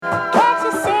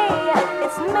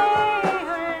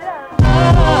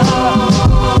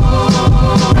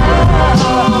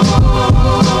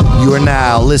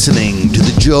listening to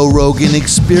the Joe Rogan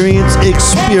Experience with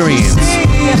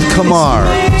Kamar,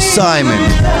 Simon,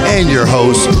 and your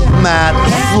host, Matt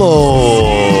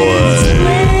Floyd.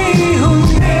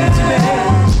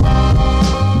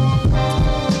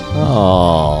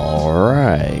 All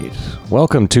right.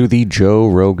 Welcome to the Joe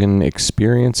Rogan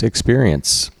Experience. I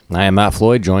am Matt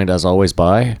Floyd, joined as always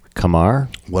by Kamar.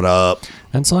 What up?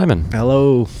 And Simon.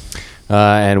 Hello.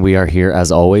 And we are here,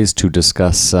 as always, to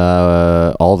discuss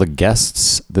all the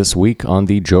guests this week on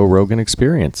the Joe Rogan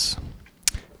Experience.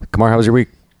 Kamar, how was your week?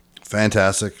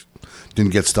 Fantastic.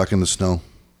 Didn't get stuck in the snow.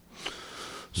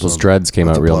 Those dreads came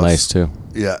out real nice, too.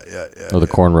 Yeah. Oh, the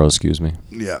cornrows, excuse me.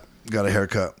 Yeah, got a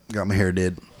haircut. Got my hair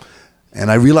did.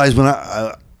 And I realized when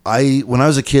I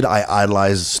was a kid, I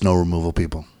idolized snow removal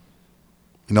people.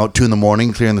 You know, 2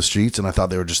 a.m, clearing the streets, and I thought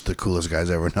they were just the coolest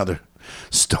guys ever. Now they're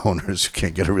stoners who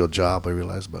can't get a real job, I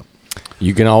realized. But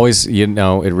you can always, it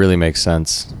really makes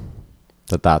sense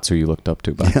that that's who you looked up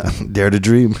to. Back then. Dare to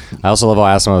dream. I also love how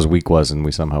I asked him how his week was, and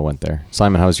we somehow went there.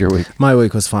 Simon, how was your week? My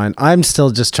week was fine. I'm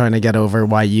still just trying to get over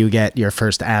why you get your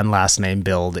first and last name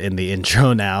billed in the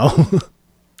intro now.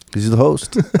 Because you're the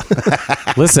host.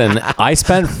 Listen, I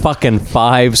spent fucking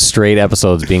 5 straight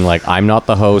episodes being like, I'm not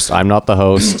the host.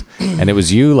 And it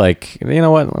was you, like, you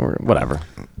know what? Whatever.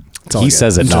 He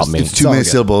says it, not me. It's too many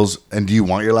syllables. And do you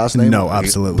want your last name? No,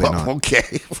 absolutely not.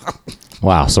 Okay.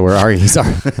 Wow, so he's our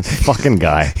fucking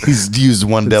guy. He's used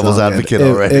one devil's advocate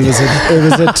already.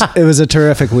 It was a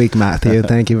terrific week, Matthew.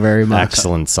 Thank you very much.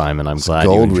 Excellent, Simon. I'm glad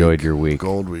you enjoyed your week.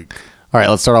 Gold week. All right,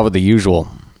 let's start off with the usual.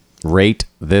 Rate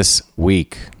this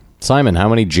week. Simon, how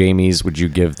many Jamies would you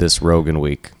give this Rogan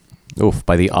week? Oof,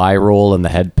 by the eye roll and the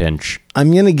head pinch.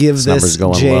 I'm going to give this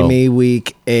Jamie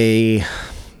week a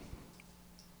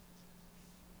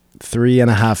 3.5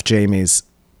 Jamies.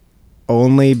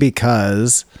 Only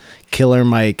because Killer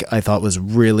Mike, I thought, was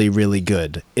really, really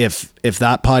good. If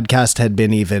that podcast had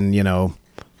been even,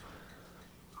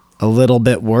 a little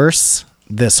bit worse,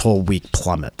 this whole week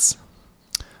plummets.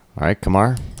 All right,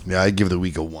 Kamar? Yeah, I'd give the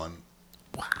week a 1.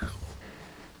 Wow.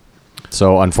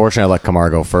 So, unfortunately, I let Kamar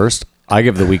go first. I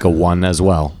give the week a 1 as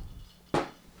well.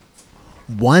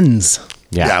 Ones.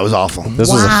 Yeah, it was awful. This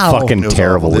was a fucking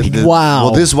terrible week. Wow.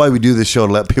 Well, this is why we do this show,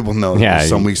 to let people know that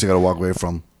some weeks I got to walk away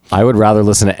from. I would rather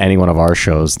listen to any one of our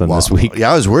shows than this week.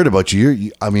 Yeah, I was worried about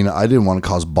you. I didn't want to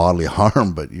cause bodily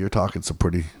harm, but you're talking some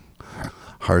pretty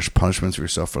harsh punishments for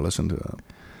yourself for listening to that.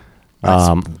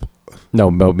 No,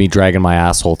 me dragging my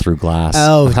asshole through glass.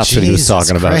 Oh, that's what he was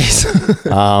talking about.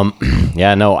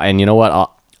 Yeah, no, and you know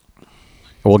what?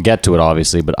 We'll get to it,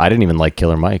 obviously, but I didn't even like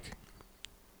Killer Mike.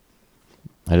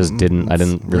 I just didn't. I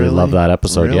didn't really love that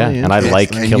episode. Really? Yeah, and I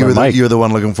like Killer Mike. You're the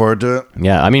one looking forward to it.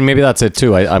 Yeah, maybe that's it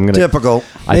too. I'm gonna typical.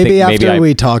 Maybe after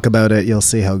we talk about it, you'll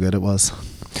see how good it was.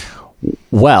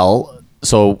 Well,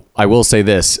 so I will say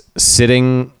this: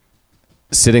 sitting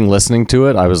listening to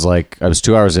it, I was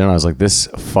 2 hours in. I was like, this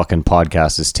fucking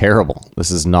podcast is terrible.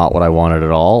 This is not what I wanted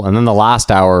at all. And then the last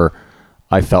hour,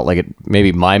 I felt like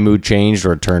maybe my mood changed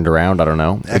or it turned around. I don't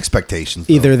know. Expectations.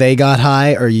 Though. Either they got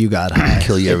high or you got high.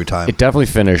 Kill you every time. It definitely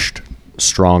finished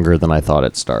stronger than I thought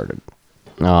it started.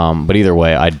 But either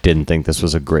way, I didn't think this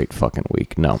was a great fucking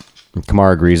week. No.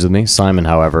 Kamar agrees with me. Simon,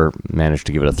 however, managed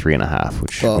to give it a 3.5,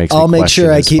 which makes me I'll make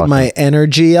sure I keep my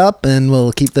energy up, and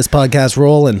we'll keep this podcast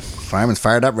rolling. Simon's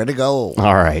fired up, ready to go.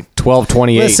 All right,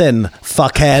 12:28. Listen,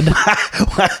 fuckhead.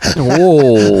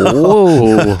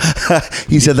 Whoa.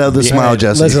 He said that with a smile,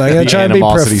 Jesse. Listen, I'm going to try and be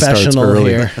professional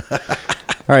here. All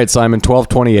right, Simon,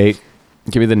 12:28.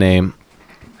 Give me the name.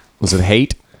 Was it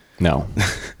Hate? No.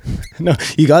 No,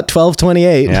 you got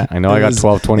 12:28. Yeah, I know. I got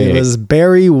 12:28. It was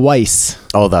Barry Weiss.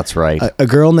 Oh, that's right. A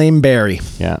girl named Barry.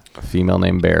 Yeah, a female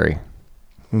named Barry.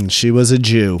 And she was a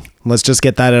Jew. Let's just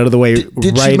get that out of the way right Hold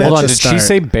on, at the did start. she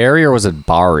say Barry or was it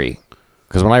Bari?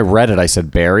 Because when I read it, I said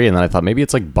Barry, and then I thought maybe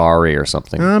it's like Bari or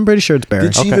something. I'm pretty sure it's Barry.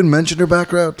 Did she even mention her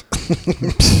background?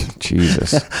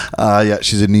 Jesus. Yeah,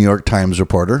 she's a New York Times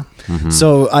reporter. Mm-hmm.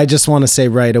 So I just want to say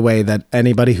right away that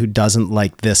anybody who doesn't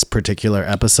like this particular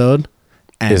episode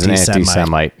is an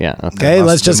anti-Semite. Yeah. Okay,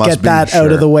 let's just get that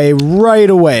out of the way right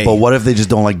away. But what if they just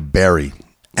don't like Barry?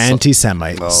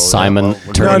 Anti-Semite. Simon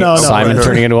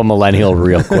turning into a millennial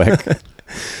real quick.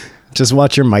 Just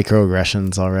watch your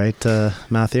microaggressions, all right,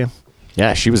 Matthew?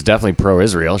 Yeah, she was definitely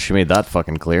pro-Israel. She made that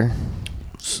fucking clear.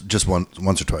 Just once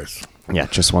or twice. Yeah,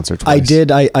 just once or twice.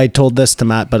 I told this to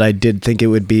Matt, but I did think it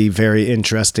would be very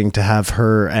interesting to have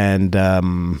her and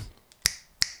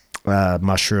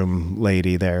mushroom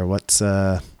lady there. What's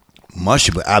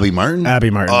Mushy, but Abby Martin? Abby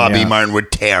Martin, Abby yeah. Martin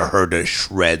would tear her to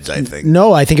shreds, I think.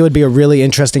 No, I think it would be a really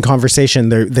interesting conversation.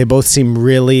 They both seem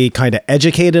really kind of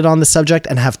educated on the subject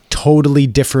and have totally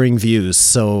differing views.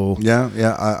 So Yeah,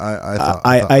 I thought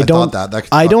I don't thought that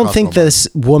I don't crossed think over. this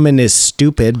woman is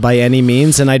stupid by any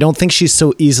means, and I don't think she's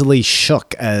so easily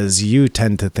shook as you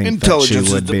tend to think that she Intelligence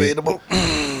is would be. debatable.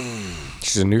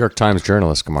 She's a New York Times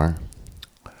journalist, Kamar.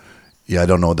 Yeah, I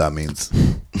don't know what that means.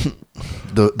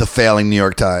 the failing New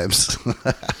York Times.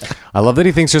 I love that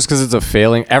he thinks just because it's a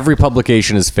failing, every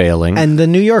publication is failing. And the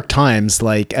New York Times,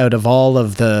 like out of all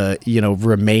of the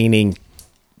remaining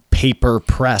paper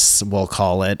press, we'll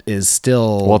call it, is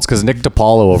still Well, it's because Nick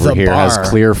DiPaolo over The here has bar.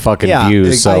 clear fucking Yeah,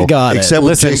 views. So I got it. Except with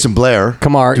Listen, Jason Blair.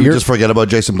 Kamar, Do we you're- just forget about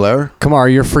Jason Blair? Kamar,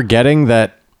 you're forgetting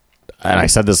that, and I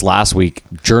said this last week,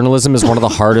 journalism is one of the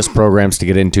hardest programs to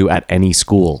get into at any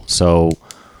school. So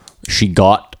she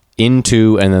got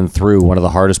into and then through one of the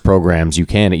hardest programs you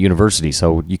can at university.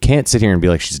 So you can't sit here and be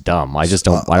like, she's dumb. I just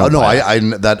don't. I don't. no, buy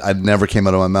it. that never came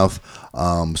out of my mouth.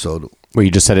 So Well,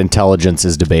 you just said intelligence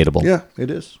is debatable. yeah,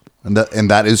 it is, and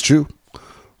that is true.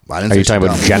 I didn't Are say you talking she's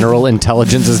about dumb. general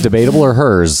intelligence is debatable or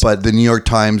hers? But the New York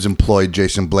Times employed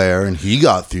Jason Blair, and he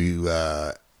got through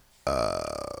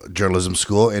journalism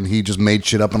school, and he just made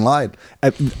shit up and lied.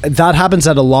 that happens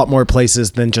at a lot more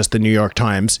places than just the New York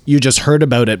Times. You just heard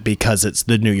about it because it's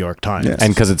the New York Times. Yeah.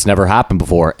 And because it's never happened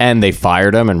before. And they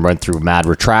fired him and went through mad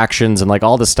retractions and like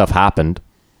all this stuff happened.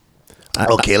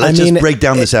 Okay, let's I mean, just break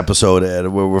down this episode.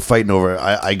 We're fighting over.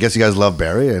 I guess you guys love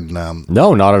Barry, and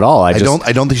No, not at all. I don't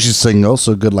think she's single.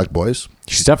 So good luck, boys.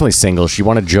 She's definitely single. She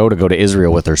wanted Joe to go to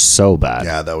Israel with her so bad.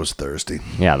 Yeah, that was thirsty.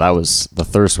 Yeah, the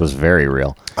thirst was very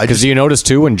real. I Because just- you noticed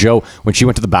too when she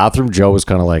went to the bathroom, Joe was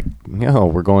kind of like, "Yo,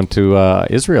 we're going to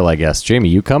Israel, I guess. Jamie,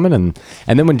 you coming?"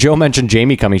 And then when Joe mentioned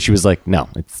Jamie coming, she was like, "No,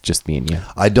 it's just me and you."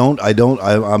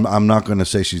 I'm not going to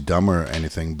say she's dumb or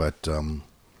anything, but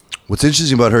what's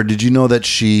interesting about her? Did you know that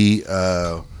she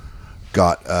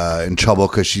got in trouble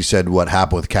because she said what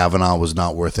happened with Kavanaugh was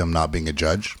not worth him not being a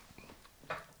judge?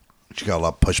 She got a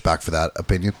lot of pushback for that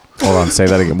opinion. Hold on, say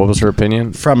that again. What was her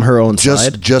opinion? From her own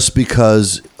side. Just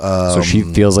because. So she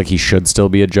feels like he should still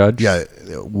be a judge. Yeah,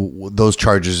 those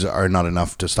charges are not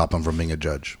enough to stop him from being a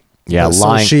judge. Yeah, So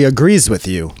lying. she agrees with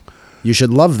you. You should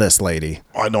love this lady.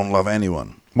 I don't love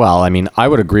anyone. Well, I mean, I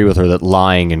would agree with her that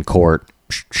lying in court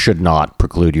should not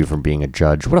preclude you from being a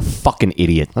judge. What a fucking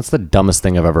idiot. That's the dumbest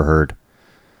thing I've ever heard.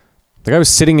 The guy was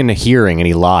sitting in a hearing and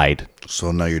he lied.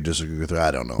 So now you disagree with her?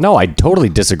 I don't know. No, I totally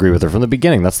disagree with her from the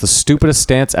beginning. That's the stupidest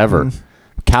stance ever.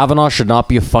 Kavanaugh should not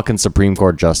be a fucking Supreme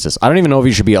Court justice. I don't even know if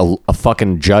he should be a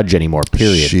fucking judge anymore,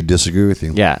 period. She'd disagree with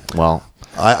you. Yeah, well,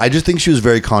 I just think she was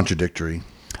very contradictory.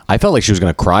 I felt like she was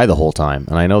going to cry the whole time.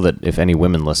 And I know that if any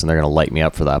women listen, they're going to light me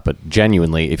up for that. But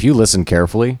genuinely, if you listen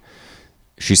carefully,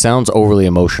 she sounds overly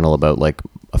emotional about like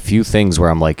a few things where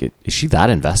I'm like, is she that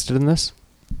invested in this?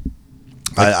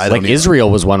 I don't Like even- Israel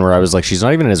was one where I was like, she's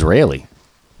not even an Israeli.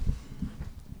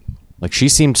 Like she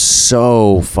seemed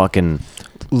so fucking.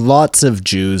 Lots of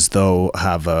Jews, though,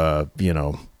 have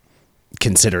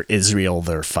consider Israel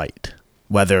their fight,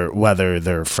 whether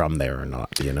they're from there or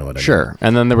not. You know what I mean? Sure.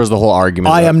 And then there was the whole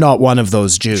argument. I about- am not one of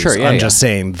those Jews. Sure, yeah, I'm yeah. just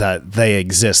saying that they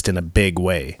exist in a big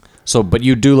way. So, but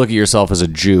you do look at yourself as a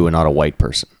Jew and not a white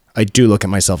person. I do look at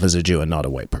myself as a Jew and not a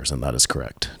white person. That is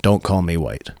correct. Don't call me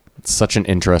white. It's such an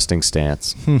interesting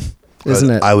stance. Isn't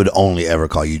it? I would only ever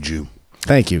call you Jew.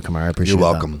 Thank you, Kamar. I appreciate You're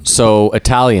that. welcome. So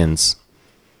Italians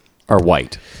are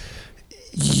white.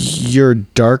 You're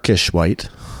darkish white.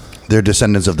 They're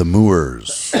descendants of the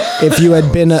Moors. If you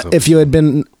had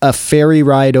been a ferry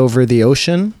ride over the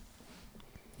ocean,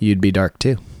 you'd be dark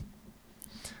too.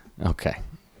 Okay.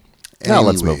 Now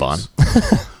let's move on.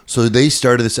 Anyways. So they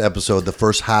started this episode, the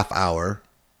first half hour.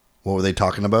 What were they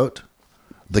talking about?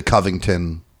 The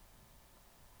Covington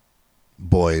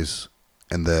boys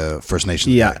and the First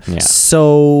Nations. Yeah. boys. Yeah.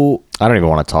 So, I don't even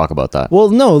want to talk about that. well,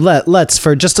 no. Let's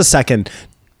for just a second.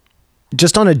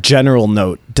 Just on a general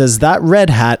note, does that red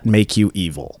hat make you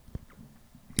evil?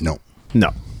 No.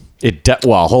 No.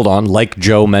 Well, hold on. Like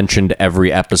Joe mentioned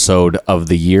every episode of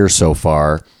the year so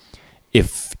far,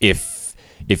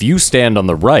 if you stand on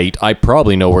the right, I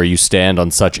probably know where you stand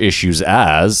on such issues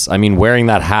as, I mean, wearing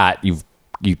that hat,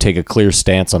 you take a clear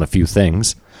stance on a few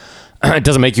things. It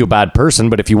doesn't make you a bad person,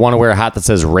 but if you want to wear a hat that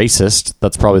says racist,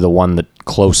 that's probably the one that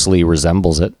closely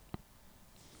resembles it.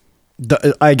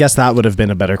 I guess that would have been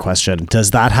a better question.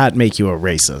 Does that hat make you a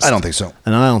racist? I don't think so.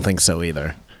 And I don't think so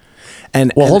either.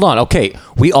 And Well, hold on. Okay,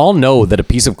 we all know that a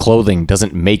piece of clothing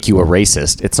doesn't make you a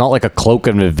racist. It's not like a cloak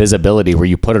of invisibility where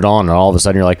you put it on and all of a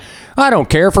sudden you're like, I don't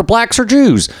care for blacks or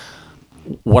Jews.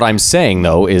 What I'm saying,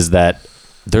 though, is that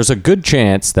there's a good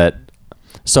chance that,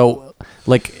 so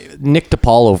like Nick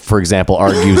DiPaolo, for example,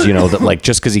 argues, that like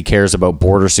just because he cares about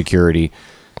border security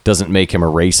doesn't make him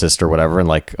a racist or whatever. And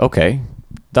like, okay,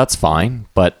 that's fine.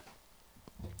 But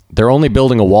they're only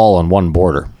building a wall on one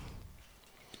border.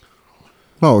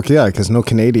 Oh, yeah, because no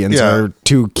Canadians are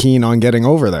too keen on getting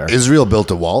over there. Israel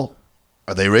built a wall.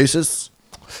 Are they racists?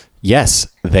 Yes,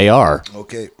 they are.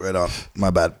 Okay, right on. My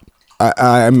bad.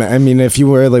 I mean, if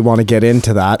you really want to get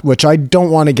into that, which I don't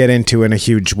want to get into in a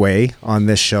huge way on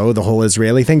this show, the whole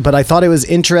Israeli thing, but I thought it was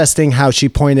interesting how she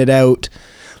pointed out,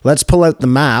 let's pull out the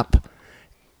map.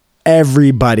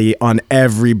 Everybody on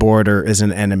every border is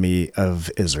an enemy of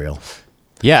Israel.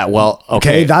 Yeah, well,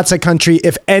 okay. That's a country,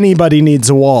 if anybody needs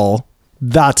a wall,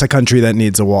 that's a country that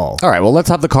needs a wall. All right, well, let's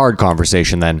have the card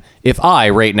conversation then. If I,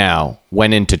 right now,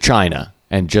 went into China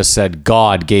and just said,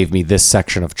 God gave me this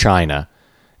section of China,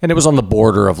 and it was on the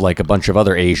border of like a bunch of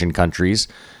other Asian countries,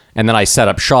 and then I set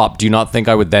up shop, do you not think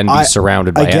I would then be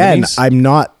surrounded by enemies?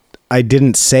 I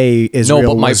didn't say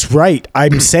Israel was right.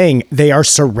 I'm saying they are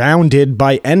surrounded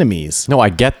by enemies. No, I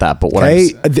get that, but what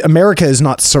America is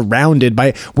not surrounded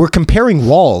by... We're comparing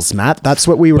walls, Matt. That's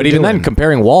what we were doing. But even then,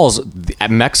 comparing walls,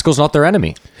 Mexico's not their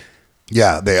enemy.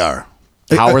 Yeah, they are.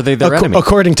 How are they their enemy?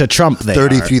 According to Trump, they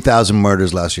 33,000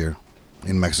 murders last year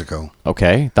in Mexico.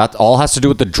 Okay, that all has to do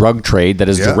with the drug trade that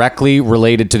is directly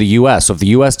related to the U.S. So if the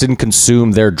U.S. didn't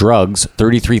consume their drugs,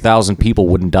 33,000 people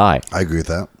wouldn't die. I agree with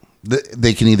that.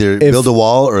 They can either build a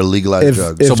wall or legalize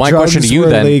drugs. So my question to you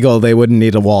then, legal, they wouldn't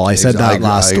need a wall. I said that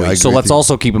last week. So let's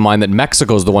also keep in mind that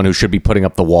Mexico's the one who should be putting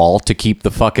up the wall to keep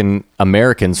the fucking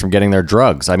Americans from getting their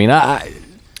drugs. I mean, I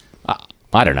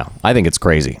don't know. I think it's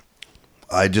crazy.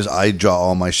 I draw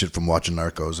all my shit from watching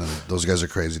Narcos, and those guys are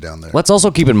crazy down there. Let's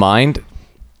also keep in mind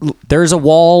there's a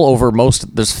wall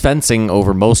there's fencing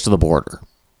over most of the border.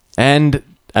 And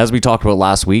as we talked about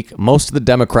last week, most of the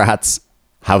Democrats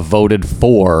have voted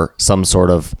for some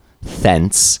sort of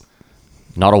fence,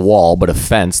 not a wall, but a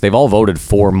fence. They've all voted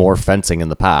for more fencing in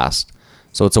the past.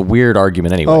 So it's a weird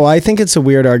argument anyway. Oh, I think it's a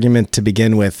weird argument to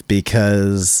begin with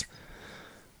because...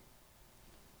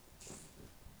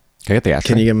 Can I get the ashtray?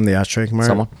 Can you give him the ashtray, Mark?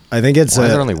 Someone? I think it's Why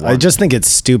is there only one? I just think it's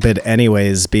stupid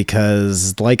anyways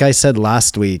because, like I said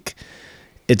last week,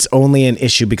 it's only an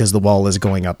issue because the wall is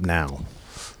going up now.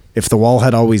 If the wall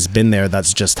had always been there,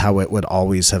 that's just how it would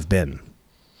always have been.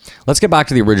 Let's get back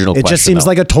to the original question. It just seems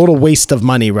like a total waste of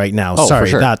money right now. Oh, sorry, for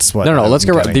sure. that's what. No, let's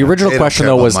get right. The original question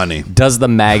though was, money. Does the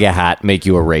MAGA hat make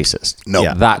you a racist? No.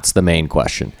 Yeah. That's the main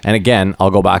question. And again,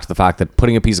 I'll go back to the fact that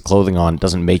putting a piece of clothing on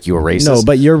doesn't make you a racist. No,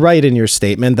 but you're right in your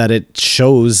statement that it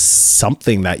shows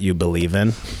something that you believe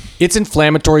in. It's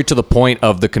inflammatory to the point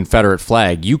of the Confederate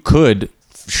flag. You could,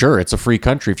 sure, it's a free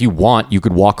country. If you want, you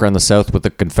could walk around the South with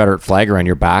the Confederate flag around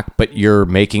your back, but you're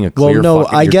making a clear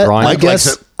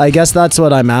I guess that's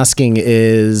what I'm asking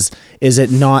is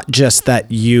it not just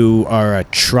that you are a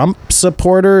Trump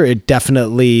supporter? It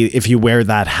definitely, if you wear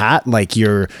that hat, like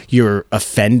you're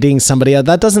offending somebody.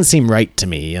 That doesn't seem right to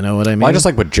me. You know what I mean? Well, I just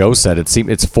like what Joe said.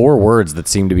 It's 4 words that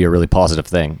seem to be a really positive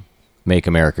thing. Make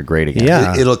America great again.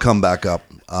 Yeah. It'll come back up.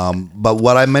 But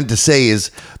what I meant to say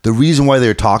is the reason why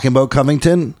they're talking about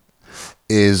Covington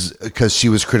is because she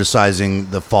was criticizing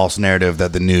the false narrative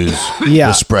that the news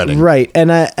was spreading. Right. And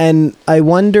I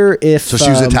wonder if... So she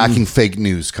was attacking fake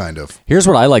news, kind of. Here's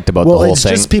what I liked about the whole thing. Well, it's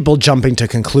just people jumping to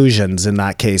conclusions in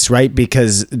that case, right?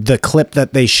 Because the clip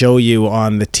that they show you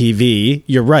on the TV,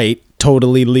 you're right,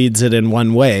 totally leads it in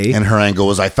one way. And her angle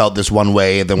was, I felt this one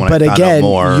way, and then when I found out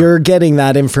more... But again, you're getting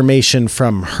that information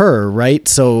from her, right?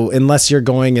 So unless you're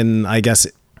going and, I guess...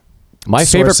 My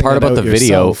favorite part about the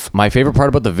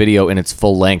video in its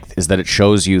full length is that it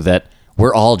shows you that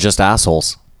we're all just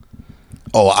assholes.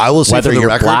 Oh, I will say whether for the you're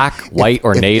record, black, white,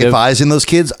 or native. If I was in those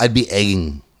kids, I'd be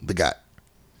egging the guy.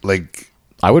 Like,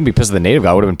 I wouldn't be pissed at the native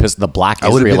guy. I would have been pissed at the black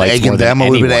Israelites. I would have been egging them.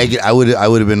 I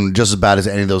would have been just as bad as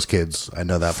any of those kids. I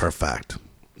know that for a fact.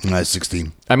 When I was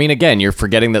 16. I mean, again, you're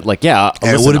forgetting that, like, yeah,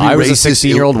 listen, I was a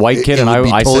 16-year-old white kid, and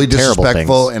I totally said terrible things.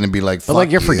 And it'd be like, but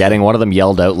like, you're forgetting one of them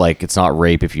yelled out, like, it's not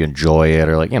rape if you enjoy it,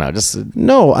 or like, just...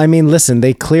 No, I mean, listen,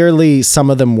 they clearly,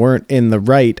 some of them weren't in the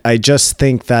right. I just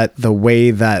think that the way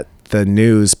that the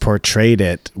news portrayed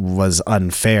it was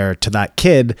unfair to that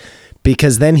kid,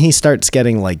 because then he starts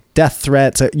getting, like, death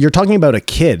threats. You're talking about a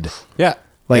kid. Yeah.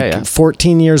 Like Yeah, yeah.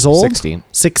 14 years old? 16.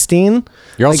 16?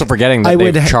 You're also Like, forgetting I that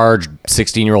would they've ha- charged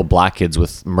 16-year-old black kids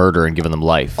with murder and given them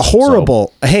life.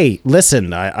 Horrible. Hey,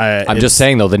 listen, I'm just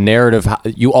saying, though, the narrative,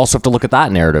 you also have to look at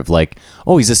that narrative. Like,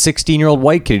 oh, he's a 16-year-old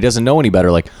white kid. He doesn't know any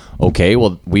better. Like, okay,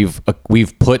 well, we've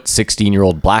put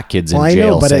 16-year-old black kids in Well, I jail.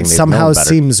 know, but saying it they've somehow known better.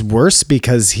 seems worse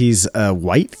because he's a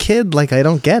white kid. Like, I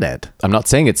don't get it. I'm not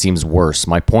saying it seems worse.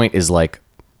 My point is, like,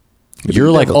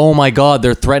 you're like, oh my God,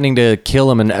 they're threatening to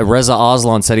kill him. And Reza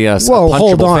Aslan said he has a Whoa, punchable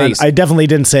hold on. face. I definitely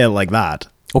didn't say it like that.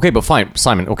 Okay, but fine,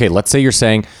 Simon. Okay, let's say you're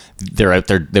saying they're out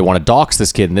there, they want to dox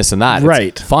this kid and this and that. It's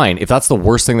Right. fine. If that's the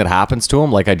worst thing that happens to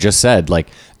him, like I just said, like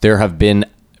there have been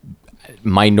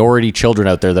minority children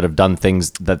out there that have done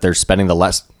things that they're spending the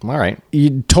less. All right.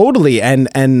 Totally.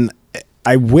 And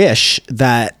I wish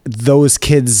that those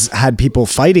kids had people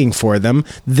fighting for them.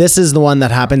 This is the one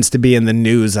that happens to be in the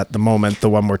news at the moment, the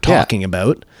one we're talking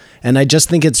about. And I just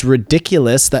think it's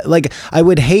ridiculous that, like, I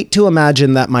would hate to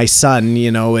imagine that my son, you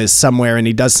know, is somewhere and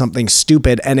he does something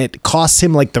stupid and it costs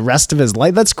him like the rest of his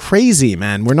life. That's crazy,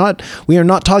 man. We are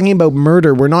not talking about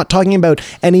murder. We're not talking about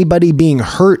anybody being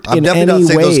hurt I'm in definitely any not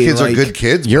saying way. those kids Like, are good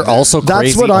kids. You're also That's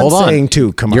crazy. what I'm Hold on. saying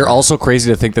too, Kamar. You're also crazy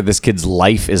to think that this kid's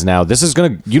life is now. This is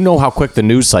going to, you know how quick the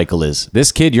news cycle is.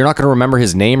 This kid, you're not going to remember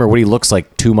his name or what he looks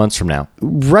like 2 months from now.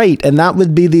 Right, and that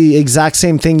would be the exact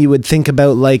same thing you would think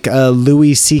about like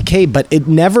Louis C.K., but it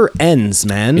never ends,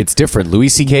 man. It's different. Louis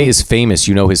C.K. is famous.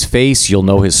 You know his face. You'll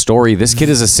know his story. This kid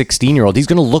is a 16-year-old. He's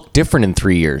going to look different in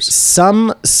 3 years.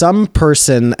 some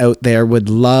person out there would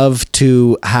love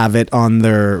to have it on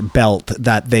their belt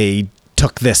that they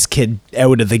took this kid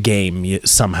out of the game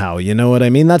somehow. You know what I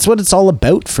mean? That's what it's all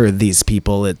about for these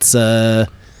people. It's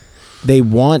they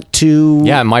want to.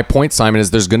 Yeah, my point, Simon,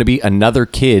 is there's going to be another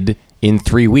kid in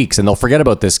 3 weeks, and they'll forget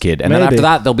about this kid. And then Maybe. after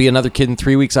that, there'll be another kid in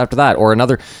 3 weeks after that, or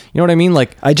another. You know what I mean?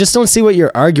 Like, I just don't see what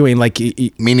you're arguing. Like,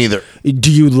 Me neither.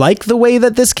 do you like the way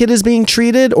that this kid is being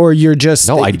treated, or you're just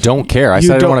no, I don't care. I You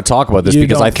said I didn't don't- want to talk about this you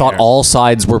because I don't thought care. all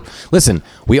sides were. Listen,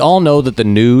 we all know that the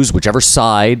news, whichever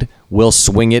side, will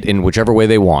swing it in whichever way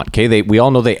they want. Okay, we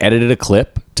all know they edited a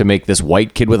clip to make this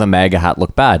white kid with a MAGA hat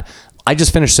look bad. I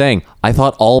just finished saying I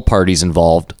thought all parties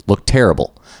involved looked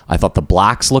terrible. I thought the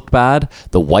blacks looked bad,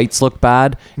 the whites looked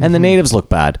bad, and the natives looked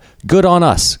bad. Good on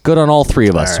us. Good on all three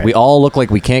of us. right. We all look like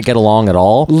we can't get along at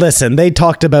all. Listen, they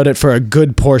talked about it for a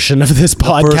good portion of this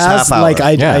podcast. half hour. Like,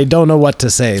 Yeah. I don't know what to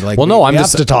say. Like, Well, no, we I'm have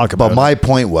just- to talk about But it. my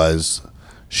point was,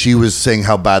 she was saying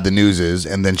how bad the news is,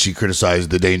 and then she criticized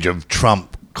the danger of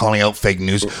Trump calling out fake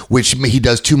news, which he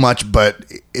does too much, but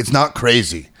it's not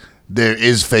crazy. There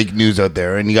is fake news out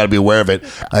there, and you got to be aware of it.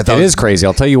 I thought It is crazy.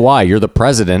 I'll tell you why. You're the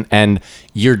president, and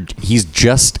he's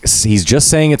just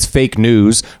saying it's fake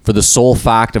news for the sole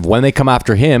fact of when they come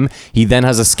after him, he then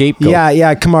has a scapegoat.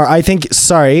 Yeah, Kamar, I think,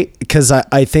 sorry, because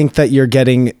I think that you're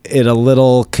getting it a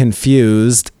little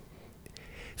confused.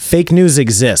 Fake news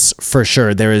exists for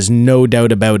sure. There is no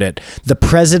doubt about it. The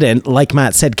president, like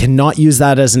Matt said, cannot use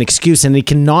that as an excuse, and he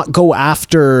cannot go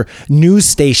after news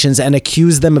stations and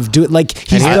accuse them of doing. Like,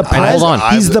 he's And the hold president.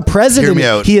 on. He's the president. Hear me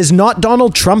out. He is not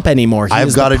Donald Trump anymore. He I've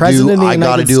is got the to president do. of the I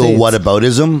got to United do a States.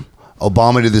 whataboutism.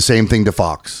 Obama did the same thing to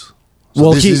Fox. So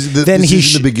Well, this is the, then this he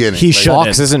is the beginning. he Like, should.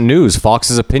 Fox isn't news.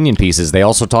 Fox is opinion pieces. They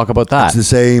also talk about that. It's the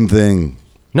same thing.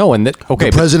 No, and okay,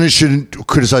 The president shouldn't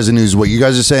criticize the news. What you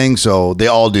guys are saying, so they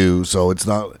all do. So it's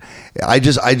not. I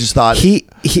just thought He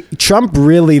Trump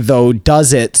really though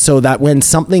does it so that when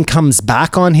something comes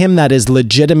back on him that is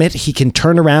legitimate, he can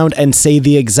turn around and say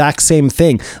the exact same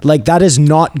thing. Like, that is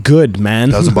not good, man.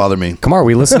 doesn't bother me. come on,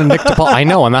 we listen to Nick DiPaolo. I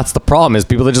know, and that's the problem is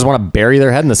people that just want to bury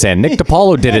their head in the sand. Nick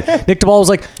DiPaolo did it. Nick DiPaolo was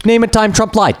like, name a time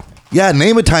Trump lied. Yeah,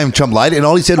 name a time Trump lied, and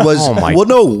all he said was, Oh my- "Well,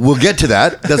 no, we'll get to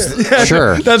that." That's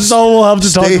Sure. That's all we'll have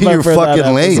to talk Stay in about your for that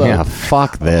fucking lane. episode. Yeah,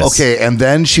 fuck this. okay. And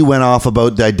then she went off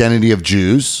about the identity of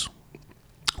Jews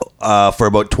for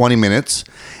about 20 minutes,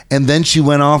 and then she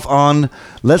went off on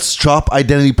let's drop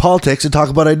identity politics and talk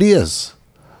about ideas.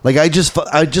 Like I just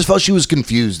felt she was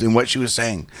confused in what she was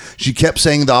saying. She kept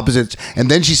saying the opposite, and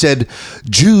then she said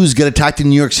Jews get attacked in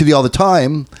New York City all the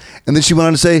time, and then she went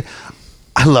on to say,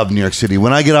 "I love New York City.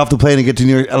 When I get off the plane and get to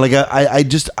New York, like I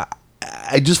just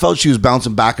felt she was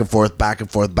bouncing back and forth, back and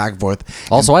forth, back and forth."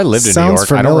 Also, I lived in New Sounds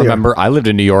York. I don't familiar. remember. I lived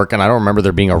in New York, and I don't remember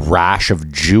there being a rash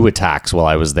of Jew attacks while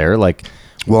I was there. Like,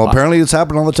 Well, apparently it's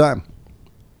happening all the time.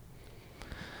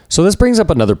 so this brings up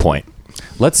another point.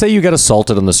 Let's say you get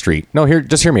assaulted on the street. No,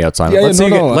 just hear me out, Simon. Yeah, let's yeah,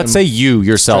 say no, let's I'm say you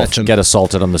yourself stretching. get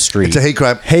assaulted on the street. It's a hate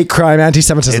crime. Hate crime,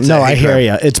 anti-Semitism. It's No, a hate I hear crime.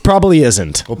 you. It probably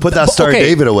isn't. Well, put that Star okay.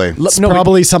 David away. It's no,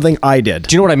 probably something I did.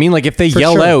 Do you know what I mean? Like if they For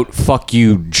yell sure. out "fuck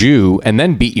you, Jew" and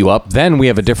then beat you up, then we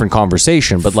have a different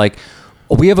conversation. But like,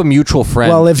 we have a mutual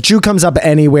friend. Well, if Jew comes up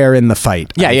anywhere in the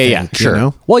fight. yeah, I yeah, think, sure. You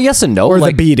know? Well, yes and no. Or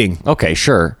the beating. Okay,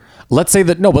 sure. Let's say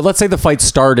the fight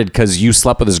started because you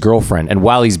slept with his girlfriend, and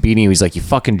while he's beating you, he's like, "You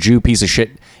fucking Jew piece of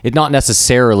shit." It not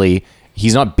necessarily.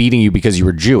 He's not beating you because you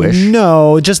were Jewish.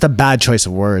 No, just a bad choice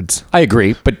of words. I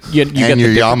agree, but you get And your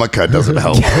the difference. yarmulke doesn't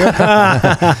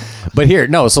help. But here,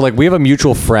 no. So like, we have a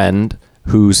mutual friend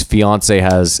whose fiance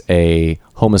has a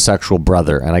homosexual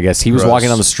brother, and I guess he was Gross. walking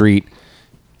down the street,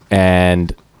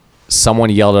 and someone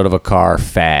yelled out of a car,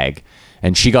 "Fag."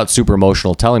 And she got super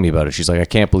emotional telling me about it. She's like, I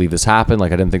can't believe this happened.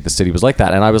 Like, I didn't think the city was like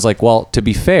that. And I was like, well, to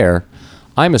be fair,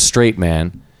 I'm a straight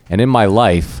man. And in my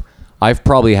life, I've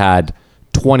probably had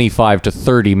 25 to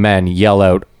 30 men yell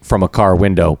out from a car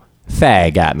window,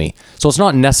 "Fag" at me. So it's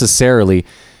not necessarily, do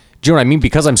you know what I mean?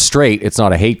 Because I'm straight, it's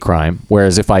not a hate crime.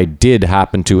 Whereas if I did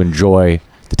happen to enjoy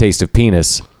the taste of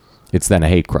penis, it's then a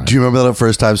hate crime. Do you remember the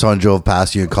first time someone drove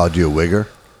past you and called you a wigger?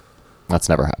 That's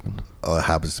never happened. Oh, it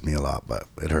happens to me a lot, but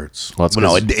it hurts. Well, it's no,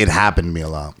 'cause- it happened to me a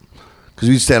lot. Because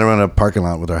we stand around a parking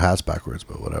lot with our hats backwards,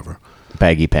 but whatever.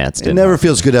 Baggy pants. It Didn't never happen.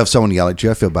 feels good to have someone yell at you.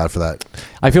 I feel bad for that.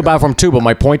 I feel bad for him too, but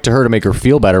my point to her to make her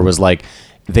feel better was like,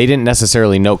 they didn't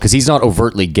necessarily know, because he's not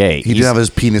overtly gay. He didn't have his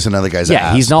penis in another guy's ass.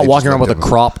 Yeah, he's not They walking just around with a looked at him.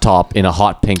 crop top in a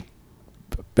hot pink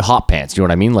hot pants. You know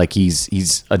what I mean? Like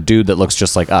he's a dude that looks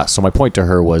just like us. So my point to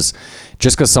her was,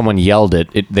 just because someone yelled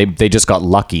they just got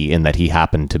lucky in that he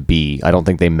happened to be. I don't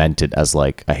think they meant it as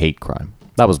like a hate crime.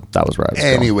 That was where I was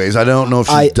going. Anyways, I don't know if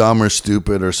she's dumb or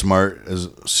stupid or smart.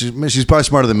 She's probably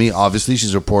smarter than me. Obviously,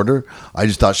 she's a reporter. I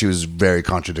just thought she was very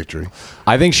contradictory.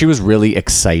 I think she was really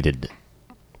excited.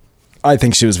 I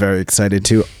think she was very excited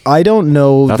too. I don't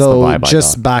know, That's the though, vibe I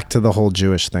just got. back to the whole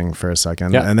Jewish thing for a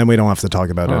second, Yeah. and then we don't have to talk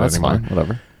about Oh, it that's anymore. fine.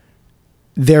 Whatever.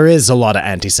 There is a lot of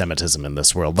anti-Semitism in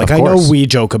this world. Like, Of I know course. we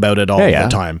joke about it all Yeah. the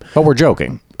time. But we're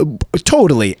joking.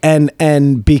 Totally.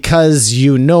 And because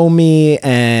you know me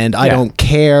and I Yeah. don't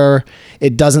care,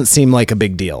 it doesn't seem like a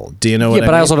big deal. Do you know what Yeah,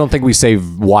 but I I mean? also don't think we say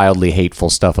wildly hateful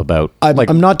stuff about.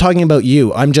 I'm not talking about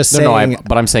you. I'm just saying,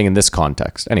 but I'm saying in this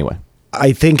context. Anyway.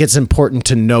 I think it's important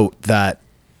to note that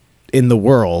in the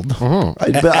world,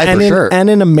 and, sure. and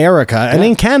in America, and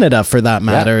in Canada for that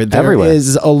matter, there everywhere.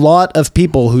 is a lot of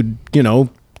people who,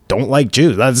 don't like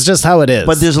Jews. That's just how it is.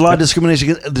 But there's a lot of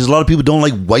discrimination. There's a lot of people who don't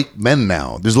like white men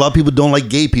now. There's a lot of people who don't like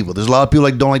gay people. There's a lot of people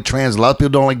who don't like trans. A lot of people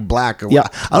don't like black. Yeah,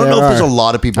 I don't know if there there's a are.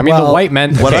 lot of people. I mean, the white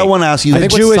men. What I want to ask you The is, I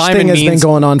think what Jewish Simon thing has been means-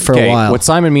 going on for a while. What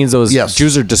Simon means, though, is Yes.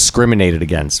 Jews are discriminated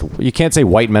against. You can't say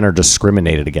white men are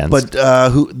discriminated against. but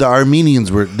the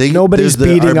Armenians were. nobody's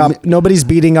beating up. Nobody's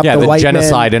beating up yeah, the the white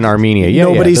genocide men. in Armenia. Yeah,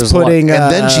 Nobody's there's a lot. putting.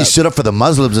 And then she stood up for the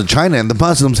Muslims in China, and the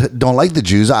Muslims don't like the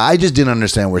Jews. I just didn't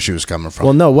understand where she was coming from.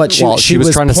 Well, no, what she, Well, she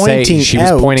was trying to say- she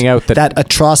was pointing out that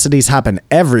atrocities happen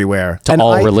everywhere to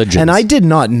all religions. And I did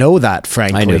not know that,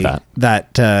 frankly. I knew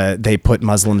that. They put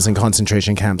Muslims in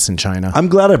concentration camps in China. I'm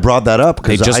glad I brought that up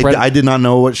because They just read- I did not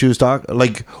know what she was talking.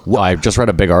 Like, I just read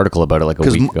a big article about it like a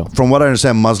because week ago. from what I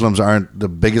understand, Muslims aren't the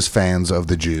biggest fans of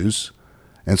the Jews,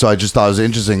 and so I just thought it was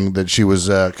interesting that she was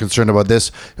concerned about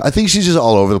this. I think she's just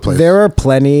all over the place. There are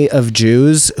plenty of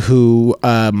Jews who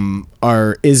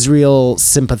are Israel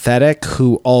sympathetic,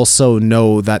 who also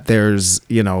know that there's,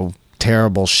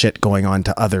 terrible shit going on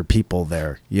to other people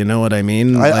there. You know what I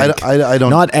mean? I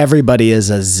don't. Not everybody is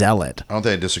a zealot. I don't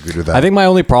think I disagreed with that. I think my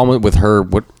only problem with her,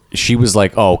 what she was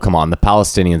like, oh, come on, the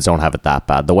Palestinians don't have it that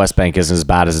bad. The West Bank isn't as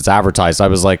bad as it's advertised. I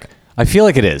was like, I feel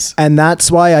like it is. And that's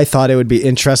why I thought it would be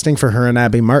interesting for her and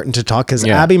Abby Martin to talk, because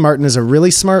Yeah. Abby Martin is a really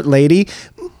smart lady,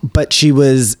 but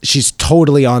she's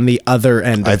totally on the other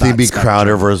end of I think it'd be that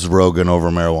Crowder versus Rogan over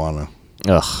marijuana.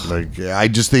 Ugh. Like, I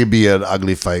just think it'd be an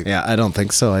ugly fight. Yeah, I don't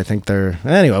think so. I think they're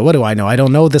anyway. What do I know? I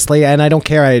don't know this lady, and I don't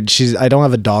care. I don't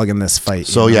have a dog in this fight.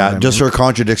 So you know yeah, what I just mean? her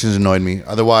contradictions annoyed me.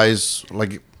 Otherwise,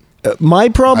 like, My I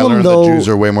problem learned though. that Jews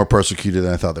are way more persecuted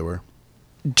than I thought they were.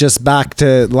 Just back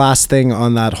to last thing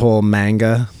on that whole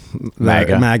MAGA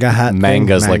hat.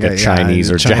 Manga's thing. like a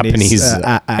Chinese or Japanese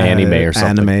anime or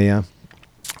something. Anime,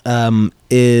 yeah.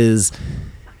 Is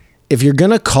if you're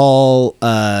gonna call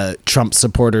Trump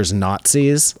supporters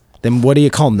Nazis, then what do you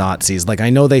call Nazis? Like, I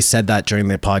know they said that during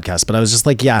the podcast, but I was just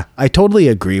like, yeah, I totally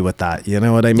agree with that. You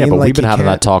know what I mean? Yeah, but like, we've been you having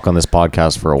that can't- talk on this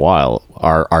podcast for a while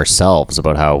ourselves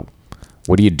about how,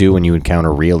 what do you do when you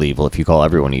encounter real evil if you call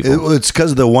everyone evil? It's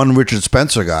because of the one Richard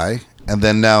Spencer guy, and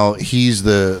then now he's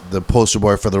the poster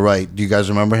boy for the right. Do you guys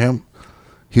remember him?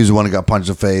 He was the one who got punched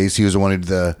in the face. He was the one who did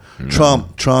the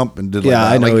Trump, and did like Yeah,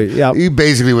 that. I know. Like, Yeah. he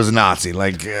basically was a Nazi.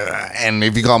 Like, and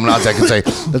if you call him a Nazi, I can say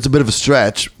that's a bit of a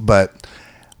stretch, but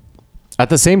At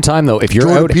the same time, though, if you're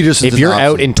Jordan out, Peterson's if you're an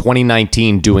out option. in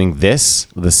 2019 doing this,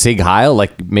 the Sig Heil,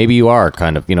 like maybe you are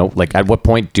kind of, like at what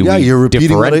point do Yeah, we you're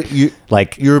repeating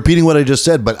like you're repeating what I just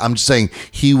said, but I'm just saying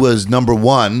he was number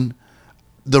one,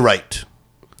 the right.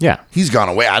 yeah, He's gone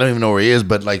away. I don't even know where he is,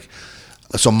 but like,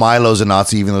 so Milo's a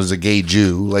Nazi, even though he's a gay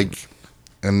Jew. Like,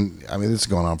 and I mean, this is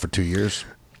going on for 2 years.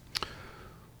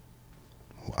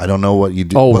 I don't know what you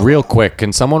do. Oh, Well, real quick,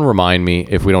 can someone remind me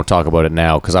if we don't talk about it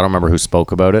now? Because I don't remember who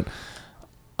spoke about it.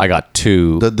 I got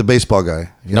two. the baseball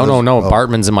guy. You No, know, no. oh.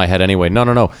 Bartman's in my head anyway.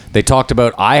 No. They talked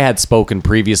about, I had spoken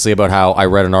previously about how I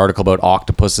read an article about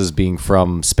octopuses being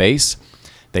from space.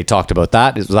 They talked about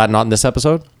that. Was that not in this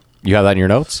episode? You have that in your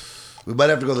notes? We might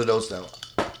have to go to the notes now.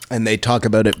 And they talk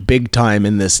about it big time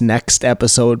in this next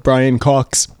episode. Brian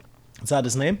Cox. Is that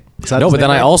his name? No, but then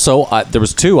I also, there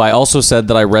was two. I also said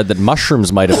that I read that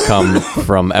mushrooms might have come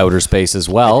from outer space as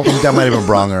well. That might have been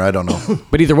Bronger. I don't know.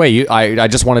 But either way, I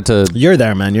just wanted to, You're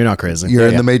there, man. You're not crazy. You're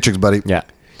in the Matrix, buddy. yeah.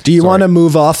 Do you Sorry. want to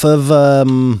move off of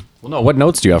Well, no, what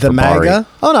notes do you have the for Bari? MAGA?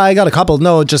 Oh, no, I got a couple.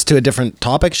 No, just to a different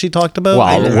topic she talked about.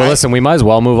 Well, listen, we might as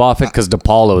well move off it because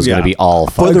DePaulo is going Yeah. to be all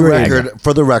For the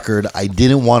fucking record, I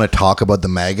didn't want to talk about the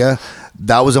MAGA.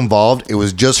 That was involved. It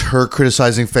was just her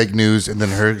criticizing fake news, and then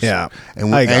her. Yeah,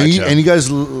 and I and, gotcha. and you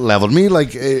guys leveled me.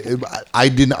 Like I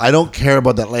didn't. I don't care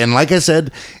about that. And like I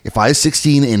said, if I was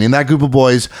 16 and in that group of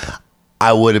boys,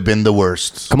 I would have been the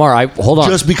worst. Kamar, hold on.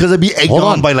 Just because I'd be egged Hold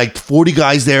on on. by like 40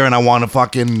 guys there, and I want to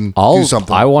fucking do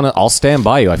something. I'll stand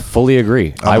by you. I fully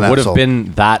agree. I an would have asshole.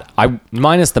 been that. I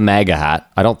minus the MAGA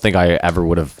hat. I don't think I ever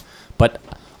would have. But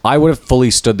I would have fully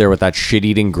stood there with that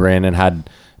shit-eating grin and had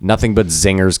nothing but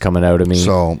zingers coming out of me.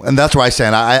 So, and that's why I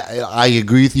stand. I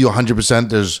agree with you 100%.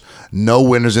 There's no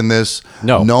winners in this.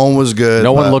 No. one was good.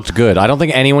 no one but- looked good. I don't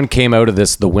think anyone came out of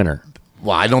this the winner.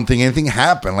 Well, I don't think anything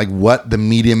happened. Like what the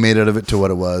media made out of it to what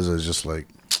it was is just like.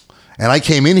 And I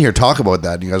came in here to talk about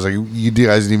that. And you guys like you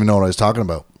guys didn't even know what I was talking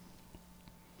about.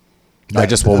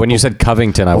 When you said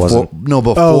Covington, I wasn't.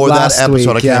 Before Oh, that last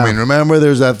episode, I week, came yeah. in. Remember,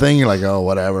 there's that thing. You're like, oh,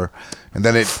 whatever. And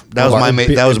then that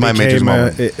was my Matrix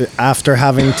moment. After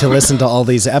having to listen to all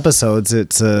these episodes,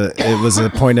 it was a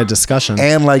point of discussion.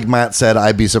 And like Matt said,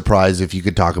 I'd be surprised if you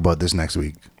could talk about this next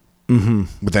week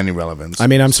with any relevance. I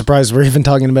mean, I'm surprised we're even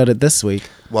talking about it this week.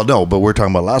 well, no, but we're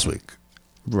talking about last week.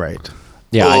 Right.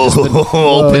 Yeah, I just,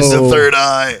 Opens the third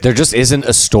eye. there just isn't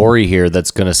a story here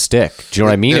that's gonna stick. Do you know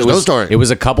what I mean? There's it was, no story. It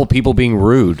was a couple people being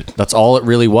rude. That's all it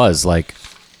really was. Like,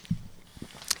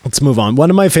 Let's move on. One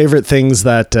of my favorite things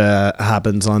that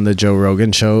happens on the Joe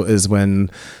Rogan show is when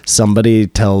somebody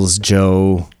tells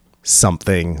Joe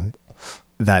something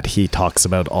that he talks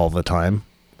about all the time,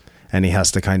 and he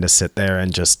has to kind of sit there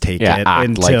and just take yeah, it act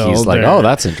until like he's like, they're- oh,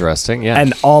 that's interesting. Yeah,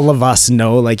 And all of us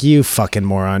know, like, you fucking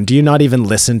moron. Do you not even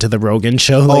listen to the Rogan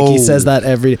show? Like, he Oh. says that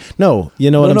every... No,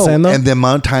 you know what I'm saying, though? And the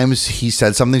amount of times he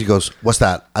said something, he goes, "What's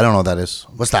that? I don't know what that is.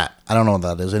 What's that? I don't know what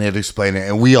that is." And he had to explain it,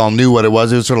 and we all knew what it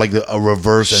was. It was sort of like a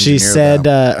reverse. She engineer said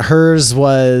them. hers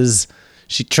was...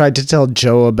 She tried to tell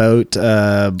Joe about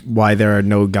why there are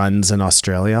no guns in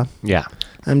Australia. yeah.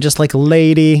 I'm just like,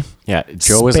 lady... Yeah,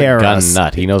 Joe is a Spare gun us.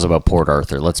 nut. He knows about Port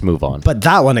Arthur. Let's move on. But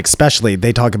that one especially,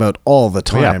 they talk about all the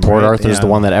time. yeah, Port right? Arthur is the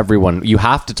Yeah. one that everyone you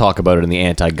have to talk about it in the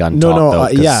anti-gun No, talk. no, though,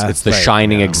 'cause yeah, it's the right,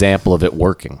 shining yeah. example of it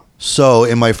working. So,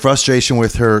 in my frustration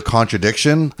with her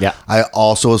contradiction, Yeah. I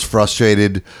also was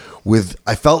frustrated with.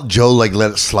 I felt Joe like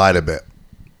let it slide a bit.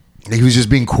 He was just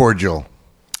being cordial,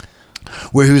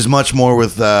 where he was much more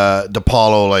with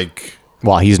DePaulo. Like,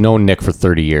 Well, he's known Nick for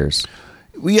 30 years.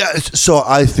 yeah. So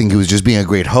I think he was just being a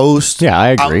great host. Yeah, I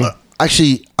agree.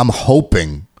 Actually, I'm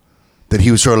hoping that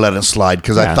he was sort of letting it slide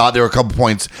because Yeah. I thought there were a couple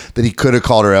points that he could have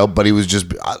called her out, but he was just.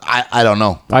 I don't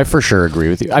know. I for sure agree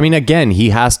with you. I mean, again, he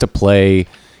has to play.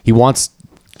 He wants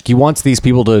these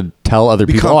people to tell other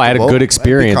Be people, "Oh, I had a comfortable. good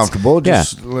experience." Be comfortable. Yeah.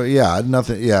 Just, yeah.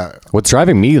 Nothing. Yeah. What's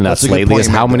driving me nuts That's a good lately point is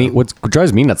you how made many. there. What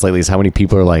drives me nuts lately is how many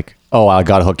people are like, "Oh, I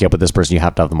got to hook you up with this person. You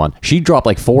have to have them on." She dropped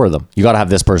like 4 of them. You got to have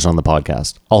this person on the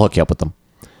podcast. I'll hook you up with them.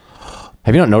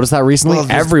 Have you not noticed that recently? Well,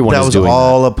 Everyone that is was doing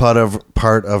all a part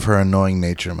of her annoying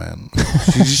nature, man.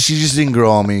 she just didn't grow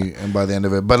on me, and by the end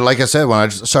of it. But like I said, when I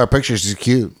just saw her picture, she's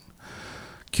cute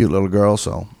little girl.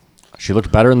 So that. She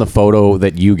looked better in the photo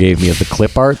that you gave me of the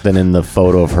clip art than in the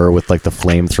photo of her with like the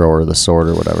flamethrower, or the sword,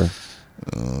 or whatever.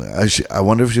 I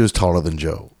wonder if she was taller than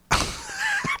Joe.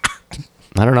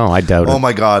 I don't know. I doubt Oh it.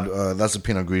 my God, that's a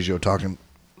Pinot Grigio talking.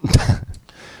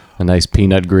 A nice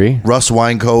peanut gris. Russ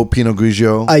Wineco, Pinot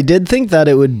Grigio, I did think that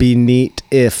it would be neat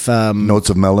if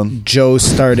notes of melon. Joe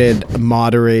started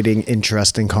moderating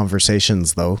interesting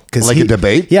conversations, though. Like a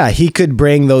debate? Yeah, he could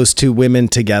bring those two women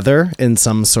together in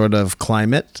some sort of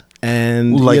climate.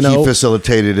 And Like you know, he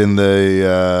facilitated in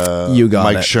the You got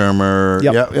Mike it. Shermer.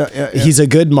 Yep. Yeah. He's a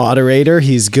good moderator.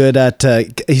 He's good at.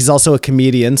 He's also a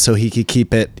comedian, so he could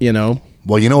keep it. You know.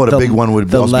 Well, you know what a the- big one would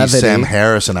the also be levity. Sam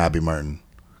Harris and Abby Martin.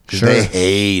 'Cause Sure. they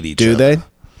hate each Do other. they?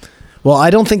 Well, I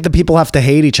don't think the people have to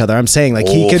hate each other. I'm saying like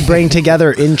he Oh. could bring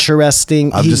together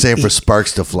interesting. I'm he- just saying for he-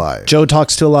 sparks to fly. Joe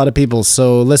talks to a lot of people.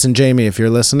 So listen, Jamie, if you're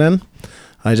listening,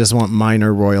 I just want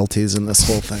minor royalties in this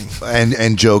whole thing.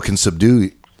 And Joe can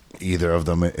subdue either of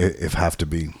them if have to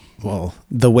be. Well,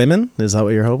 the women, is that what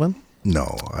you're hoping?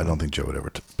 No, I don't think Joe would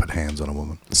ever put hands on a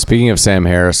woman. Speaking of Sam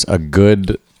Harris,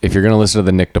 if you're going to listen to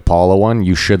the Nick DiPaolo one,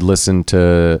 you should listen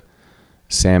to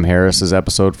Sam Harris's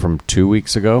episode from 2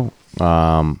 weeks ago,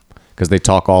 because they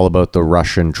talk all about the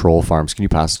Russian troll farms. Can you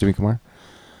pass it to me, Kumar?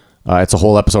 It's a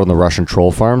whole episode on the Russian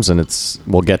troll farms, and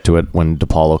we'll get to it when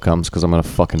DiPaolo comes, because I'm going to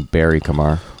fucking bury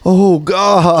Kumar. Oh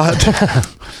God!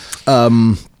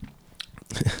 I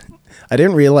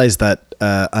didn't realize that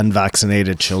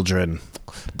unvaccinated children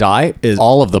Die? Is-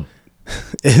 All of the...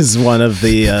 is one of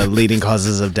the leading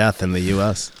causes of death in the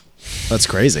U.S. That's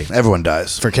crazy Everyone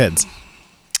dies. for kids.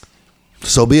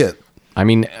 So be it. I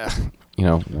mean,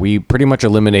 we pretty much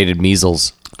eliminated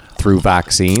measles through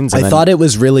vaccines. I thought it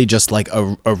was really just like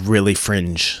a really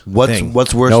fringe thing.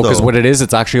 What's worse No, though? because what it is,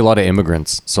 it's actually a lot of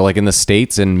immigrants. So, like in the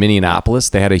States, in Minneapolis,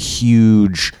 they had a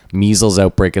huge measles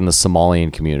outbreak in the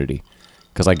Somalian community.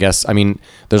 Because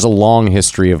there's a long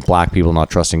history of black people not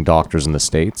trusting doctors in the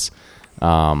States,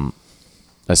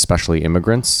 especially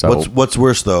immigrants. So, What's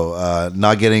worse though?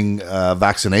 Not getting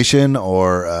vaccination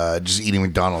or just eating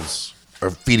McDonald's or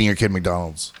feeding your kid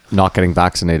McDonald's? not getting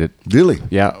vaccinated. Really?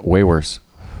 Yeah, way worse.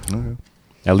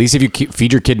 At least if you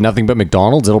feed your kid nothing but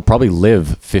McDonald's, it'll probably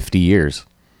live 50 years.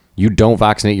 You don't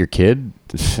vaccinate your kid?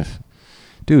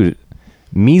 Dude,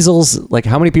 measles, like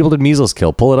how many people did measles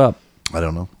kill? Pull it up. I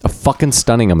don't know. A fucking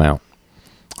stunning amount.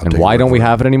 And take why your don't word we for it.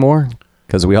 have it anymore?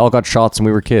 Because we all got shots when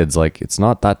we were kids. Like, it's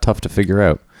not that tough to figure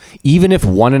out. Even if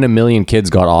 1 in a million kids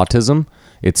got autism,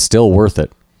 it's still worth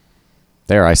it.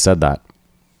 There, I said that.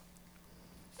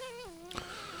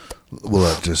 We'll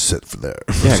let it just sit for there.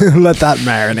 Let that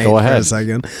marinate Go for ahead. a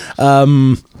second.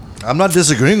 I'm not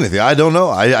disagreeing with you. I don't know.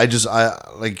 I just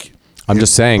I'm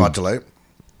just saying, brought to light.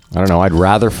 I don't know. I'd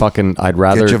rather Get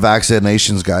your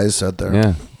vaccinations, guys, out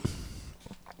there.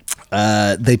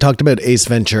 yeah. They talked about Ace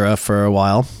Ventura for a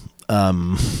while.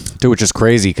 Dude, which is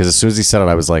crazy because as soon as he said it,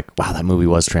 I was like, wow, that movie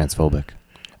was transphobic.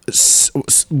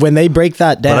 When they break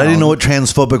that down, But I didn't know what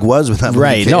transphobic was with that movie.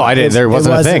 Right. No, I didn't. There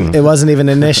wasn't a thing. It wasn't even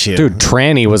an issue. Dude,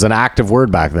 tranny was an active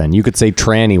word back then. You could say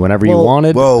tranny whenever you Well,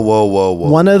 wanted. Whoa.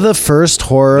 One of the first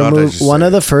horror Not that you one say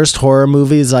of the first horror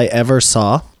movies I ever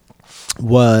saw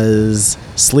was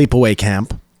Sleepaway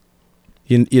Camp.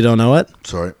 You don't know it?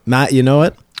 Sorry. Matt, you know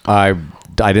it? I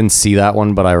didn't see that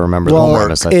one, but I remember the Well,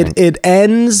 premise, I think. it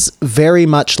ends very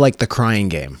much like The Crying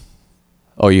Game.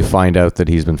 Oh, you find out that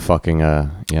he's been fucking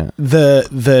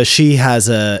She has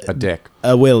a dick.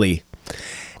 a willy.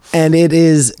 And it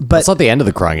is but That's not the end of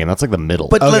the crying game. That's like the middle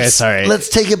But Okay, let's sorry. let's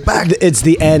take it back. it's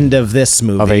the end of this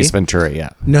movie. of Ace Ventura, yeah.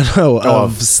 No,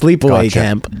 of Sleepaway Gotcha.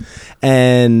 Camp.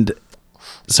 And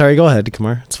sorry, go ahead,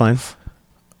 Kumar. It's fine.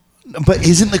 But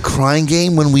isn't the crying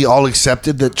game when we all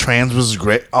accepted that trans was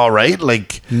great? All right,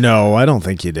 like No, I don't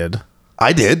think you did.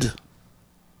 I did.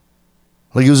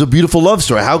 Like it was a beautiful love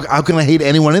story. How can I hate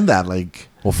anyone in that? Like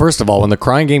Well, first of all, when the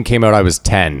crying game came out, I was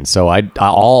 10. So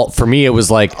for me, it was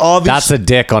like, that's a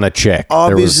dick on a chick.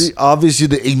 obviously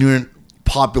the ignorant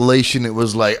population, it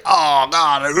was like, oh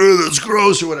God, that's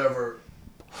gross or whatever.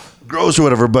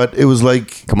 But it was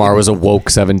like Kumar was a woke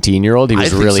 17-year-old. He I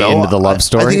was think really so. into the love I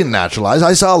story. think it naturalized.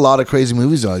 I saw a lot of crazy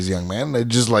movies when I was young, man. They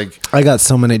just like I got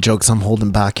so many jokes I'm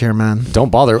holding back here, man. Don't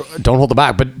bother. Don't hold it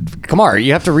back. But Kumar,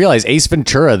 you have to realize Ace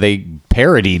Ventura, they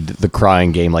parodied the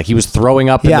crying game. Like he was throwing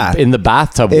up in the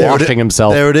bathtub, washing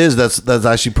himself. There it is. That's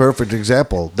actually a perfect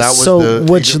example. That was So,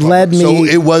 which led So me-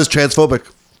 it was transphobic.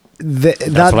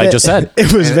 That's what I just said.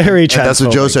 It was very transphobic. And that's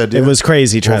what Joe said. It yeah. was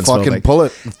crazy Well, transphobic. fucking pull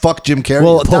it. Fuck Jim Carrey.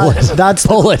 Well, Pull it.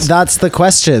 Pull it. That's the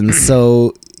question.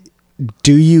 So,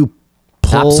 do you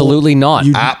pull? Absolutely not.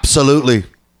 Absolutely.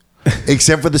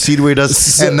 Except for the scene where he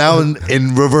does, and now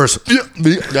in reverse.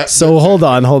 So hold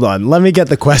on. Let me get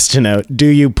the question out. Do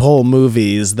you pull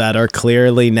movies that are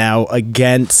clearly now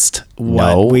against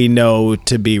what No. we know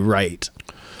to be right?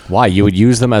 Why? You would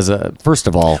use them as a... First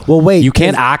of all, Well, wait, you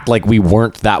can't 'cause act like we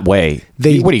weren't that way.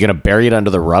 they- What, are you going to bury it under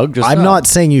the rug? Just I'm not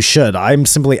saying you should. I'm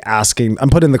simply asking. I'm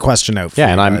putting the question out. For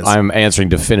Yeah, you and guys. I'm answering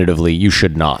definitively, you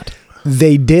should not.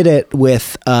 They did it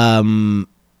with Huck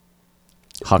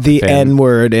the Finn. N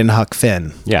word in Huck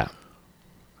Finn. Yeah.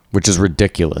 which is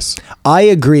ridiculous. I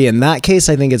agree. In that case,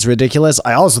 I think it's ridiculous.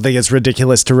 I also think it's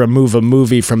ridiculous to remove a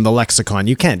movie from the lexicon.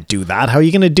 You can't do that. How are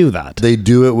you going to do that? They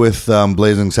do it with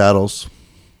Blazing Saddles.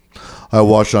 I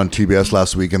watched on TBS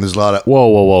last week, and there's a lot of.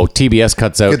 Whoa. TBS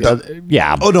cuts out.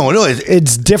 Yeah. Oh no,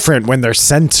 It's different when they're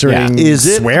censoring Yeah. Is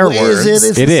it? swear Is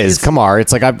words. it? It is. Kamar,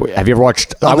 it's like, have you ever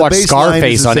watched? I the watched baseline is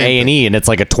Scarface the on same A&E, and it's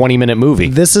like a 20-minute movie.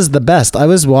 This is the best. I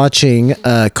was watching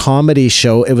a comedy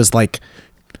show. It was like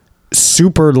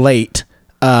super late.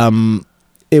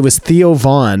 It was Theo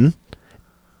Vaughn.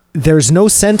 There's no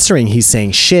censoring. He's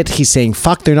saying shit. He's saying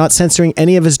fuck. They're not censoring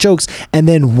any of his jokes. And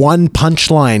then one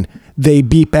punchline, they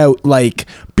beep out like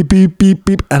beep, beep, beep,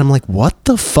 beep. And I'm like, what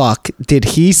the fuck did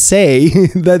he say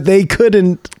that they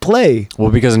couldn't play?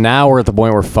 Well, because now we're at the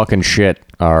point where fucking shit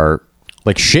are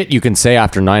like shit you can say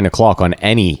after 9 o'clock on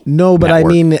any. No, but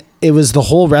network. I mean, it was the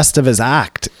whole rest of his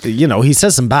act. You know, he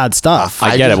says some bad stuff.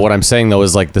 I get it. What I'm saying though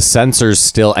is like the censors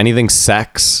still anything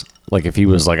sex. Like if he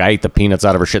was like, I ate the peanuts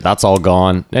out of her shit, that's all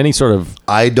gone. Any sort of.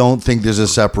 I don't think there's a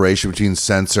separation between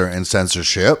censor and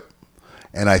censorship.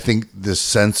 And I think the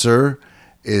censor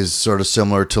is sort of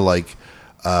similar to like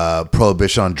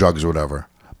prohibition on drugs or whatever.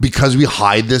 Because we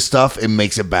hide this stuff, it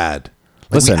makes it bad.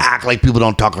 Like Listen. we act like people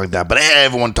don't talk like that, but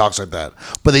everyone talks like that.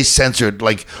 But they censored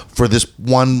like for this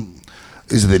one.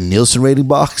 Is it the Nielsen rating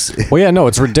box? Well, yeah, no,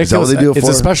 it's ridiculous. Is that what they do it It's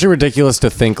for? especially ridiculous to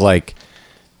think like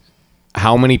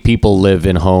how many people live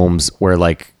in homes where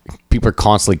like people are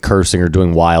constantly cursing or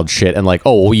doing wild shit, and like,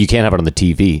 oh, well, you can't have it on the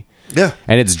TV. Yeah.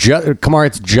 And it's just, Kamar,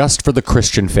 it's just for the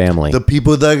Christian family. The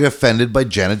people that get offended by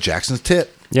Janet Jackson's tit.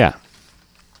 Yeah.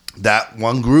 That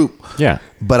one group. Yeah.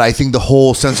 But I think the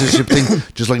whole censorship thing,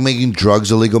 just like making drugs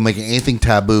illegal, making anything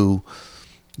taboo,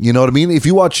 you know what I mean? If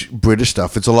you watch British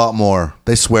stuff, it's a lot more.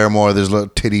 They swear more. There's little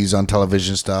titties on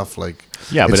television stuff. Like,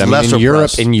 Yeah, but it's I mean, less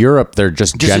repressed. in Europe, they're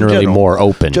just in generally general. more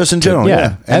open. Just in general,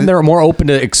 yeah. And they're more open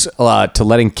to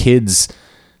letting kids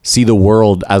see the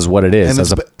world as what it is.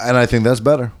 And I think that's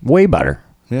better. Way better.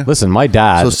 Yeah. Listen, my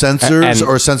dad. So censors and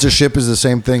or censorship is the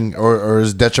same thing or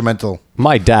is detrimental.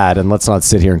 my dad, and let's not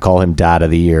sit here and call him Dad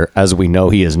of the Year, as we know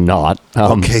he is not.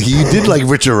 Okay, you did like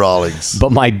Richard Rawlings.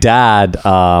 But my dad,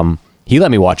 he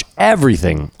let me watch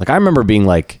everything. Like I remember being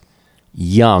like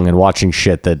young and watching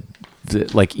shit that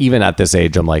like even at this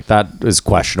age, I'm like, that is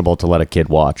questionable to let a kid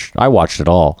watch. I watched it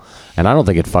all, and I don't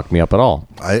think it fucked me up at all.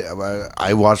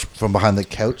 I watched from behind the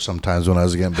couch sometimes when I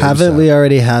was getting Haven't babysat. we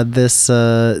already had this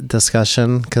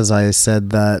discussion? Because I said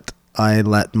that I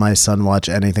let my son watch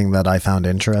anything that I found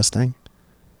interesting.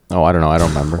 Oh, I don't know. I don't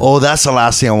remember. Oh, that's the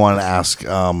last thing I wanted to ask.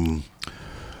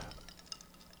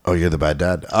 Oh, you're the bad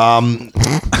dad.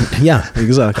 Yeah,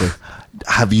 exactly.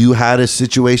 Have you had a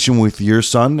situation with your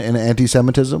son in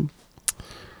anti-Semitism?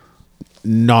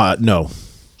 No.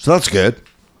 So that's good.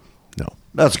 No.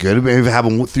 That's good. If it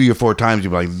happened 3 or 4 times, you'd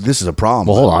be like, this is a problem.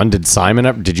 Well, hold on.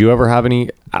 Did you ever have any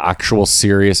actual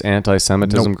serious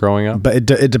anti-Semitism growing up? But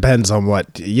it depends on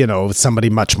what, somebody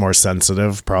much more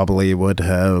sensitive probably would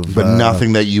have. But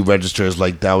nothing that you register as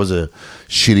like, that was a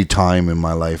shitty time in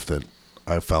my life that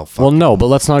I felt fucked. Well, no, but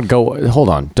let's not go. Hold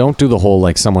on. Don't do the whole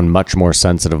like someone much more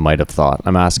sensitive might have thought.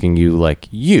 I'm asking you, like,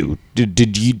 do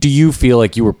you feel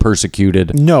like you were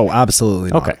persecuted? No, absolutely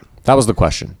not. Okay, that was the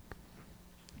question.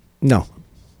 No.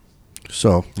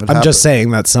 So I'm just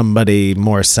saying that somebody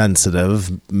more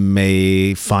sensitive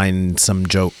may find some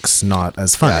jokes not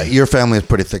as Yeah, funny. your family is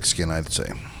pretty thick skin, I'd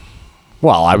say.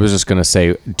 Well, I was just gonna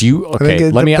say, do you? Okay,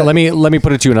 think let me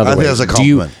put it to you another I think way. that's a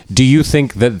compliment. Do you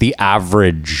think that the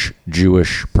average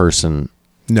Jewish person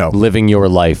No. living your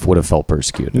life would have felt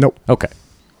persecuted? Nope. Okay,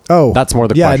 Oh, That's more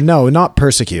the yeah, question. no, not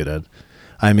persecuted.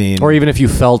 I mean, or even if you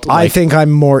felt like I think I'm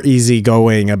more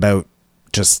easygoing about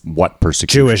just what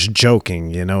persecution? Jewish joking.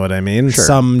 You know what I mean? Sure.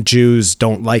 Some Jews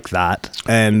don't like that,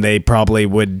 and they probably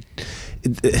would.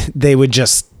 They would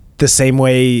just the same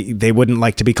way they wouldn't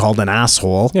like to be called an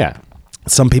asshole. Yeah.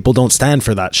 Some people don't stand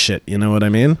for that shit. You know what I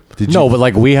mean? No, but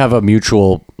like we have a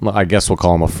mutual, I guess we'll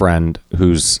call him a friend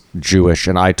who's Jewish,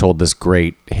 and I told this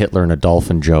great Hitler and a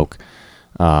dolphin joke,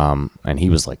 and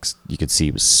he was like, you could see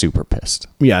he was super pissed.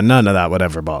 Yeah, none of that would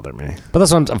ever bother me. But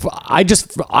that's what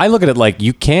I look at it like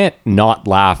you can't not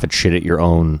laugh at shit at your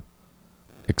own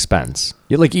expense.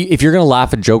 Like if you're gonna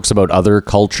laugh at jokes about other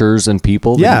cultures and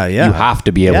people, then Yeah, yeah. you have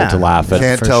to be able Yeah. to laugh at.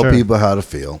 Can't for tell sure. people how to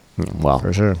feel. Well,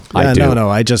 For sure. I Yeah, do. No,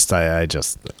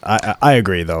 I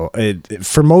agree though.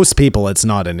 For most people, it's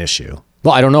not an issue.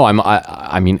 Well, I don't know.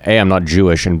 I mean, A, I'm not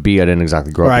Jewish, and B, I didn't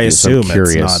exactly grow Or up I with you, so I'm assume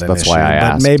curious. it's not an That's issue. why I but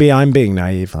asked. maybe I'm being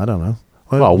naive. I don't know.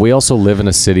 Well, we also live in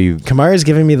a city. Kamara's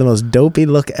giving me the most dopey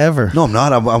look ever. No, I'm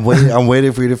not. I'm waiting. I'm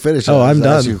waiting for you to finish. Oh, I'm I'll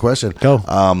ask done. you a question.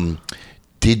 Go.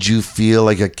 did you feel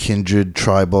like a kindred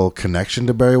tribal connection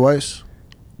to Barry Weiss?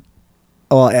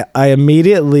 Oh, I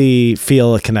immediately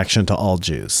feel a connection to all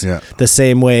Jews. Yeah. The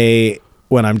same way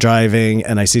when I'm driving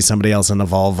and I see somebody else in a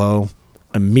Volvo,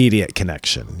 immediate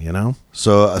connection, you know?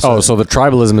 So the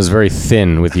tribalism is very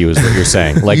thin with you, is what you're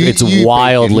saying. Like, it's you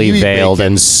wildly bacon, you veiled bacon.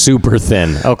 and super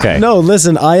thin. Okay. No,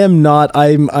 listen, I am not.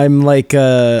 I'm like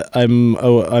I'm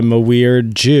a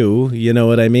weird Jew. You know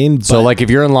what I mean? So, But- like, if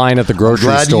you're in line at the grocery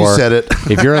glad you store, said it.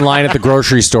 if you're in line at the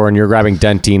grocery store and you're grabbing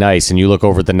Dentine Ice, and you look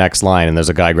over at the next line and there's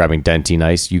a guy grabbing Dentine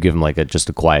Ice, you give him like just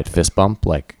a quiet fist bump,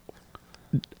 like.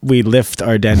 we lift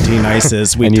our Dentine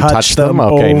Ices. We And you touch touch them, them?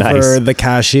 Okay, over nice. the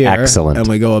cashier. Excellent. And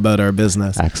we go about our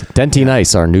business. Excellent. Dentine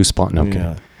Ice, our new spot. Okay.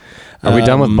 Yeah. Are we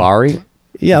done with Bari?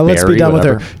 Yeah, let's be Barry, done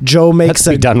whatever. with her. Joe makes Let's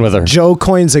be done with her. Joe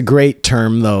coins a great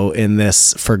term though in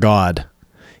this for God.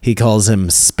 He calls him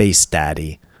Space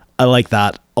Daddy. I like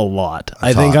that a lot.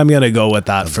 I think hot. I'm gonna go with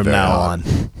that from very now hot.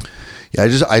 on. yeah,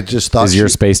 I just thought Is your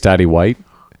space daddy white?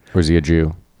 Or is he a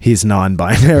Jew? He's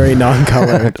non-binary,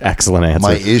 non-colored. Excellent answer.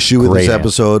 my issue with Great this answer.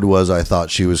 episode was I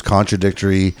thought she was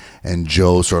contradictory, and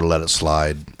Joe sort of let it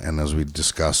slide. And as we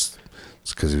discussed,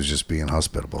 it's because he was just being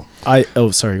hospitable.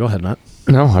 Sorry, go ahead, Matt.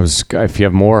 No, if you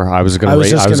have more, I was going I to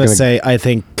was just going to say, I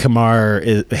think Kamar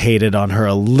hated on her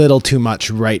a little too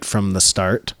much right from the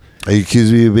start. Are you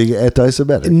accusing me of being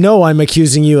anti-Semitic? No, I'm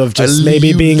accusing you of just maybe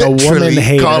You being a woman literally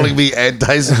hater. calling me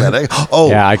anti-Semitic. Oh,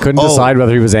 Yeah, I couldn't decide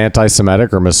whether he was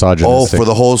anti-Semitic or Oh, misogynistic.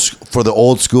 for the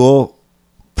old school,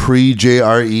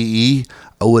 pre-JREE,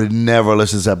 I would have never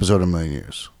listened to this episode in a million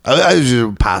years. I was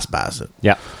just pass it.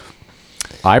 Yeah.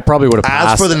 I probably would have As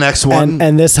passed. for the next one,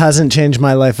 and this hasn't changed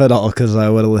my life at all because I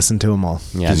would have listened to them all.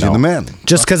 Yeah, because no. you're the man.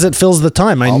 Just because it fills the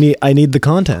time. I need the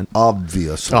content.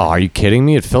 Obviously. Oh, are you kidding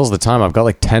me? It fills the time. I've got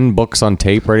like 10 books on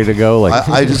tape ready to go. Like,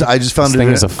 I just found this it thing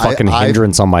is a fucking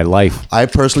hindrance on my life. I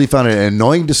personally found it an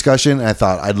annoying discussion, and I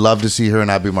thought I'd love to see her and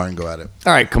Abby Martin go at it.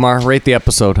 All right, Kamar, rate the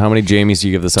episode. How many Jamies do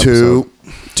you give this episode?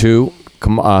 2.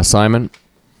 2. Simon,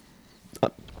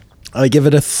 I give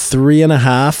it a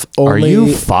 3.5. are Only,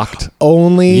 you fucked?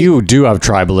 only You do have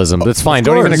tribalism. That's fine.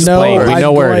 Don't even course. explain. We I'm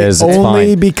know where it going is. It's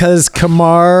only fine. because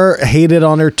Kamar hated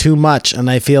on her too much, and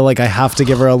I feel like I have to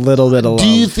give her a little bit of love. Do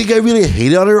you think I really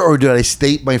hated on her, or did I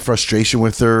state my frustration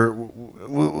with her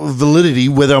validity,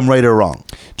 whether I'm right or wrong?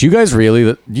 Do you guys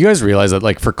realize that,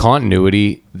 like, for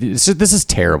continuity, this is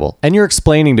terrible, and you're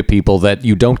explaining to people that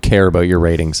you don't care about your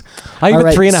ratings. I give All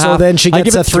it right, 3.5. So then she I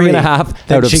gets give it a 3.5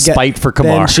 Then out of she spite for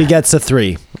Kamar. Then she gets a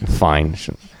 3. Fine.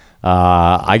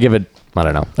 I give it, I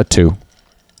don't know, a 2.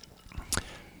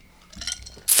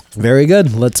 Very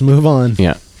good. Let's move on.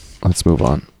 Yeah. Let's move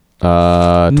on.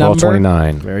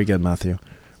 1229. Very good, Matthew.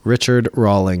 Richard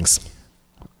Rawlings.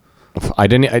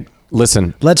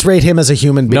 Listen. Let's rate him as a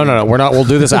human being. No. We're not. We'll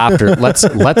do this after. Let's.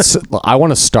 I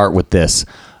want to start with this.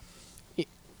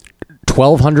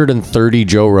 1,230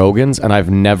 Joe Rogans, and I've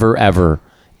never,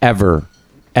 ever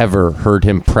heard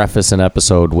him preface an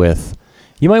episode with,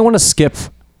 "You might want to skip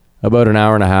about an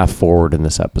hour and a half forward in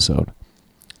this episode."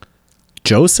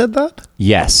 Joe said that?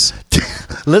 Yes.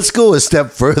 Let's go a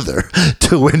step further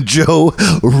to when Joe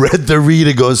read the read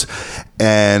and goes,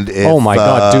 and if, Oh my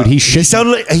God, dude, he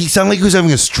sounded like he was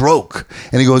having a stroke,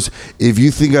 and he goes, "If you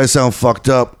think I sound fucked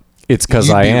up, It's because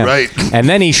you'd I be am. right." And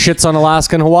then he shits on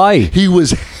Alaska and Hawaii. He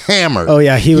was hammered. Oh,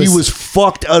 yeah, he was-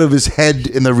 fucked out of his head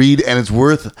in the read, and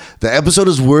the episode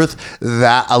is worth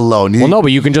that alone. Well, no,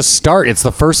 but you can just start. It's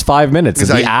the first 5 minutes.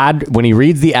 Because The ad, when he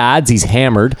reads the ads, he's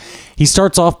hammered. He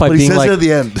starts off by But he being says like, it at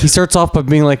the end. He starts off by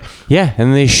being like, yeah,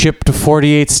 and they ship to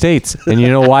 48 states. And you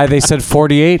know why they said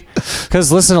 48?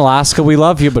 Because listen, Alaska, we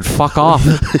love you, but fuck off.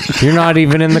 You're not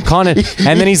even in the continent.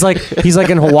 And then he's like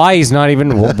in Hawaii. He's not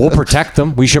even. We'll protect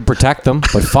them. We should protect them,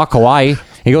 but fuck Hawaii.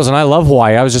 He goes, and I love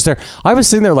Hawaii. I was just there. I was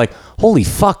sitting there like, holy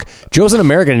fuck. Joe's an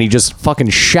American, and he just fucking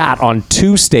shat on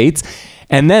 2 states.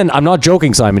 And then, I'm not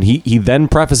joking, Simon. He then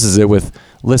prefaces it with,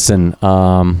 listen,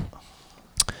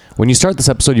 when you start this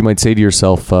episode, you might say to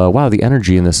yourself, wow, the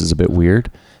energy in this is a bit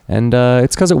weird. And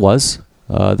it's because it was.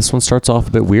 This one starts off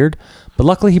a bit weird. But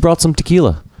luckily, he brought some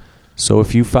tequila. So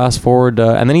if you fast forward,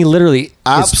 and then he literally,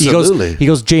 Absolutely. he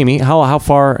goes, Jamie, how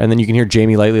far? And then you can hear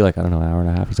Jamie lightly, like, I don't know, an hour and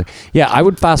a half. He's like, yeah, I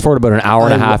would fast forward about an hour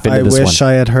and a half into this I wish one.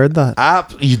 I had heard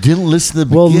that. You didn't listen to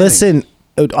the Well, beginning. listen,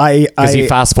 because he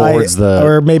fast forwards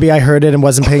or maybe I heard it and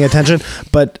wasn't paying attention.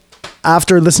 But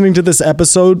after listening to this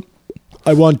episode,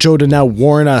 I want Joe to now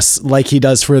warn us like he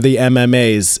does for the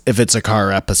MMAs if it's a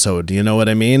car episode. You know what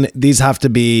I mean? These have to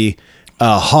be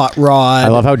Hot Rod. I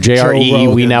love how Joe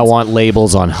JRE, we now Rogan's. want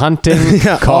labels on hunting,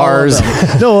 cars.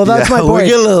 No, well, that's Yeah, my we're point.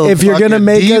 getting a little If you're gonna fucking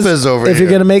make us, divas over if you're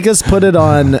here. gonna make us put it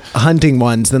on hunting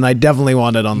ones, then I definitely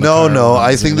want it on the car No, I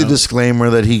ones, think you the know? disclaimer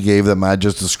that he gave that Matt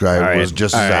just described All right, was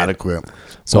just all as right. adequate.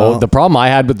 So Well- the problem I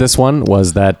had with this one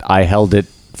was that I held it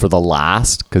for the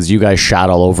last because you guys shat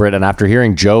all over it. And after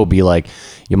hearing Joe be like,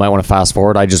 you might want to fast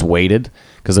forward, I just waited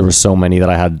because there were so many that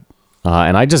I had.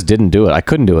 And I just didn't do it. I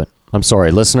couldn't do it. I'm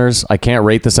sorry, listeners. I can't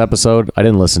rate this episode. I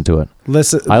didn't listen to it.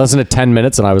 Listen, I listened to 10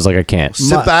 minutes and I was like, I can't.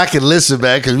 Sit back and listen,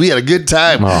 man, because we had a good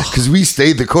time. Because we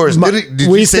stayed the course. Did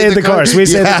we you stay stayed the course. We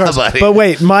stayed Yeah, the course. buddy. But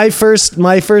wait, my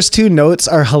first two notes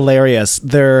are hilarious.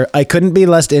 I couldn't be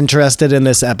less interested in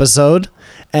this episode,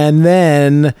 and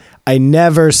then I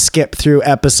never skip through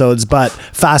episodes, but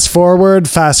fast forward,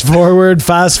 fast forward,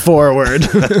 fast forward.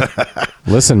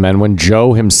 Listen, man, when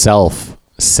Joe himself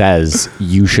says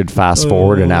you should fast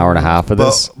forward an hour and a half of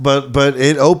this, But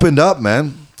it opened up,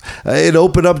 man. It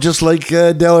opened up just like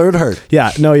Dale Earnhardt.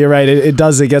 Yeah, no, you're right. It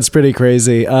does. It gets pretty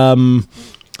crazy.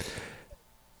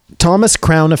 Thomas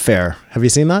Crown Affair. Have you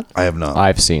seen that? I have not.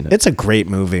 I've seen it. It's a great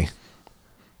movie.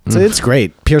 It's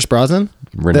great. Pierce Brosnan.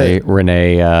 Renee,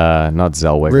 not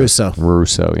Zellweger.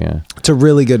 Russo, yeah. It's a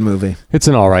really good movie. It's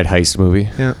an all right heist movie.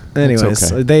 Yeah.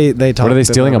 Anyways, okay. they talk. What are they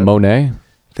stealing? A Monet?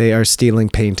 They are stealing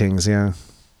paintings. Yeah.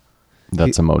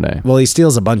 That's a Monet. Well, he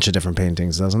steals a bunch of different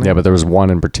paintings, doesn't he? Yeah, but there was one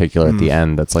in particular at the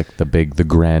end that's like the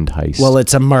grand heist. Well,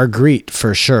 it's a Marguerite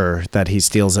for sure that he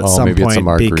steals at some maybe it's a point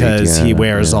Marguerite, because he yeah,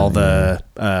 wears yeah, all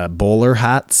the bowler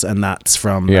hats, and that's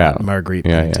from that Marguerite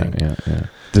painting. Yeah.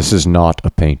 This is not a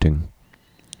painting.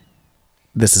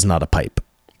 This is not a pipe.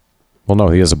 Well, no,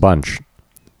 he has a bunch.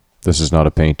 This is not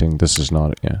a painting. This is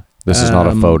not. This is not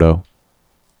a photo.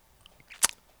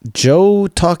 Joe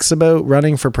talks about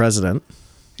running for president.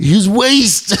 He's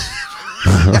waste.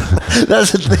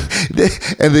 That's the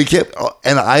thing. And they kept,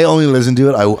 and I only listened to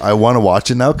it. I want to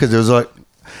watch it now because there's like,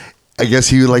 I guess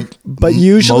he like, But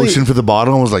usually- motioned for the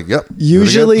bottle and was like, "Yep."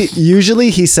 Usually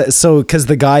he says so because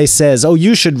the guy says, "Oh,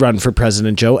 you should run for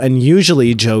president, Joe," and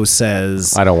usually Joe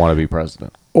says, I don't want to be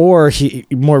president. or he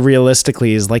more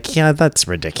realistically is like, "Yeah, that's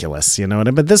ridiculous," you know what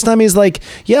I mean? But this time he's like,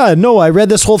 "Yeah, no, I read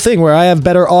this whole thing where I have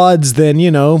better odds than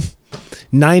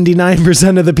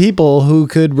 99% of the people who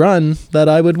could run that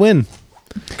I would win."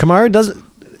 Kamara doesn't.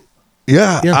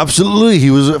 Yeah, Yeah. absolutely. He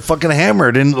was fucking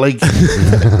hammered, and like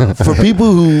for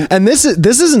people who And this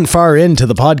isn't far into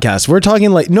the podcast. We're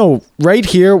talking like right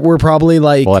here we're probably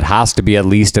like Well, it has to be at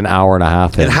least an hour and a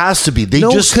half in. it has to be. They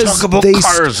no, just 'cause talk about they-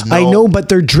 cars. No. I know, but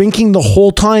they're drinking the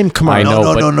whole time. Kamara. I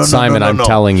know, but Simon, I'm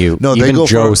telling you, even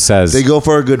Joe says- they go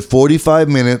for a good 45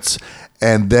 minutes,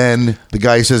 and then the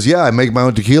guy says, "Yeah, I make my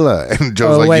own tequila," and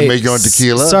Joe's like, wait. "You make your own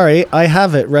tequila?" Sorry, I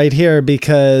have it right here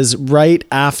because right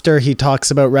after he talks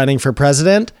about running for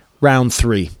president, round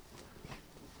 3.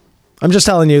 I'm just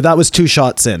telling you, that was 2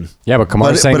 shots in. Yeah, but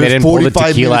Kamar's saying they it's didn't pull the 45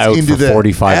 tequila minutes out into for the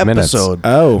 45 minutes. episode.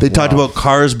 Oh, they talked about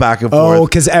cars back and forth. Oh,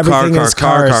 'cause everything is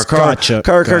cars. Gotcha.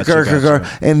 car. Gotcha.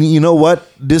 And you know what?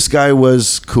 This guy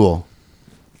was cool.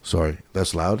 Sorry,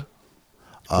 that's loud.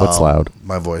 What's loud?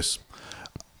 My voice.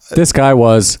 This guy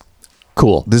was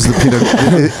cool. This is the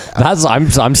peanut. That's I'm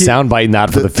soundbiting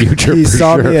that for the future. He for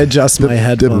saw sure. me adjust my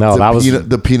headphones. No, that was-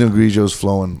 the Pinot Grigio's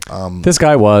flowing. This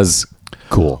guy was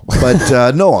cool.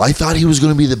 But no, I thought he was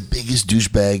going to be the biggest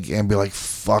douchebag and be like,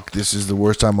 "Fuck, this is the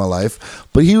worst time of my life."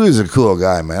 But he was a cool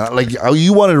guy, man. Like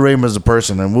you wanted to rate him as a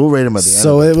person, and we'll rate him at the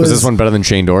So end. it Was was. this one better than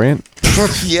Shane Dorian?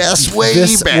 Yes, way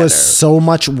This better. was so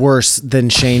much worse than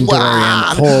Shane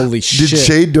Wow. Dorian. Holy Did shit!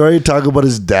 Shane Dorian talk about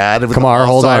his dad with Kamar,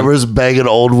 hold on. Alzheimer's banging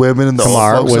old women in the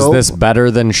Kamar, old folks was home? this better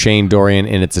than Shane Dorian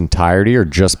in its entirety or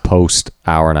just post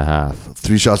hour and a half?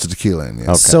 3 shots of tequila in? Yeah.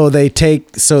 Okay. So they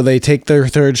take their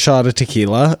third shot of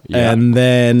tequila, Yeah. and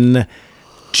then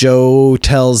Joe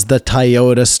tells the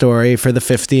Toyota story for the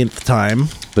 15th time.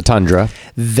 The Tundra.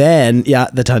 Then,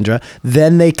 the Tundra.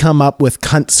 Then they come up with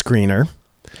Cunt Screener,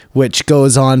 which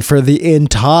goes on for the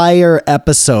entire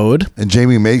episode. And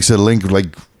Jamie makes a link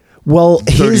like Well,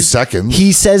 30 seconds.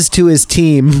 He says to his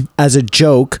team as a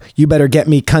joke, "You better get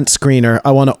me Cunt Screener.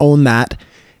 I want to own that."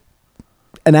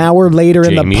 An hour later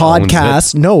in the Jamie owns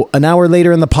podcast, an hour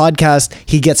later in the podcast,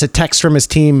 he gets a text from his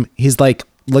team. He's like,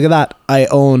 "Look at that. I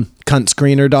own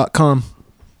cuntscreener.com."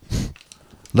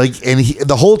 and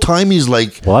the whole time he's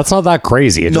like, Well, that's not that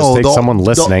crazy. It No, just takes the- someone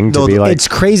listening to be like, It's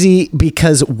crazy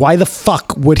because why the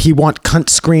fuck would he want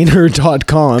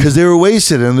cuntscreener.com? because they were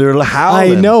wasted and they're I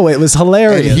howling. know, it was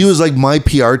hilarious. And he was like, my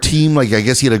PR team, like I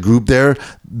guess he had a group there.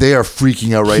 They are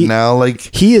freaking out right He- now.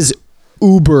 Like, he is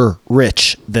uber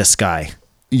rich, this guy.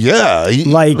 yeah,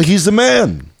 like he's the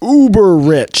man. uber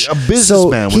rich. A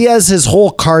businessman So he with- has his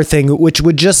whole car thing, which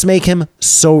would just make him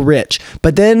so rich.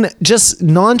 But then just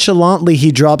nonchalantly,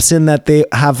 he drops in that they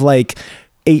have like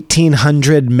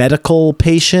 1,800 medical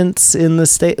patients in the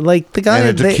state. Like the guy,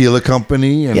 And a tequila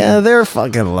company. And yeah, they're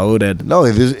fucking loaded. No,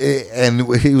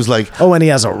 and he was like, Oh, and he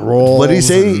has a roll. what did he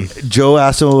say? Joe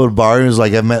asked him about a bar, and he was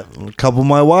like, I met a couple of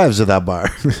my wives at that bar.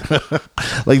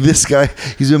 Like this guy,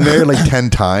 he's been married like 10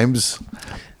 times.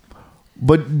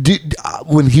 But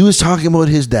when he was talking about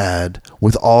his dad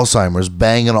with Alzheimer's,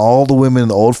 banging all the women in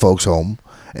the old folks' home,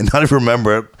 and not even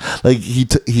remember it, like he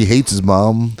hates his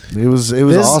mom. It was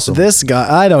awesome. This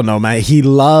guy, I don't know, man. He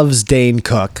loves Dane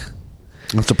Cook.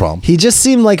 That's the problem. He just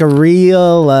seemed like a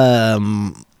real, I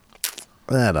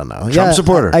don't know. Trump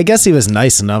supporter. I guess he was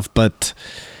nice enough, but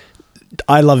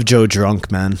I love Joe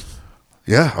drunk, man.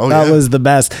 Yeah. Oh, That yeah. was the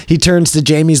best. He turns to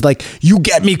Jamie's like, "You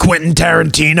get me, Quentin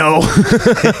Tarantino."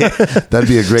 That'd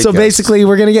be a great. So guest. basically,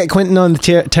 we're gonna get Quentin on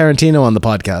Tarantino on the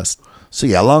podcast. So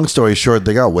yeah, long story short,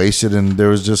 they got wasted, and there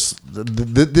was just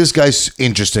this guy's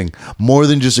interesting, more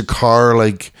than just a car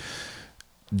like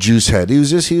juice head.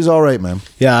 He's all right, man.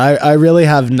 Yeah, I really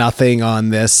have nothing on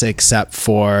this except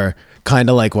for kind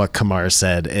of like what Kamar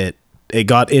said. It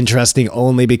got interesting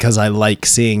only because I like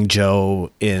seeing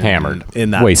Joe Hammered.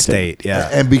 in that Wasted. state. Yeah.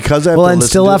 And because I have well, to and listen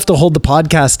still to- have to hold the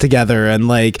podcast together, and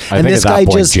like, I and think this at that guy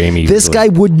point, just, Jamie this was guy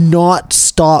would not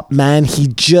stop, man. He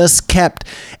just kept.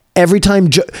 Every time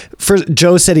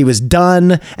Joe said he was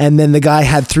done, and then the guy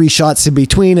had 3 shots in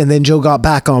between, and then Joe got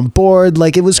back on board.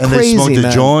 Like it was and crazy, they smoked man.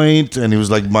 a joint, and he was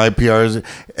like, "My PR's,"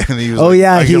 and he was Oh like,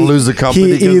 yeah, "I can lose the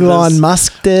company." because of Elon this."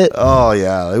 Musked it. Oh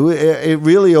yeah, it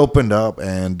really opened up,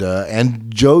 and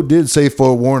Joe did say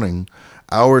forewarning,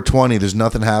 hour 20. There's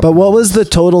nothing happening. But what was the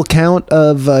total count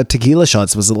of tequila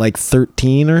shots? Was it like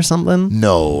 13 or something?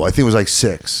 No, I think it was like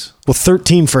 6. Well,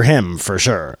 13 for him for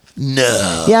sure.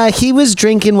 No. Yeah, he was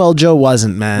drinking while Joe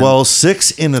wasn't, man. Well,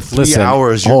 6 in a 3 Listen,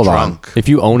 hours. You're hold drunk. on. If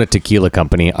you own a tequila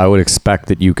company, I would expect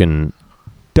that you can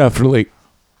definitely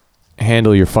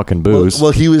handle your fucking booze.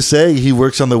 Well, he was saying he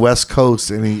works on the West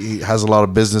Coast, and he has a lot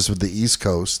of business with the East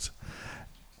Coast,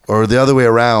 or the other way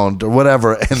around, or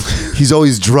whatever. And he's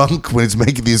always drunk when he's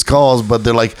making these calls. But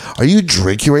they're like, "Are you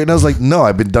drinking right now?" I was like, "No,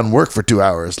 I've been done work for 2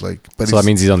 hours." Like, but so that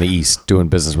means he's on the East doing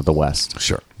business with the West.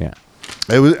 sure. Yeah.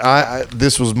 It was.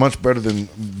 This was much better than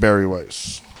Barry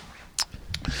Weiss.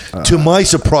 To my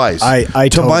surprise, I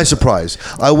to my surprise,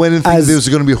 I went and thinking As- this was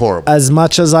going to be horrible. as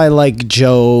much as I like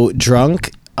Joe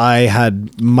drunk, I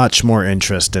had much more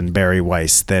interest in Barry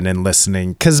Weiss than in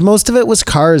listening, because most of it was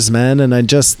cars, man, and I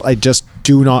just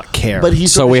do not care. But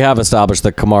he's So we have established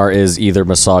that Kamar is either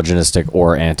misogynistic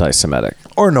or anti-Semitic.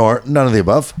 or none of the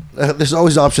above. There's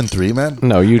always option 3, man.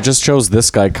 No, you just chose this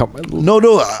guy. No,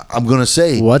 I'm going to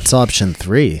say what's option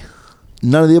 3?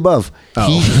 none of the above.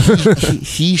 Oh.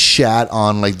 He shat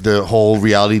on like the whole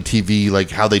reality TV,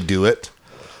 like how they do it.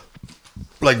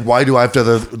 Like, why do I have to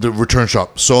have the return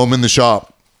shop? So I'm in the shop.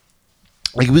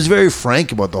 Like, he was very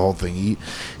frank about the whole thing.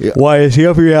 Why is he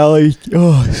up reality?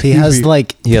 Oh, He has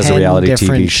like he has a 10 reality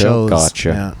different TV show. shows. Gotcha.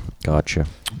 Yeah. Gotcha.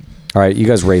 All right, you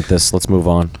guys rate this. Let's move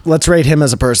on. Let's rate him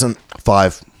as a person.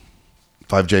 5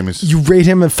 Jamies. You rate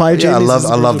him at 5. Yeah, I Jamies love as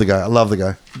a the person? guy. I love the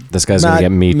guy. This guy's gonna get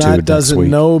me too Matt next doesn't week.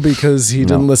 know because he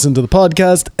didn't No. listen to the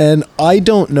podcast, and I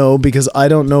don't know because I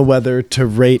don't know whether to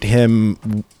rate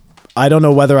him. I don't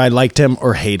know whether I liked him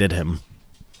or hated him.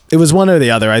 It was one or the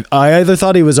other. I either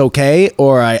thought he was okay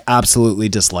or I absolutely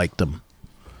disliked him.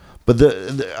 But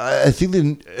I think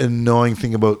the annoying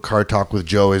thing about Car Talk with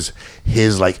Joe is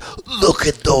his like, look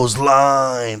at those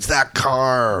lines, that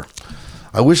car.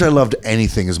 I wish I loved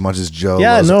anything as much as Joe.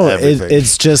 Yeah, loves no, everything.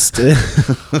 it's just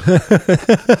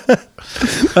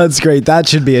that's great. That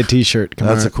should be a T-shirt. Come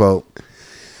That's on. a quote.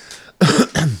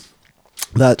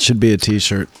 That should be a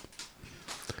T-shirt.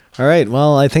 All right.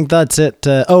 Well, I think that's it.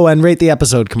 And rate the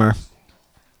episode, Kamar.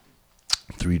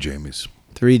 3 Jamies.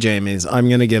 3 Jamies. I'm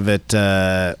gonna give it.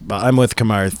 I'm with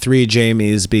Kamar. 3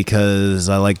 Jamies because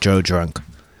I like Joe drunk.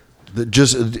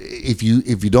 Just if you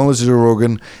don't listen to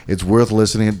Rogan, it's worth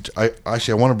listening. I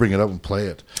want to bring it up and play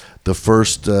it. The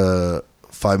first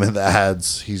 5-minute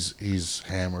ads, he's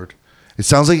hammered. It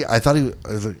sounds like I thought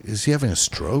is he having a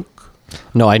stroke?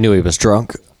 No, I knew he was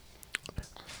drunk.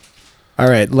 All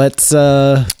right. Let's.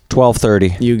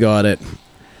 12:30. You got it.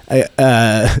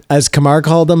 As Kamar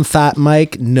called him, Fat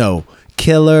Mike. No,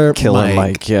 Killer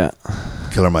Mike. Yeah.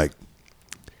 Killer Mike.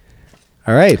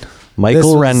 All right. Michael This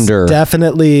was Render.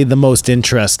 Definitely the most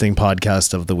interesting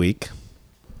podcast of the week.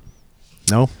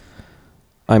 No?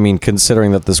 I mean,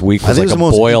 considering that this week was think like it's a the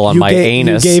most- boil on my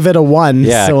anus. You gave it a 1.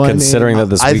 Yeah, so considering that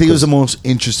this I week think it was the most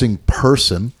interesting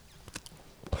person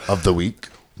of the week.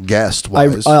 guest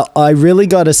wise. I really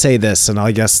got to say this, and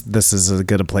I guess this is as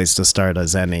good a place to start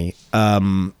as any.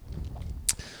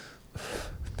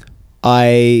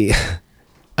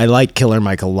 I like Killer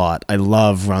Mike a lot. I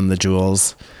love Run the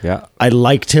Jewels. Yeah. I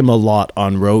liked him a lot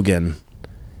on Rogan.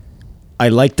 I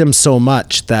liked him so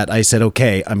much that I said,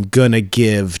 okay, I'm going to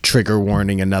give Trigger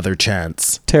Warning another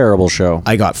chance. Terrible show.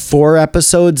 I got 4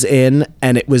 episodes in,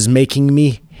 and it was making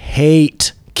me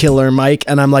hate Killer Mike,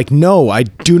 and I'm like, no, I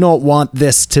do not want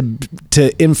this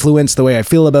to influence the way I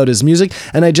feel about his music,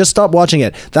 and I just stopped watching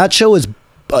it. That show is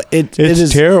it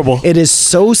is terrible. It is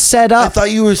so set I up.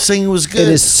 thought you were saying it was good. It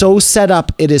is so set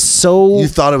up. It is so. You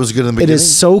thought it was good in the It beginning?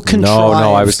 is so contrived.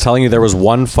 No, I was telling you there was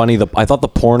one funny. I thought the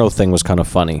porno thing was kind of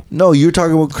funny. No, you were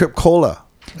talking about Crip Cola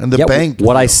and the bank.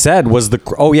 What I said was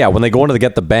when they go into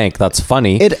get the bank, that's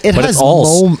funny. It but has it's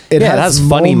all it has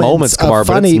funny moments, of Kamar,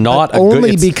 but funny, it's not but a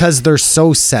only good. because they're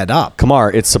so set up.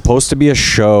 Kamar, it's supposed to be a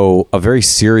show, a very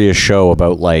serious show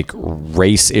about like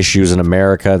race issues in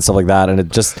America and stuff like that, and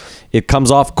it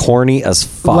comes off corny as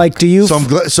fuck. Like, do you? So I'm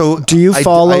glad. So do you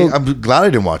follow? I'm glad I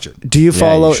didn't watch it. Do you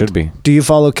follow? you should be. Do you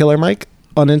follow Killer Mike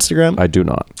on Instagram? I do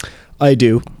not. I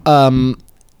do.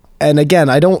 And again,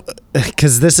 I don't,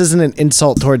 because this isn't an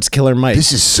insult towards Killer Mike.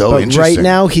 This is so but interesting. right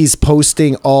now, he's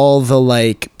posting all the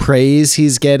like praise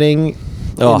he's getting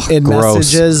in gross.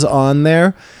 messages on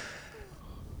there.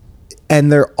 And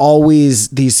they're always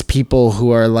these people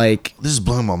who are like, This is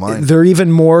blowing my mind. they're even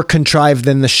more contrived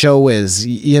than the show is.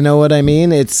 You know what I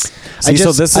mean? It's. See,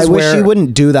 so this is I wish where- he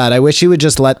wouldn't do that. I wish he would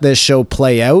just let this show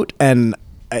play out. And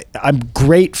I'm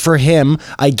great for him.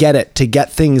 I get it. To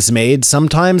get things made,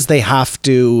 sometimes they have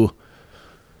to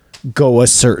go a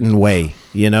certain way.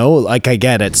 You know, like I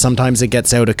get it. Sometimes it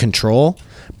gets out of control.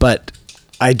 But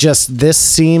this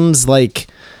seems like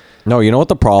No, you know what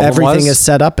the problem everything was? is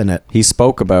set up in it. He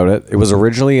spoke about it. It was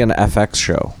originally an FX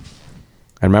show.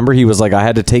 I remember he was like, I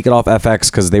had to take it off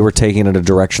FX because they were taking it a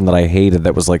direction that I hated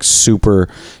that was like super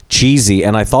cheesy.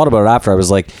 And I thought about it after. I was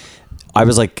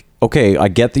like, okay, I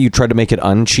get that you tried to make it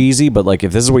uncheesy, but like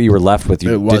if this is what you were left with,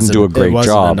 you didn't do a great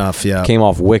wasn't job. enough, yeah. Came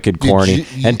off wicked corny.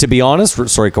 And to be honest,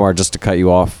 sorry, Kumar, just to cut you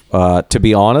off. To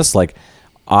be honest, like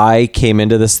I came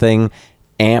into this thing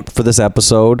amped for this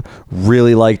episode,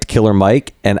 really liked Killer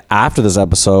Mike, and after this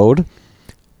episode,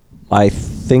 I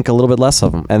think a little bit less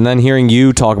of him. And then hearing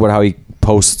you talk about how he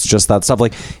posts just that stuff,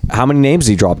 like how many names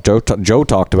he dropped. Joe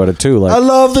talked about it too. Like I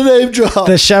love the name drop.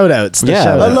 The shout outs.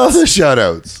 Yeah, I love the shout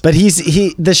outs. But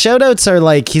the shout outs are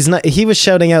like, he was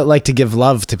shouting out like to give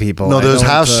love to people. No, I there's don't,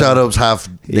 half shout outs, half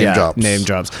name drops. Name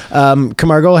drops.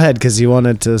 Kamar, go ahead because you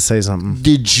wanted to say something.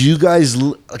 Did you guys,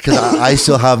 because I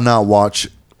still have not watched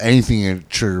anything in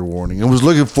Trigger Warning. I was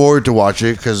looking forward to watch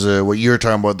it because what you were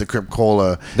talking about, the Crip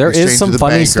Cola. there is some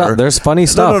funny stuff. There's funny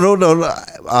stuff.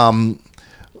 No.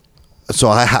 So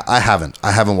I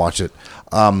haven't watched it.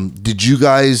 Did you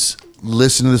guys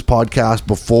listen to this podcast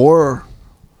before,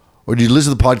 or did you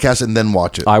listen to the podcast and then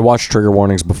watch it? I watched Trigger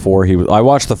Warnings before I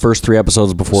watched the first 3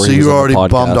 episodes before. So he was you're on already the podcast.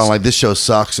 bummed on like this show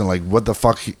sucks and like what the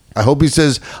fuck. I hope he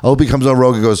comes on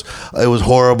Rogan and goes, it was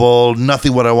horrible,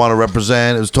 nothing what I want to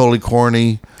represent. It was totally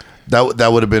corny. That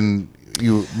would have been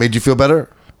made you feel better.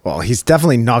 Well, he's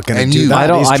definitely not going to And do you-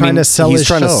 that. He's trying to sell his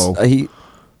trying show.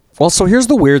 Well, so here's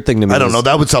the weird thing to me. I don't know.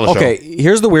 That would sell a show. Okay,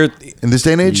 here's the weird. In this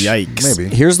day and age, Yikes.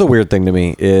 maybe. Here's the weird thing to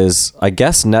me is I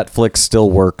guess Netflix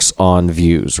still works on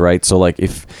views, right? So like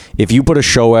if you put a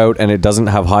show out and it doesn't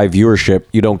have high viewership,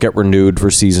 you don't get renewed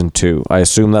for season 2. I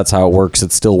assume that's how it works.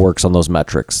 It still works on those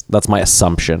metrics. That's my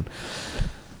assumption.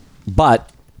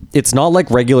 But it's not like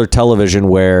regular television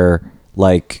where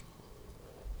like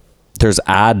there's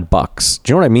ad bucks. Do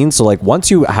you know what I mean? So like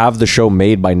once you have the show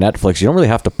made by Netflix, you don't really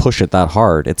have to push it that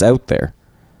hard. It's out there.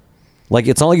 Like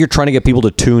it's not like you're trying to get people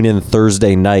to tune in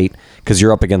Thursday night because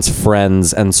you're up against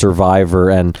Friends and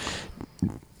Survivor and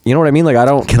you know what I mean? Like I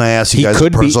don't. Can I ask you guys a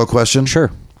personal question?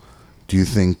 Sure. Do you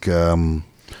think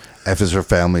F is for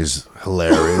Family is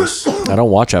hilarious? I don't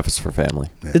watch F is for Family.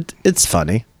 It's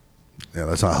funny. Yeah,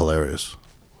 that's not hilarious.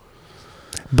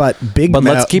 But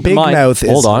let's keep in Big mind. Mouth is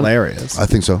Hold on. hilarious. I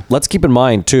think so. Let's keep in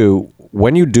mind too.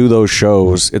 When you do those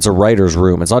shows, it's a writer's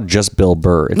room. It's not just Bill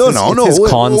Burr. It's his Wait,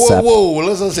 concept. Whoa.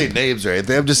 Let's not say names or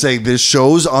anything. I'm just saying there's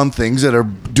shows on things that are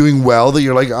doing well that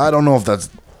you're like, I don't know if that's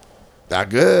that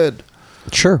good.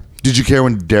 Sure. Did you care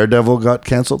when Daredevil got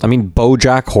canceled? I mean,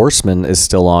 BoJack Horseman is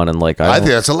still on, and like I think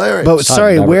that's hilarious. But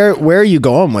sorry, never- where are you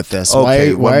going with this?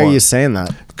 Okay, why one are more. you saying that?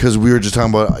 Because we were just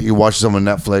talking about you watch some on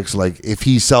Netflix. Like if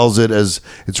he sells it as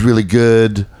it's really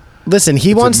good, Listen,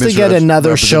 he It's a wants to get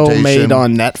another show misrepresentation. made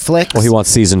on Netflix. Well, he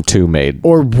wants season 2 made.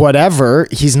 or whatever.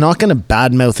 He's not going to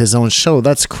badmouth his own show.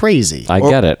 That's crazy. I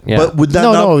get it. Yeah. But would that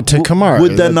no, not, to Kamar.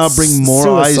 Would that not That's bring more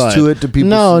suicide. eyes to it to people?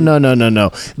 No.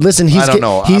 Listen, I don't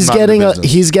know. he's I'm not in getting the a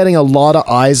business. he's getting a lot of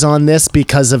eyes on this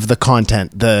because of the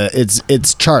content.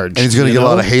 It's charged. And he's going to you get a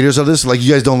lot know? of haters of this. Like,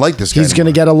 you guys don't like this guy. He's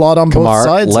going to anymore. get a lot on Kamar, both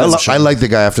sides. let's- I like the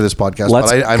guy after this podcast.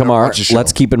 let's but I've never Kamar, watched the show.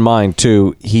 let's keep in mind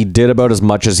too, he did about as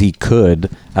much as he could.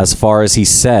 As far as he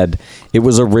said, it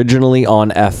was originally on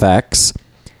FX,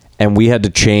 and we had to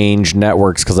change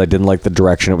networks because I didn't like the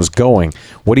direction it was going.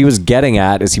 What he was getting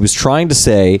at is he was trying to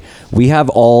say, we have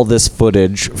all this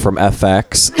footage from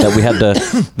FX that we had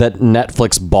to that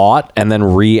Netflix bought and then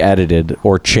re-edited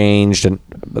or changed, and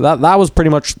that was pretty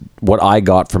much what I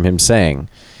got from him saying.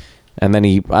 And then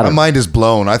I My don't mind is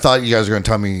blown. I thought you guys were going to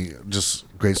tell me just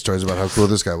great stories about how cool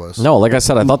this guy was. No, like I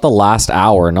said, I thought the last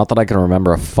hour, not that I can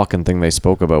remember a fucking thing they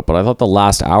spoke about, but I thought the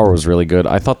last hour was really good.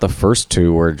 I thought the first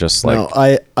 2 were just like, No,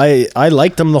 I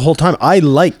liked him the whole time. I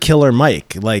like Killer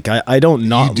Mike. Like I don't you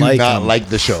not do like not him. like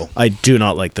the show. I do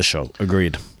not like the show.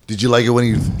 Agreed. Did you like it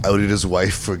when he outed his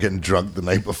wife for getting drunk the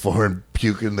night before and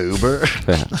puking in the Uber?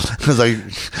 I was like,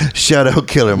 shout out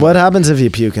Killer Mike. What happens if you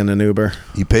puke in an Uber?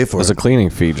 You pay for there's it. a cleaning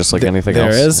fee, just like anything There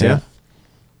else. is, yeah.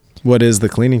 What is the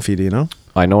cleaning fee? Do you know?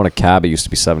 I know in a cab it used to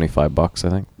be $75, I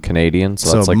think, Canadian.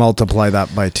 So, So that's like multiply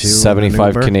that by 2. on an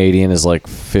 75 Uber. Canadian is like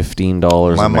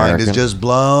 $15 My American. mind is just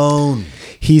blown.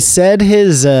 He said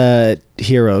his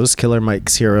heroes, Killer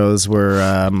Mike's heroes, were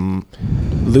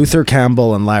Luther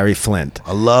Campbell and Larry Flint.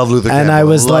 I love Luther Campbell. And I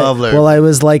was love like, Larry. well, I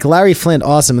was like, Larry Flint,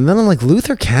 awesome. And then I'm like,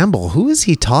 Luther Campbell, who is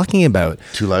he talking about?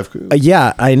 Two Life Crew.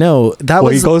 Yeah, I know. That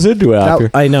Well, was he goes into it that-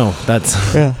 after. I know. That's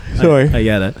Yeah, sorry. I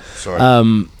get it.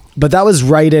 Sorry. But that was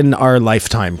right in our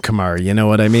lifetime, Kamar. You know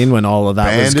what I mean? When all of that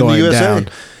Banned was in the going USA.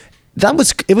 down.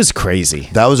 It was crazy.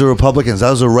 That was the Republicans. That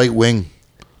was the right wing.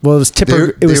 Well, it was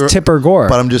Tipper. They were- Tipper Gore.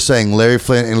 But I'm just saying, Larry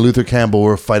Flint and Luther Campbell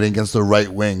were fighting against the right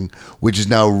wing, which is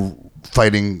now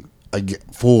fighting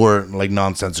for like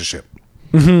non-censorship.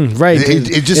 right.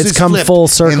 It just it's is come flipped. full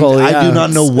circle. And yeah, I do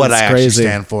not know what it's I actually crazy.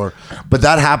 stand for, but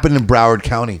that happened in Broward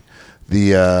County.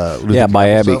 The Luther Yeah, Campbell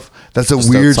Miami. stuff. That's a Just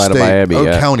weird outside of state. Miami,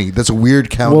 yeah. County. That's a weird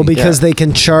county. Well, because they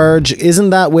can charge. Isn't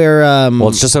that where? Well,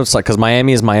 it's just outside because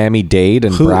Miami is Miami-Dade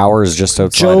and Broward is just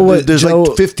outside. Joe- of it. there's Joe-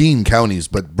 like 15 counties,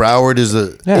 but Broward is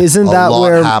a. isn't a that lot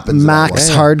where happens in that Max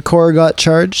one. Hardcore got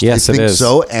charged? Yes, I it think is.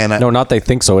 so, and no, not they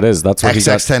think so. It is. That's what he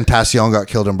got. XX Tentacion got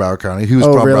killed in Broward County. He was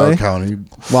Oh, from really? Broward County.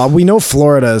 Well, we know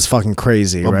Florida is fucking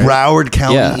crazy, But right? Broward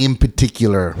County Yeah. in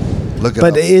particular. Look at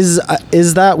But is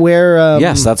that where?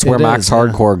 Yes, that's where it Max is, yeah.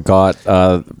 Hardcore got.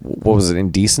 What was it?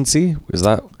 Indecency? Is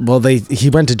that? Well, he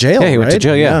went to jail. Yeah, he went to right?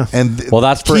 jail. Yeah. And Well,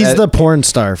 that's for. He's the porn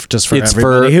star, just for It's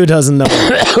everybody for- who doesn't know.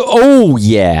 Oh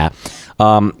yeah.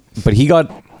 But he got.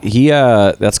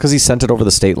 That's because he sent it over the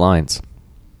state lines.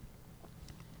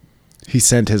 He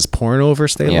sent his porn over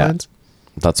state Yeah. lines.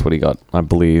 That's what he got. I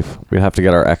believe we'd have to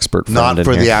get our expert. friend not in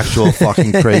for here. the actual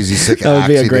fucking crazy sick That would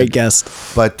be a acts he great did. guest.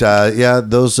 But yeah,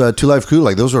 those Two Life Crew,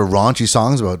 like those were raunchy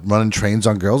songs about running trains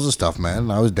on girls and stuff, man.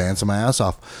 I was dancing my ass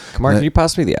off. Kamar, can you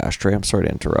pass me the ashtray? I'm sorry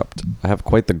to interrupt. I have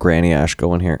quite the granny ash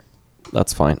going here.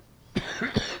 That's fine.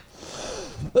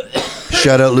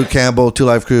 Shout out Luke Campbell, Two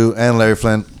Life Crew, and Larry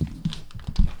Flint.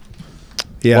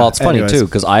 Yeah. Well, it's funny anyways, too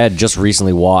because I had just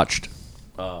recently watched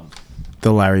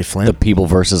The Larry Flint. The People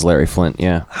versus Larry Flint.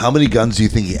 Yeah, How many guns do you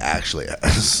think he actually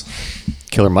has?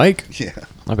 Killer Mike. Yeah,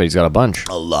 I bet he's got a bunch.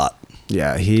 a lot.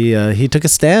 yeah, he took a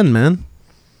stand, man.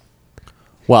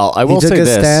 Well, I He will took say a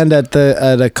this: stand at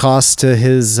a cost to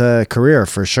his career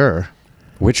for sure.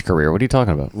 which career? What are you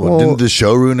talking about? Well, didn't the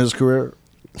show ruin his career?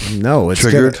 No, it's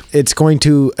Triggered? it's going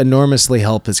to enormously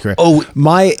help his career. Oh,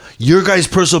 my Your guys'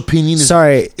 personal opinion is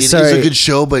Sorry, It is sorry. a good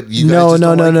show, but you guys No, just no,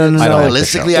 don't no, like no, it. no, I don't like the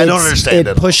Realistically, show. I don't It's- understand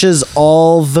it. It pushes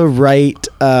all the right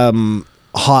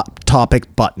hot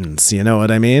topic buttons. You know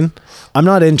what I mean? I'm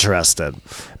not interested.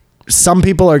 Some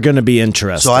people are going to be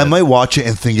interested. So I might watch it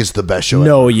and think it's the best show.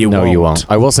 No, ever. you No, won't. you won't.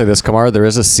 I will say this, Kamar. There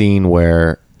is a scene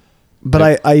where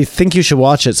But I think you should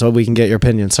watch it so we can get your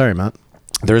opinion. Sorry, Matt.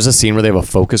 they have a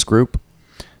focus group,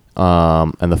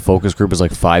 and the focus group is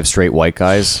like 5 straight white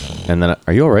guys. And then,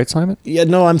 are you all right, Simon? Yeah,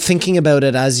 no, I'm thinking about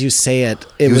it as you say it.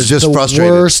 It was was just the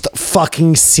frustrated. worst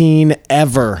fucking scene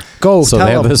ever. Go, So tell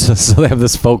they have him. this. So they have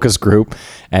this focus group,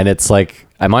 and it's like,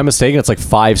 am I mistaken? It's like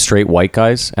 5 straight white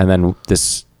guys, and then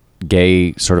this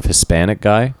gay sort of Hispanic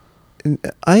guy.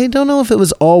 I don't know if it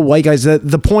was all white guys.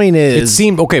 The point It is,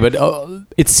 seemed okay, but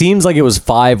it seems like it was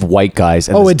 5 white guys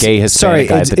and this gay Hispanic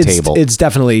guy at the table. It's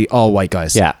definitely all white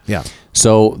guys. Yeah. yeah.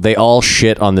 So they all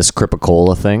shit on this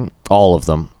Cripicola thing. All of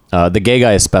them. The gay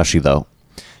guy especially, though.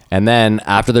 And then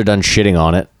after they're done shitting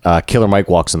on it, Killer Mike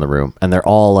walks in the room, and they're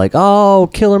all like, "Oh,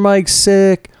 Killer Mike's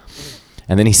sick."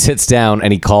 And then he sits down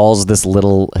and he calls this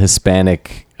little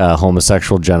Hispanic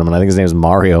homosexual gentleman. I think his name is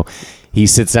Mario. He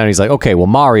sits down and he's like, "Okay, well,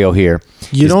 Mario here."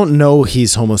 You don't know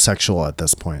he's homosexual at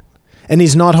this point. And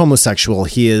he's not homosexual.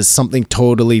 He is something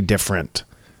totally different.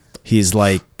 He's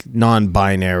like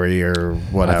non-binary or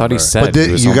whatever. I thought he said But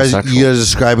he was you guys are homosexual.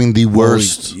 describing the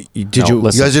worst. Did No, you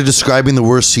listen. You guys are describing the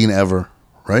worst scene ever,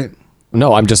 right?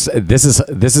 No, I'm just this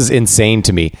is insane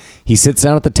to me. He sits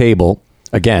down at the table,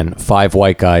 again, 5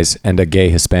 white guys and a gay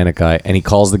Hispanic guy, and he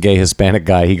calls the gay Hispanic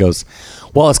guy. He goes,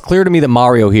 "Well, it's clear to me that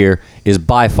Mario here is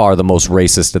by far the most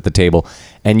racist at the table."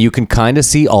 And you can kind of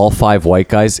see all 5 white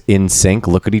guys in sync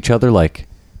look at each other like,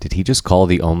 did he just call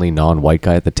the only non-white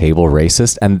guy at the table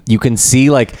racist? And you can see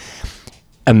like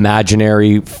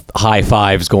imaginary high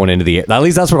fives going into the air. At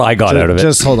least that's what I got out of it.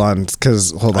 Just hold on,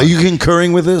 because hold on. Are you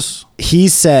concurring with this He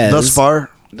says thus far?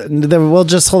 Well,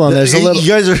 just hold on. There's a little. You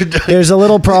guys are. There's a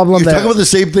little problem You're there. talking about the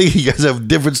same thing. You guys have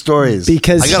different stories.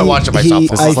 Because I gotta he- watch it myself. he-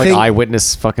 This I is like think-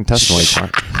 eyewitness fucking testimony.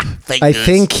 I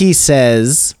think he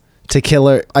says to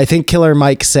Killer. I think Killer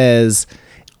Mike says,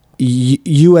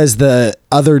 "You as the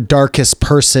other darkest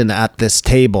person at this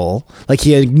table." Like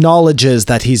he acknowledges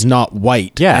that he's not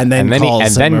white. Yeah, and then and then he- calls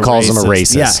and then him a calls him a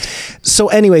racist. Yeah. So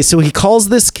anyway, so he calls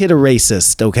this kid a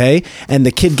racist. Okay, and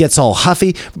the kid gets all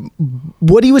huffy.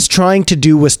 What he was trying to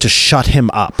do was to shut him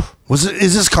up.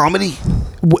 Is this comedy?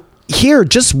 Here,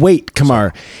 just wait,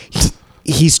 Kamar.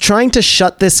 He's trying to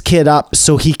shut this kid up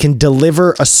so he can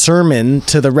deliver a sermon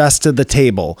to the rest of the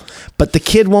table. But the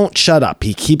kid won't shut up.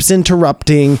 He keeps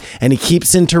interrupting and he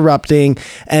keeps interrupting.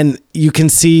 And you can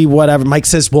see whatever. Mike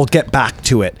says, "We'll get back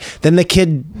to it." Then the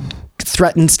kid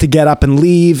threatens to get up and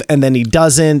leave, and then he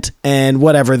doesn't. And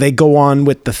whatever. They go on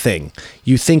with the thing.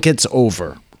 You think it's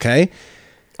over. Okay.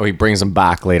 Oh, he brings him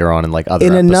back later on in like other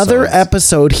In episodes. another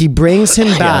episode, he brings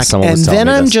him back, someone was and telling then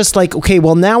me I'm this. just like, okay,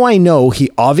 well now I know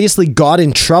he obviously got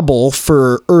in trouble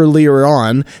for earlier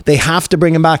on. They have to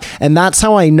bring him back, and that's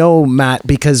how I know, Matt,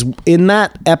 because in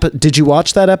that did you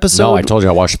watch that episode? No, I told you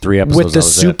I watched 3 episodes. with the that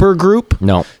was it. super group.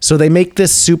 No. So they make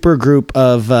this super group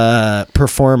of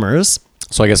performers.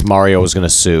 So I guess Mario was going to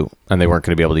sue, and they weren't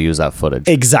going to be able to use that footage.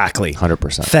 Exactly.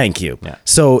 100%. Thank you. Yeah.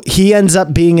 So he ends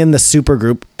up being in the super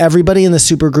group. Everybody in the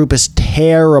super group is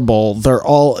terrible. They're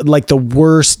all like the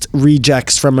worst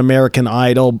rejects from American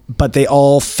Idol, but they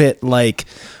all fit like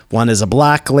one is a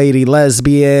black lady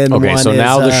lesbian. Okay, one so is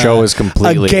now the show is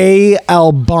completely- a gay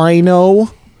albino.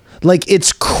 Like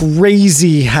it's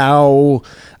crazy how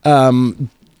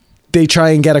they try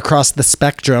and get across the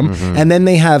spectrum. Mm-hmm. And then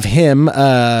they have him,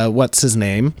 what's his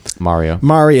name?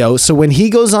 Mario. So when he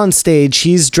goes on stage,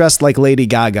 he's dressed like Lady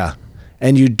Gaga,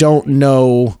 and you don't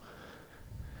know.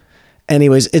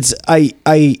 Anyways,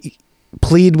 I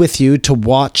plead with you to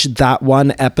watch that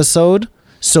one episode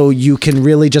so you can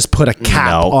really just put a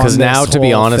cap No, on because now, this to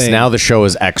be whole honest, thing. now the show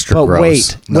is extra But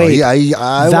gross. wait, No,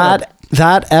 I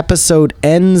that episode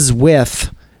ends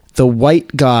with the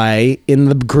white guy in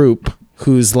the group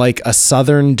who's like a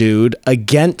Southern dude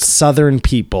against Southern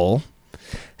people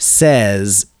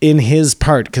says in his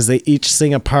part, because they each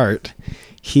sing a part,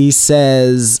 he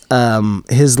says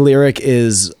his lyric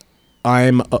is,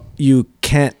 you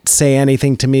can't say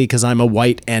anything to me because I'm a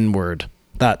white N-word.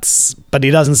 But he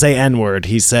doesn't say N-word,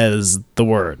 he says the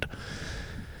word.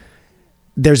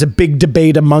 There's a big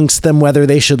debate amongst them whether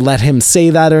they should let him say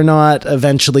that or not.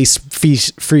 Eventually,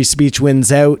 free speech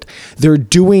wins out. They're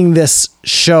doing this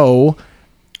show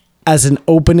as an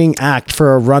opening act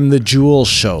for a Run the Jewels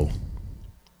show.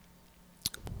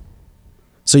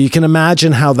 So you can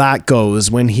imagine how that goes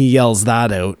when he yells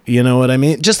that out. You know what I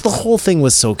mean? Just the whole thing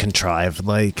was so contrived.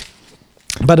 Like,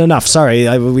 but enough. Sorry,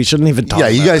 we shouldn't even talk. Yeah,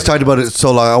 you guys talked about it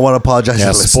so long. I want to apologize.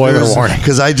 Yeah, to the spoiler listeners, warning.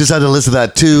 because I just had to listen to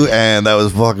that too, and that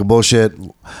was fucking bullshit.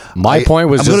 My point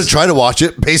was I'm just, going to try to watch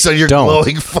it based on your Don't.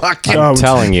 glowing fucking. I'm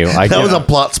telling you, that was a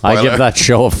plot spoiler. I give that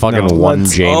show a fucking No, 1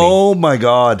 let's- Jamie. Oh my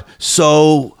god!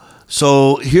 So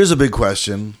here's a big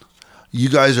question. You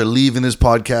guys are leaving this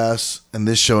podcast and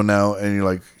this show now, and you're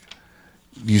like,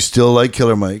 you still like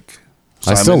Killer Mike?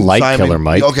 I still like Killer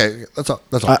Mike. Okay, that's all.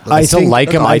 That's all. I still think,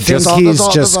 like him. I I think just- he's that's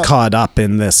all. just caught up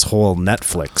in this whole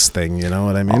Netflix thing. You know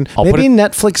what I mean? I'll put Maybe it-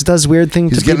 Netflix does weird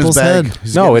things He's to getting his people's bag. head.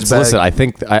 He's No, getting it's his bag. listen. I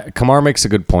think Kamar makes a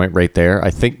good point right there.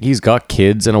 I think he's got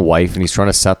kids and a wife, and he's trying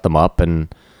to set them up. And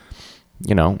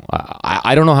you know,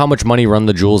 I don't know how much money Run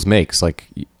the Jewels makes. Like,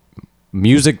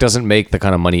 music doesn't make the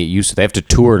kind of money it used to. They have to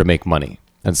tour to make money.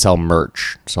 and sell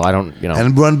merch. So I don't,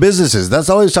 and run businesses. That's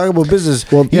all he's talking about, business.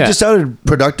 Well, he just sounded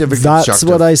productive and That's constructive.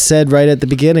 what I said right at the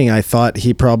beginning. I thought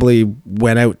he probably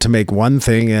went out to make one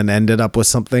thing and ended up with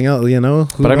something else, you know?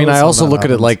 Who But I mean, knows I how also that look at it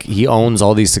happens. like he owns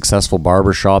all these successful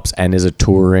barbershops and is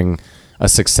a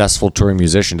successful touring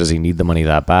musician. Does he need the money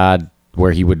that bad?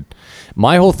 Where he would,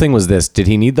 my whole thing was this: did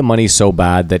he need the money so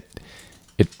bad that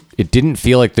it didn't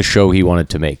feel like the show he wanted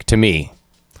to make? To me,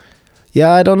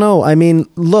 Yeah, I don't know. I mean,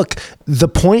 look, the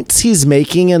points he's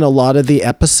making in a lot of the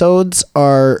episodes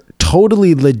are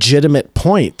totally legitimate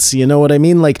points. You know what I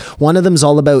mean? Like, one of them's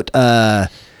all about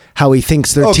how he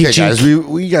thinks they're Okay, teaching. guys,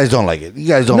 we you guys don't like it. You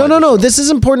guys don't. No, like no, the no. show. This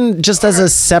is important just as a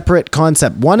separate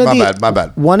concept. My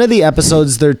bad. One of the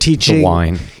episodes they're teaching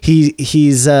wine.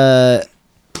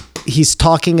 He's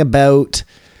talking about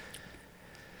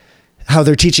how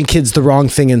they're teaching kids the wrong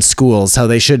thing in schools, how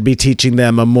they should be teaching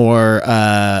them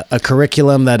a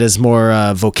curriculum that is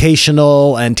more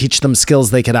vocational and teach them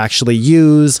skills they could actually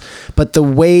use. But the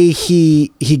way he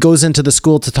goes into the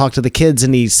school to talk to the kids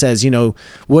and he says,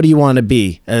 what do you want to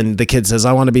be? And the kid says,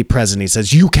 I want to be president. He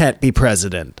says, you can't be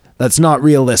president. That's not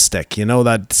realistic.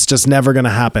 That's just never going to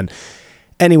happen.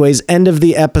 Anyways, end of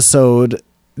the episode,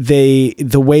 the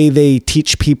way they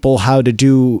teach people how to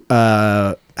do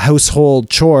household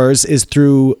chores is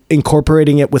through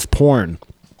incorporating it with porn.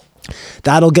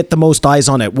 That'll get the most eyes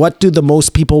on it. What do the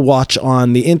most people watch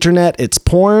on the internet? It's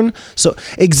porn. So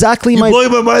exactly You're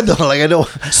blowing my mind though. Like I know.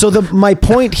 So my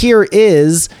point here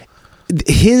is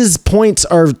his points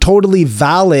are totally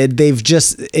valid.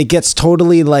 It gets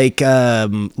totally like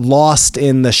lost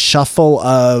in the shuffle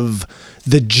of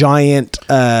the giant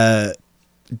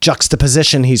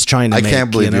juxtaposition he's trying to I make.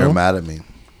 can't believe you're mad at me.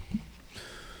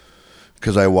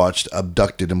 Because I watched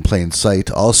Abducted in Plain Sight,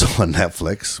 also on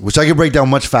Netflix, which I can break down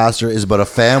much faster. Is about a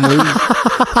family,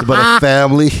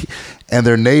 and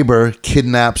their neighbor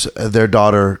kidnaps their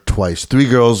daughter twice. 3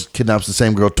 girls kidnaps the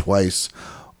same girl twice,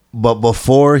 but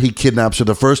before he kidnaps her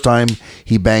the first time,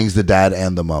 he bangs the dad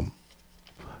and the mom.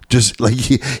 Just like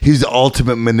he's the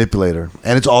ultimate manipulator,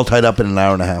 and it's all tied up in an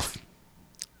hour and a half.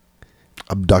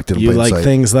 Abducted in You Plain like Sight.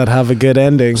 things that have a good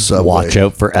ending. Subway. watch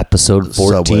out for episode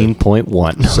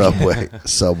 14.1.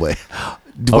 Subway.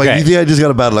 Wait, Okay. you think I just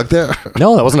got a bad look there?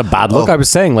 No, that wasn't a bad look. Oh. I was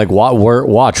saying, like,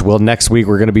 watch. Well, next week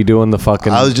we're going to be doing the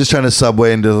fucking. I was just trying to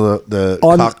Subway into the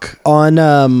cock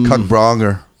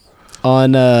bronger.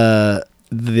 On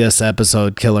this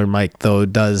episode, Killer Mike though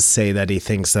does say that he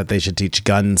thinks that they should teach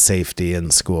gun safety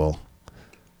in school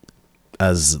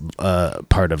as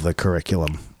part of the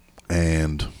curriculum.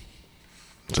 And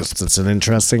It's an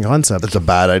interesting concept. that's a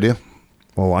bad idea.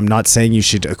 Well, I'm not saying you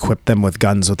should equip them with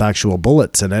guns with actual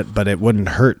bullets in it, but it wouldn't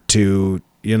hurt to,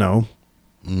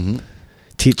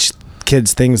 teach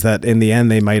kids things that in the end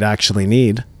they might actually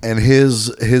need. And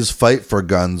his fight for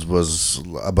guns was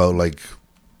about like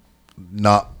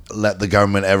not let the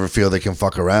government ever feel they can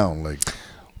fuck around. Like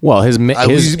Well, his we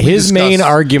his main discussed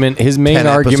argument 10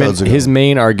 episodes ago. his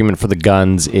main argument for the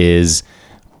guns is,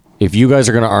 if you guys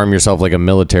are going to arm yourself like a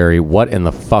military, what in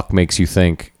the fuck makes you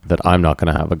think that I'm not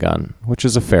going to have a gun? Which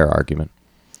is a fair argument.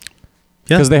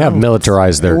 Because they have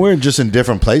militarized their. we're just in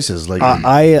different places. Like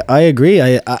I agree.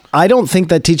 I don't think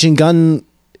that teaching gun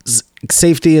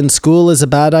safety in school is a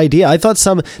bad idea. I thought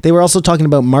they were also talking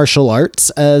about martial arts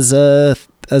as a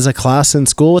class in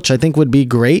school, which I think would be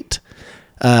great.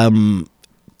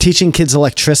 Teaching kids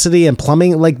electricity and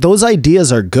plumbing, like those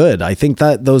ideas are good. I think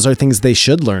that those are things they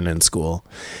should learn in school.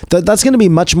 That's going to be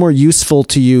much more useful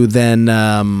to you than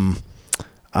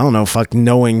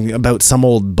knowing about some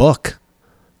old book.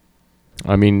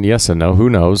 I mean, yes and no.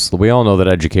 Who knows? We all know that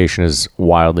education is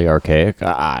wildly archaic.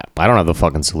 I don't have the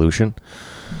fucking solution.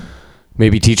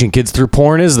 Maybe teaching kids through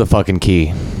porn is the fucking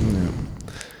key.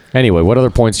 Anyway, what other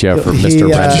points do you have for Mr. you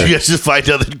Render? guys just find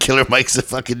out that Killer Mike's a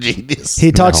fucking genius.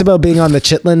 He talks about being on the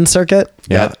Chitlin circuit.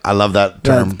 Yeah, I love that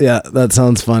term. That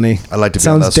sounds funny. I like to be on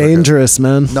Sounds that circuit. dangerous,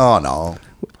 man. No.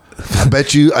 I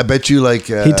bet you like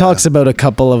He talks about a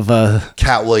couple of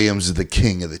Cat Williams is the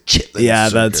king of the Chitlin Yeah,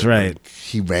 circuit. that's right.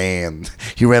 He ran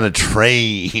a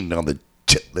train on the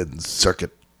Chitlin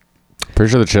circuit.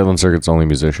 Pretty sure the Chitlin Circuit's only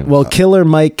musician. well, Killer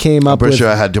Mike came I'm up pretty with sure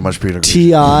I had too much Peter.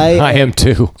 T.I. I am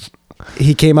too.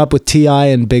 He came up with T.I.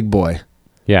 and Big Boy.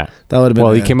 Yeah. That would've been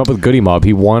Well, he a- came up with Goody Mob.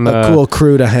 He won A cool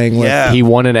crew to hang with. Yeah. He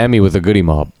won an Emmy with a Goody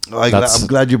Mob. I'm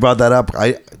glad you brought that up.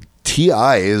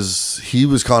 T.I. he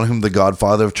was calling him the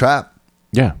godfather of trap,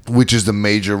 Yeah. which is the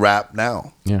major rap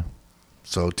now. Yeah.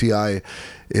 So T.I.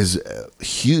 is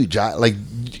huge.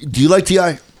 Do you like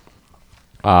T.I.?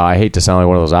 I hate to sound like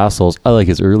one of those assholes. I like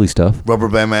his early stuff. Rubber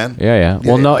Band Man. Yeah.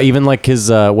 Well, no, even like his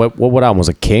what album was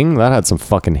it? King? That had some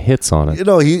fucking hits on it. You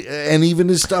know, and even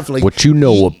his stuff like What you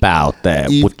know about that?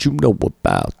 What you know about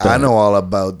that? I know all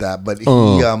about that, but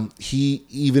he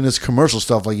even his commercial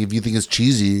stuff, like if you think it's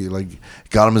cheesy, like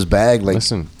got him his bag. Like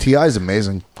Listen. T.I.'s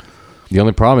amazing. The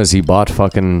only problem is he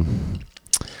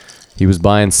was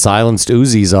buying silenced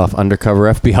Uzis off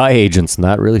undercover FBI agents, and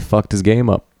that really fucked his game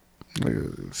up.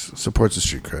 Supports the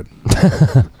street cred.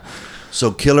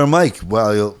 So Killer Mike,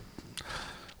 wow.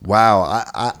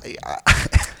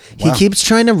 He keeps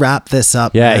trying to wrap this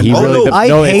up. Yeah, man. he Oh, really. no. I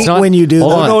no, hate it's not- when you do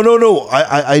hold that. on. No.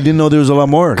 I didn't know there was a lot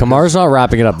more. Kamar's not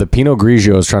wrapping it up. The Pinot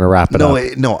Grigio is trying to wrap it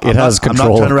up. No. It has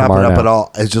control I'm not trying to of wrap Kamar it up now. at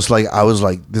all. It's just like I was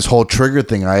like this whole trigger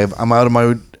thing. I'm out of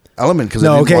my element because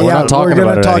No, okay, We're yeah, not talking we're about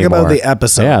gonna it talk about anymore. the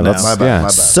episode Yeah, now. that's My bad, yeah. my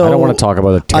bad. So I don't want to talk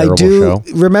about a terrible I do show.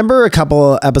 remember a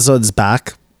couple episodes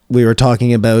back we were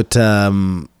talking about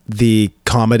the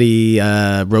comedy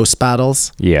roast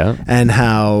battles. Yeah. And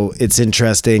how it's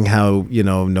interesting how,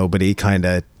 nobody kind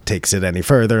of takes it any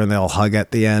further and they'll hug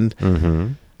at the end.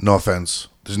 No offense.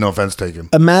 There's no offense taken.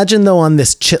 Imagine though on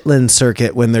this Chitlin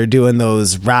circuit when they're doing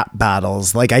those rap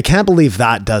battles, like I can't believe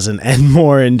that doesn't end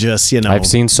more in just, I've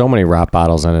seen so many rap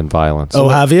battles end in violence. Oh,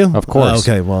 have you? Of course.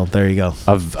 Okay, well, there you go.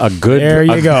 A good There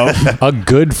you go. a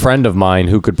good friend of mine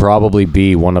who could probably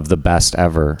be one of the best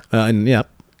ever. And yep.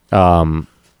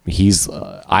 He's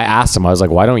I asked him, I was like,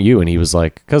 why don't you? And he was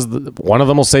like, because one of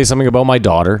them will say something about my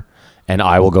daughter and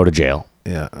I will go to jail.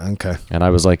 Yeah, okay. And I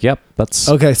was like, yep, that's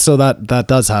Okay, so that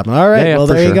does happen. All right, yeah, well,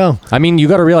 for there sure. you go. I mean, you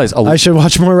got to realize I should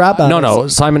watch more rap battles. no,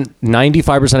 Simon,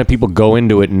 95% of people go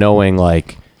into it knowing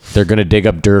like they're going to dig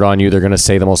up dirt on you. They're going to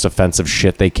say the most offensive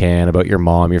shit they can about your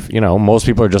mom. Most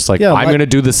people are just like, Yeah, I'm like- going to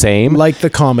do the same. Like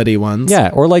the comedy ones. Yeah,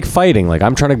 or like fighting. Like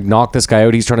I'm trying to knock this guy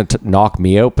out. He's trying to knock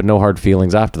me out, but no hard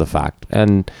feelings after the fact.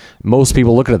 And most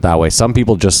people look at it that way. Some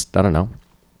people just, I don't know.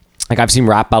 Like I've seen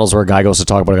rap battles where a guy goes to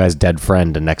talk about a guy's dead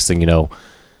friend, and next thing you know,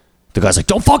 the guy's like,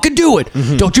 "Don't fucking do it!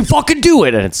 Don't you fucking do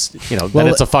it!" And it's then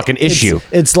it's a fucking issue.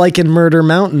 It's like in Murder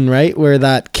Mountain, right? Where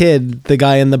that kid, the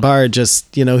guy in the bar,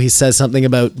 just, he says something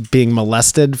about being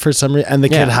molested for some reason, and the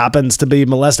kid Yeah. happens to be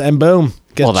molested, and boom,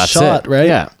 gets Well, that's shot, it. right?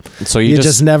 Yeah. So You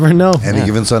just never know. Any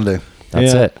given Sunday.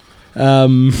 that's Yeah. it.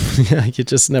 Yeah, you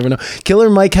just never know. Killer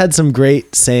Mike had some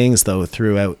great sayings though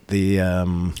throughout the. I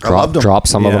loved him. Drop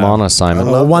some of them Yeah. on us, Simon.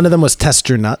 One of them was test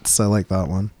your nuts. I like that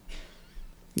one.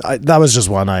 That was just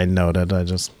one I noted.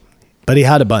 But he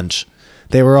had a bunch.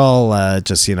 They were all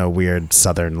just weird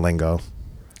Southern lingo.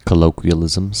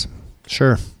 Colloquialisms.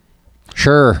 Sure.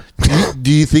 Sure.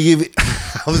 Do you think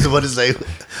if I was about to say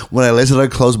when I listen, I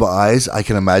close my eyes, I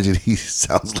can imagine he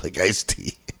sounds like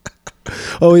Ice-T.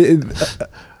 Oh,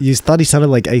 you thought he sounded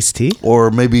like Ice-T? Or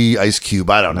maybe Ice Cube.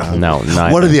 I don't know. No,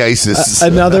 not One of the Ices.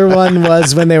 Another one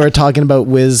was when they were talking about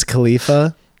Wiz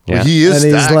Khalifa. Yeah. He is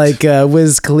And he's stacked. like,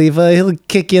 Wiz Khalifa, he'll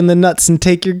kick you in the nuts and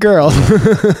take your girl.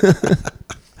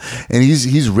 And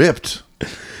he's ripped.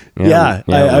 Yeah,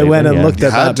 I went and looked You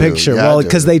at had that to. picture. You had Well, to.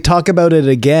 because they talk about it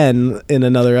again in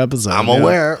another episode. I'm yeah.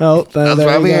 aware. Oh, That's there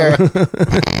why I'm you here. go.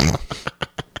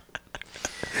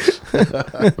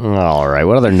 All right.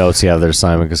 What other notes you have there,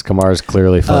 Simon? Because Kamar's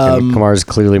clearly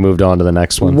moved on to the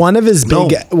next one. One of his No.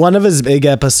 big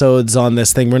episodes on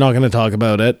this thing, we're not going to talk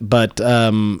about it, but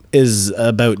is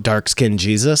about dark skinned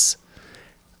Jesus.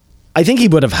 I think he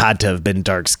would have had to have been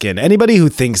dark skinned. Anybody who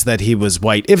thinks that he was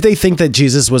white, if they think that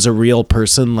Jesus was a real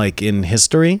person, like in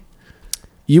history,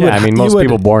 most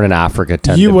people born in Africa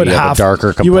tend to be of a darker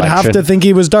complexion. You would have to think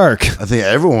he was dark. I think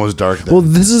everyone was dark then. Well,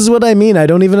 this is what I mean. I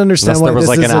don't even understand Unless why there was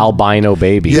this like is an albino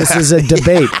baby. This is a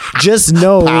debate. Just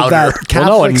know that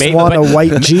Catholics want a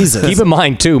white Jesus. Keep in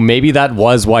mind too, maybe that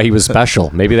was why he was special.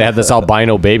 Maybe they had this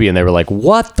albino baby and they were like,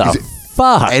 "What the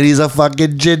fuck?" and he's a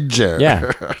fucking ginger.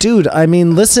 Yeah, Dude, I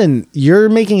mean, listen, you're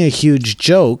making a huge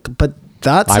joke, but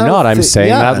that's I'm how not. I'm thi- saying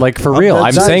yeah. that like for real. I'm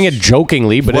that's- saying it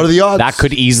jokingly, but What are the odds? that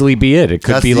could easily be it. It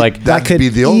could That's be the- like That could be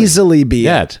the only- easily be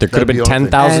yeah. it. There could have That'd been be the only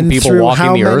thing. 10,000 people through walking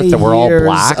how the earth many that were all years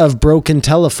black. of broken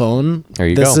telephone. There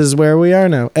you this go. is where we are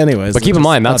now. Anyways, But keep in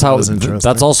mind that's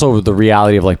that's also the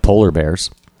reality of like polar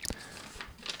bears.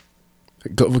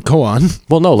 go on.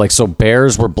 Well, no, like so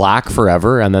bears were black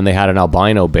forever, and then they had an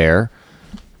albino bear,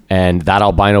 and that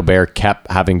albino bear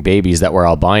kept having babies that were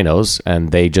albinos,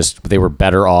 and they were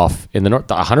better off in the north.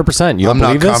 100%. You don't I'm not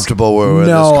believe this? comfortable where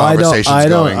No, this I conversation's don't.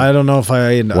 going. I don't know if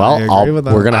I Well, agree with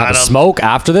that. we're gonna have a smoke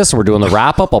after this. We're doing the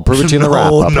wrap up. I'll prove it to you in the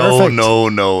wrap No, up. no, Perfect.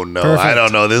 no. I Perfect.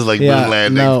 don't know. This is like Yeah, moon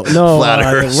landing. no. flat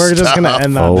Earth We're just gonna stuff.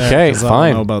 end that. Okay, there 'cause I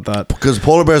fine. don't know about that. Because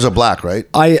polar bears are black, right?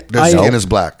 I- Their I- skin is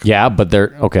black. Yeah, but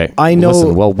they're okay. I know-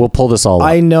 Listen, well, we'll pull this all up.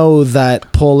 I know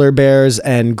that polar bears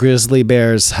and grizzly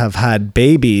bears have had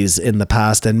babies in the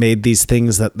past and made these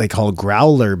things that they call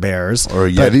growler bears Or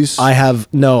But yetis? I have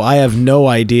no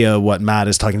idea what Matt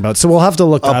is talking about. So we'll have to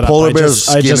look that up. polar I bear's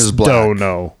I skin just is black. don't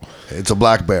know. It's a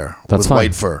black bear That's with fine.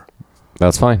 white fur.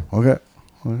 That's fine. Okay.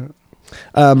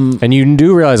 And you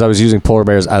do realize I was using polar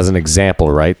bears as an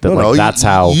example, right? That like that's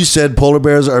how. you said polar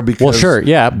bears are because. Well, sure,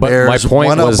 yeah, but bears, my point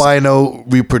one was- albino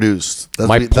reproduced. That's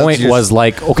my what- that's point your- was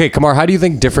like, okay, Kamar, how do you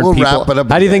think different We'll people? wrap it up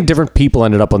How do you again. think different people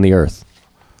ended up on the Earth?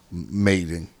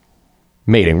 mating.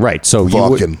 Mating, right? So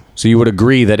Fucking. you would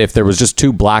agree that if there was just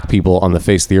two black people on the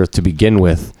face of the Earth to begin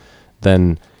with,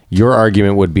 then your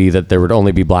argument would be that there would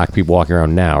only be black people walking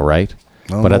around now, right?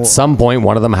 No. But at some point,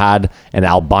 one of them had an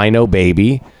albino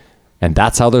baby, and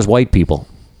that's how there's white people.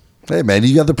 Hey man,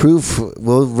 you got the proof.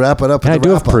 We'll wrap it up. And I with the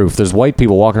do have wrap-up. proof. There's white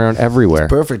people walking around everywhere.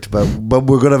 Perfect, but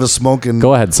we're gonna have a smoking.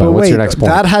 Go ahead, son. But What's your wait, next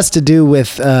point? That has to do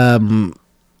with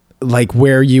like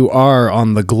where you are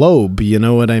on the globe. You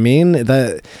know what I mean?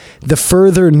 The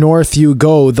further north you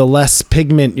go, the less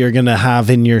pigment you're gonna have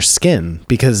in your skin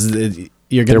because you're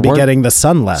There gonna be weren't- getting the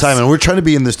sun less. Simon, we're trying to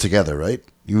be in this together, right?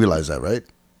 You realize that, right?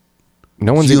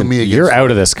 No one's you even. and me against You're them.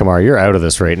 out of this, Kamar. You're out of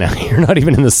this right now. You're not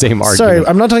even in the same argument. Sorry,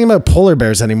 I'm not talking about polar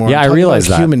bears anymore. Yeah, I'm I talking realize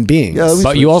about that. human beings. Yeah,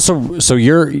 But you also, so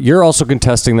you're also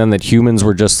contesting then that humans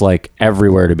were just like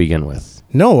everywhere to begin with.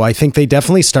 No, I think they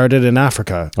definitely started in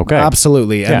Africa. Okay.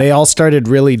 Absolutely. And Yeah. they all started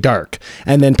really dark.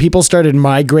 And then people started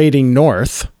migrating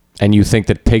north. And you think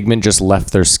that pigment just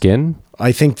left their skin?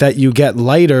 I think that you get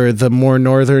lighter the more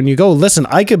northern you go. Listen,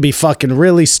 I could be fucking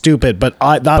really stupid, but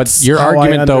that's But your how I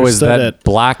argument though is that understood it.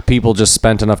 black people just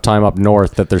spent enough time up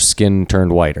north that their skin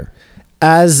turned whiter.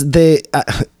 As they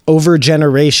over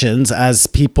generations, as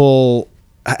people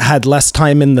had less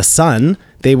time in the sun,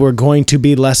 they were going to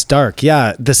be less dark.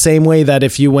 Yeah, the same way that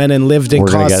if you went and lived in We're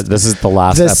gonna Costa, get this is the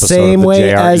last the episode same of the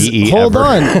way as JREE hold ever.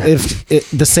 on,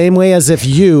 the same way as if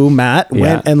you, Matt, went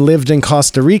Yeah. Mm-hmm. and lived in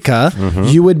Costa Rica,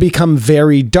 you would become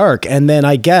very dark. And then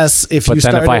I guess if But you then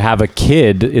started, if I have a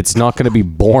kid, it's not going to be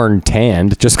born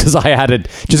tanned just because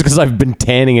I've been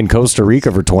tanning in Costa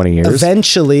Rica for 20 years.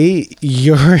 eventually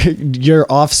your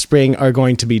offspring are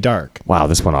going to be dark. Wow,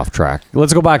 this went off track.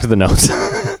 Let's go back to the notes.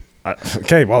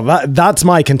 Okay, well that's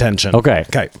my contention. Okay.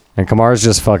 Okay. And Kamar's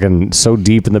just fucking so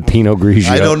deep in the Pinot Grigio.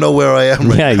 I don't know where I am.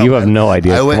 Right Yeah, now, you have man. no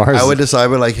idea. I Mars- went to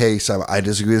Simon like, hey, Simon, I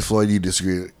disagree with Floyd. You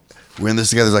disagree. We're in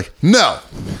this together. He's like, no.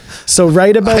 So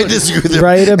right about I disagree with him.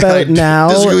 right I about now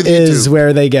disagree with you is too.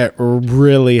 where they get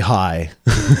really high.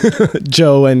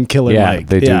 Joe and Killer Yeah, Mike.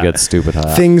 they do get stupid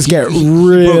high. Things get He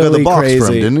broke out the really box for him,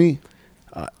 crazy. didn't he?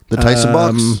 The Tyson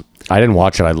box. I didn't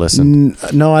watch it. I listened.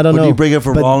 No, I don't What know. do you bring up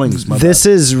for But Rawlings, my This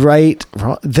is right.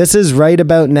 This is right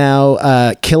about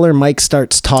now. Killer Mike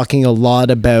starts talking a lot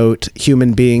about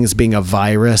human beings being a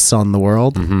virus on the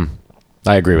world.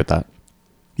 I agree with that.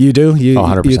 You do? You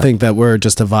 100%. you think that we're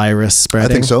just a virus I spreading?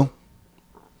 think so.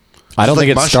 I don't It's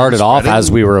think like it started mushrooms off spreading.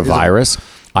 as we were a Is it- virus.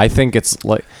 I think it's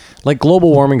like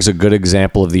global warming is a good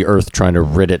example of the Earth trying to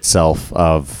rid itself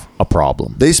of a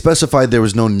problem. They specified there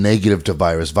was no negative to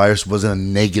virus. Virus wasn't a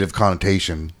negative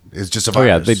connotation. It's just a Oh virus.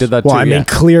 yeah, they did that Well, too. I mean, yeah.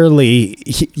 clearly,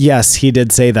 yes, he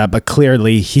did say that, but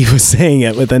clearly he was saying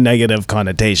it with a negative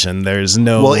connotation. There's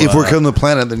no. Well, if we're killing the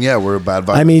planet, then yeah, we're a bad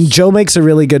virus. I mean, Joe makes a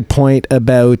really good point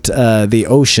about the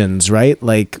oceans, right?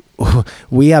 Like,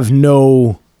 we have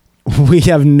no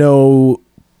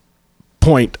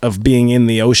point of being in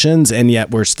the oceans, and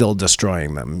yet we're still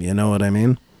destroying them. You know what I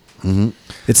mean? Mm-hmm.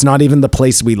 It's not even the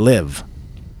place we live.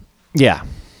 Yeah.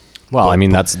 Well, I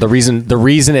mean, that's the reason. The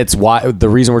reason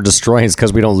we're destroying is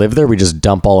because we don't live there. We just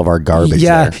dump all of our garbage.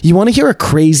 Yeah. there. You want to hear a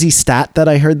crazy stat that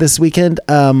I heard this weekend?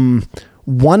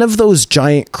 One of those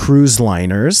giant cruise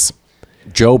liners.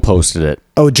 Joe posted it.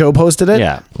 Oh, Joe posted it?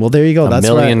 Yeah. Well, there you go. That's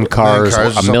a million right. cars, or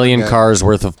a something, million yeah. cars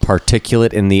worth of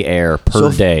particulate in the air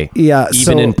per day. Yeah.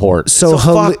 even in port. So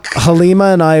fuck. Halima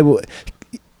and I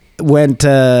went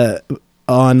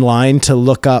online to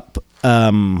look up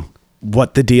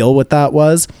what the deal with that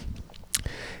was.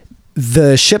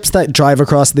 The ships that drive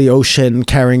across the ocean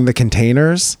carrying the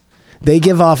containers, they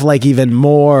give off like even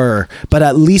more, but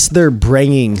at least they're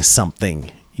bringing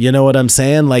something. You know what I'm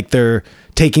saying? Like they're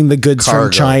taking the goods Cargo.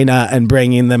 from China and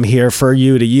bringing them here for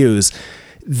you to use.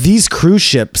 these cruise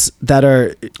ships that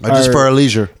are Just for our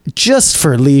leisure. just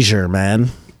for leisure, man.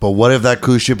 But what if that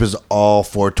cruise ship is all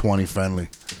 420 friendly?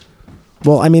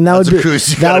 Well, I mean, That's a cruise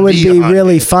you that gotta would be be on.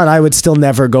 really fun. I would still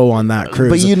never go on that cruise.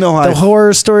 But you know how the I-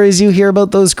 horror stories you hear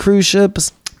about those cruise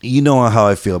ships. You know how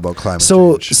I feel about climate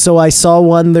So, change. so I saw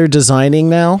one they're designing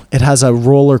now. It has a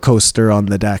roller coaster on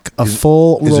the deck, a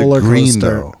full Is roller it green coaster.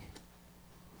 though?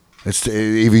 It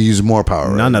even uses more power.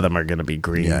 Right? None of them are going to be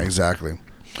green. Yeah, exactly.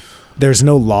 There's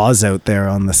no laws out there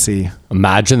on the sea.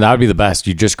 Imagine that would be the best.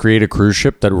 You just create a cruise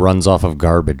ship that runs off of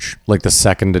garbage, like the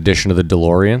second edition of the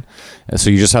DeLorean. And so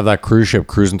you just have that cruise ship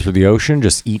cruising through the ocean,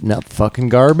 just eating up fucking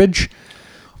garbage.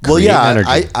 Well, Create yeah,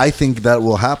 energy. I think that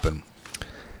will happen.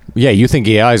 Yeah, you think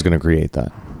AI is going to create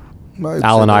that? I'd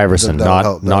Allen say that- Iverson, that would not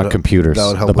help- that not would- computers. that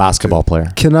would help The with it, basketball too.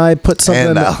 player. Can I put something?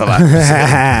 And Allen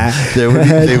Iverson. They would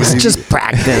It's even- just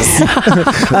practice.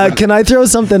 Can I throw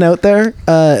something out there?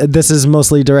 This is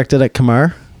mostly directed at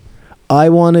Kamar. I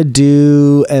want to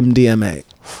do MDMA.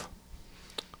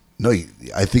 No,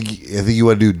 I think you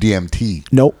want to do DMT.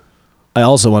 Nope. I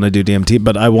also want to do DMT,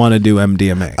 but I want to do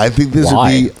MDMA. I think this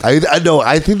Why? would be. I know.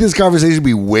 I think this conversation would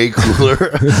be way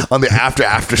cooler on the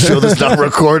after show that's not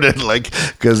recorded. Like,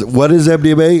 because what is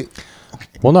MDMA?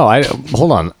 Well, no,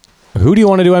 hold on. Who do you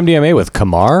want to do MDMA with?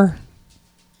 Kamar?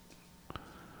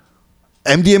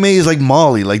 MDMA is like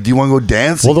Molly. Like, do you want to go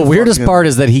dance? Well, the weirdest part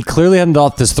is that he clearly hadn't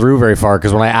thought this through very far,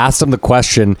 because when I asked him the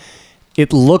question,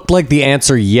 it looked like the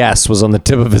answer yes was on the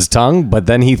tip of his tongue, but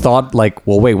then he thought, like,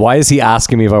 well, wait, why is he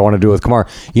asking me if I want to do it with Kamar?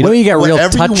 You know, you get real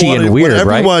touchy and weird, whatever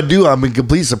right? you want to do, I'm in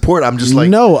complete support. I'm just like,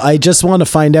 no, I just want to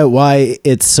find out why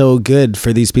it's so good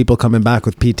for these people coming back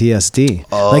with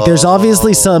PTSD. Like, there's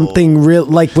obviously something real,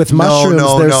 like with mushrooms.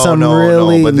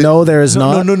 There is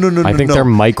not. No. I think they're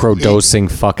microdosing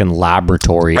fucking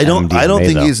laboratory. I don't MDMA,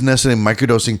 think though. it's necessarily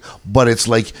microdosing, but it's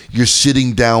like you're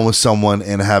sitting down with someone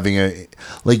and having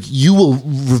you will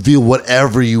reveal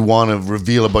whatever you want to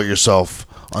reveal about yourself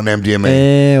on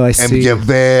MDMA. Oh, I And see. get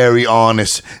very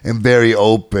honest and very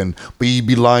open. But you'd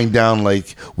be lying down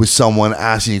like with someone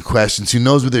asking you questions who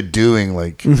knows what they're doing.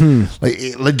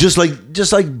 Just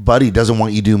like Buddy doesn't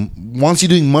want you wants you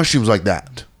doing mushrooms like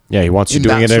that. Yeah, he wants you In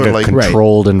doing that it in sort a of like-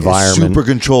 controlled environment. Super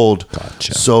controlled.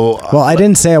 So Well, I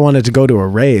didn't say I wanted to go to a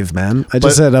rave, man. I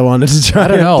just said I wanted to try. I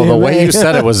don't know. The MDMA. way you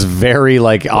said it was very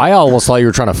like, I almost thought you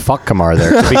were trying to fuck Kamar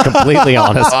there, to be completely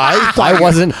honest. I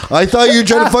wasn't. I thought you were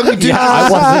trying to fucking do I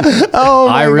wasn't. Oh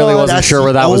my I really God. wasn't That's sure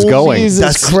where the that was only going. reason-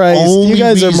 Jesus That's the Christ, you only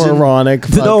guys are reason- moronic.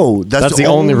 Fuck. No, That's the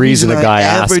only reason a guy I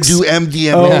ever asks. do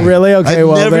MDMA. Oh, really? Okay, I've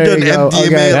well, never there done you go. MDMA.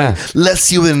 Okay. Yeah. Let's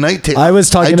see what a night takes. I was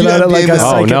talking do about it like a MDMA.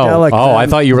 Oh no! psychedelic, Oh, man. I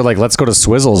thought you were like, let's go to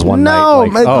Swizzles one night. No,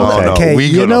 Like, man, oh, okay. no. okay. We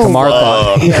You go to know, Kamar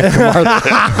thought.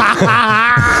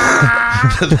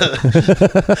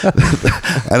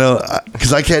 I know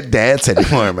because I can't dance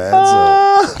anymore, man.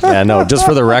 So. Yeah, no. Just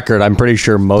for the record, I'm pretty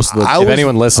sure most of the. I If was-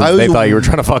 anyone listens, I was- they thought you were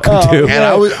trying to fuck him too. And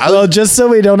I was well, just so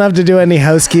we don't have to do any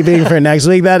housekeeping for next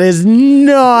week, that is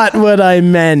not what I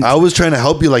meant. I was trying to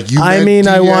help you, like you. I meant mean,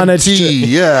 I wanted DMT. to-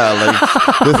 Yeah,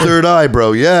 like the third eye,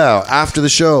 bro. Yeah, after the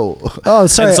show. Oh,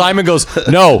 sorry. And Simon goes,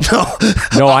 no,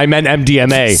 I meant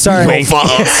MDMA. Sorry. Wink.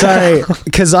 Sorry,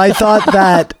 because I thought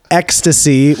that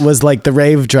ecstasy was like the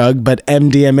rave drug, but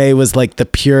MDMA was like the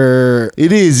pure.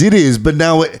 It is. But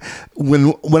now,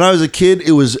 when I was a kid,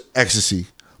 it was ecstasy.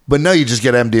 But now you just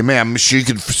get MDMA. I'm sure you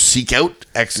can seek out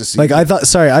ecstasy. Like I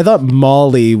thought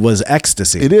Molly was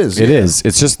ecstasy. it is. It is.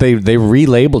 It's just they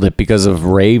relabeled it because of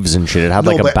raves and shit. It had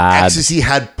like a but bad. ecstasy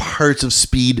had parts of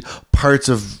speed, parts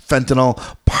of fentanyl,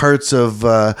 parts of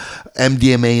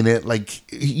MDMA in it. Like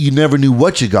you never knew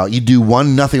what you got. You do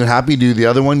one, nothing would happen. You do the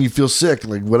other one, you feel sick.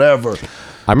 Like whatever.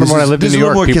 I remember when I lived in This New is a little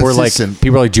York, more people were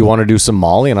consistent. like, "Do you want to do some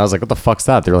Molly?" And I was like, "What the fuck's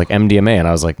that?" They were like, "MDMA," and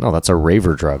I was like, "No, that's a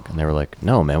raver drug." And they were like,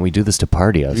 "No, man, we do this to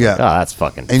party." I was Yeah. like, "Oh, that's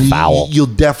fucking And foul." you'll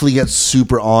definitely get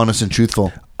super honest and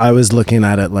truthful. I was looking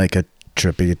at it like a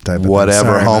trippy type of thing. Whatever,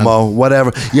 Sorry, man. homo,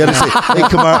 whatever. You had to say, "Hey,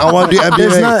 come on, I want to do MDMA."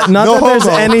 There's not no that there's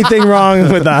homo. anything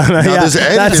wrong with that. there's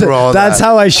anything wrong with That's that.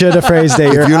 how I should have phrased it.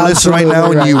 If you're listening right now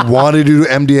absolutely and you right. want to do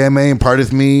MDMA and party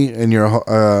with me and you're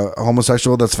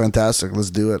homosexual, that's fantastic. Let's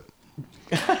do it.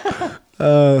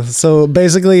 So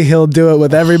basically, he'll do it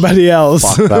with everybody else.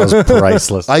 Fuck, that was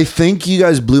priceless. I think you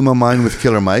guys blew my mind with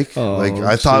Killer Mike.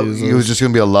 I thought it was just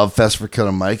gonna be a love fest for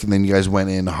Killer Mike, and then you guys went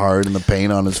in hard in the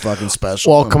paint on his fucking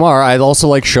special. Well, Kamar, I'd also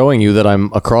like showing you that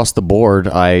I'm across the board.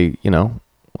 My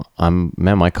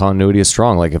continuity is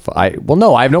strong. Like I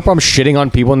have no problem shitting on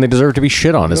people and they deserve to be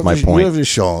shit on. Is my You point. have to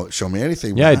show me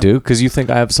anything. Yeah, I man. do, because you think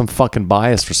I have some fucking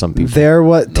bias for some people. They're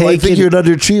what? No, I think you're an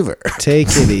underachiever. Take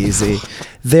it easy.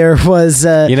 There was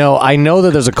You know, I know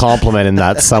that there's a compliment in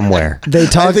that somewhere. they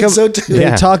talk think so, too. they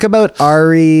Yeah. talk about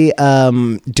Ari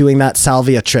doing that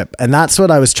salvia trip, and that's what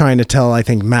I was trying to tell I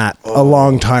think Matt a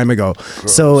long time ago.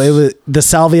 So it was the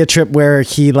salvia trip where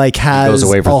he like has goes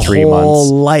away for a 3 whole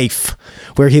months. life,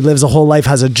 where he lives a whole life,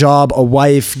 has a job, a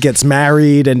wife, gets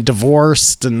married and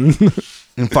divorced, and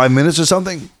In 5 minutes or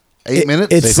something? 8 minutes?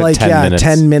 They it's said like 10 minutes.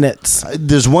 10 minutes.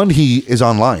 There's one he is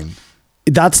online.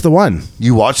 That's the one.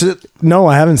 You watched it? No,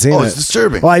 I haven't seen it. Oh, it's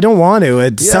disturbing. Well, I don't want to.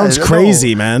 It Yeah, sounds I know.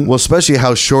 crazy, man. Well, especially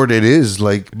how short it is.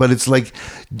 Like, but it's like,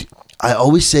 I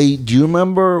always say, do you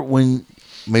remember when?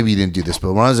 Maybe you didn't do this,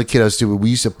 but when I was a kid, I was stupid.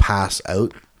 We used to pass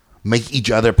out, make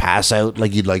each other pass out.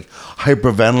 Like you'd like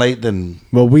hyperventilate, then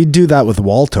Well, we do that with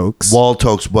wall tokes. wall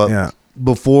tokes. But Yeah.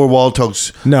 before wall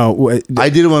tokes, No, I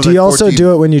did it when I was Do you like also 14.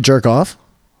 do it when you jerk off?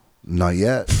 not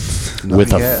yet. Not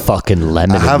With a yet. fucking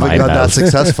lemon I in haven't my got that mouth.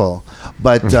 successful,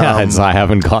 but Yeah, I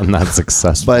haven't gotten that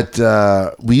successful.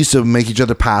 But we used to make each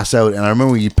other pass out, and I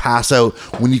remember when you pass out,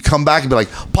 when you come back and be like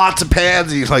pots and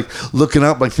pans, and you're like looking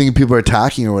up, like thinking people are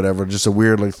attacking or whatever. Just a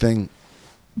weird like thing.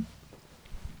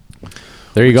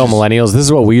 There you go, millennials. This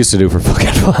is what we used to do for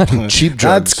fucking fun. Cheap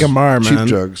drugs. That's Gamar, Cheap man.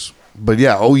 drugs. But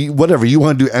yeah, whatever you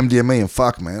want to do, MDMA and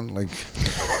fuck, man. Like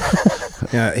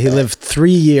Yeah, he lived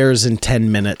 3 years in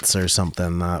 10 minutes or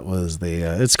something. That was the.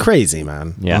 It's crazy,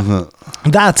 man. Yeah.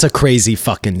 That's a crazy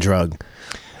fucking drug.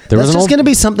 There That's was an just old, gonna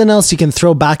be something else you can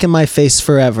throw back in my face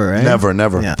forever. Eh?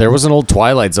 never. Yeah. there was an old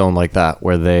Twilight Zone like that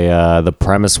where they the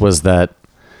premise was that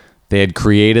they had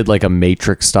created like a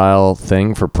Matrix style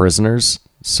thing for prisoners.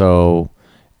 So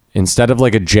instead of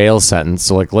like a jail sentence,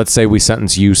 so like let's say we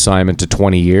sentence you, Simon, to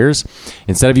 20 years,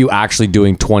 instead of you actually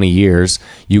doing 20 years,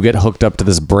 you get hooked up to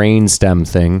this brain stem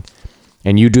thing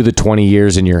and you do the 20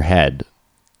 years in your head.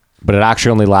 But it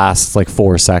actually only lasts like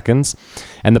 4 seconds.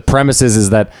 And the premise is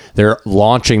that they're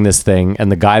launching this thing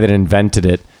and the guy that invented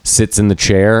it sits in the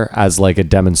chair as like a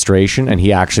demonstration and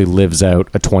he actually lives out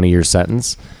a 20-year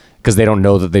sentence because they don't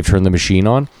know that they've turned the machine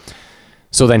on.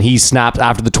 So then he snaps,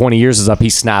 after the 20 years is up, he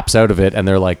snaps out of it and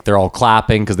they're all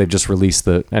clapping because they've just released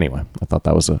the, anyway, I thought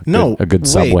that was a good wait.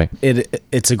 Subway.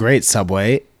 It's a great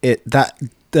Subway.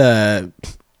 The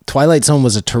Twilight Zone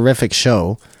was a terrific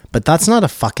show, but that's not a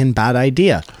fucking bad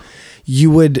idea.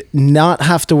 You would not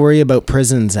have to worry about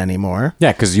prisons anymore.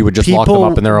 Yeah, because you would just lock them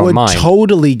up in their own would mind.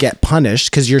 totally get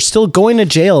punished because you're still going to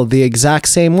jail the exact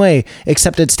same way,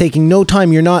 except it's taking no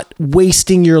time. You're not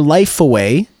wasting your life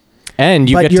away. And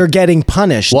you but get you're getting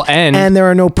punished. Well, and there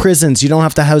are no prisons. You don't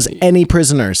have to house any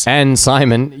prisoners. And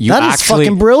Simon, you That is actually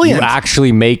fucking brilliant. You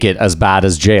actually make it as bad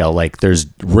as jail. Like there's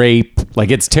rape.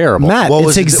 Like it's terrible. Matt, What it's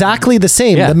was the- exactly the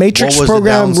same. Yeah. The Matrix what was the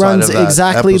program downside runs of that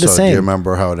exactly the episode? same. Do you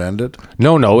remember how it ended?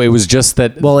 No, it was just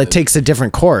that. Well, it takes a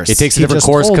different course. it takes a He different just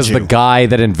course told because the you. guy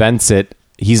that invents it,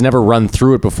 he's never run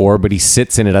through it before, but he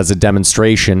sits in it as a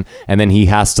demonstration, and then he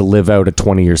has to live out a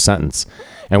 20-year sentence.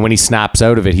 And when he snaps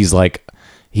out of it, he's like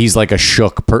a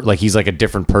shook, like he's like a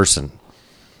different person.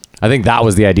 I think that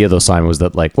was the idea, though. Simon was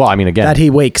that like, well, I mean, again, that he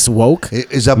wakes woke.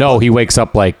 Is that no, he wakes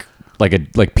up like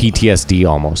PTSD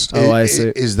almost. Oh, I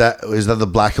see. Is that the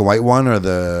black and white one or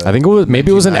the? I think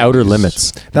maybe it was in Outer 1990s?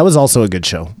 Limits. That was also a good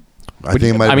show. I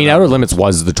think it might I have mean, been Outer Limits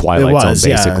was the Twilight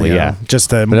Zone, basically. Yeah.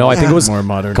 Just a But no, I think it was more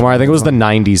modern. Come on, I think it was the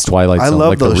 '90s Twilight I Zone, love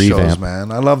like those the shows, revamp.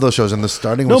 man. I love those shows, and the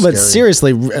starting No, was but scary.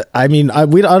 seriously, I mean, I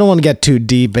don't want to get too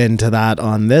deep into that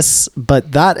on this,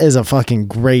 but that is a fucking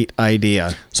great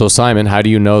idea. So, Simon, how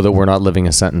do you know that we're not living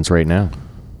a sentence right now?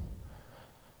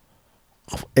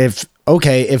 If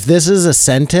this is a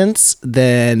sentence,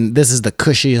 then this is the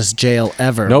cushiest jail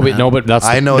ever. No, man. but that's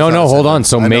I know it's no. not a Hold on. sentence.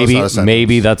 So I know it's not a sentence.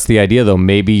 maybe that's the idea, though.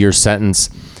 Maybe your sentence.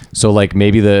 So, like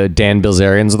maybe the Dan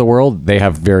Bilzerians of the world, they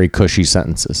have very cushy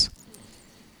sentences.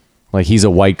 Like he's a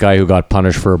white guy who got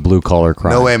punished for a blue collar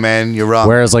crime. No way, man. You're wrong.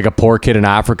 Whereas like a poor kid in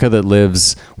Africa that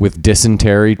lives with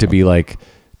dysentery to be like,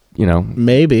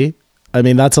 Maybe. I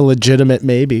mean, that's a legitimate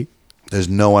maybe. There's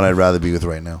no one I'd rather be with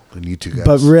right now than you two guys.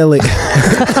 But really,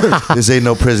 This ain't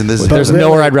no prison. This is there's really-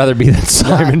 nowhere I'd rather be than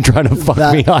Simon trying to fuck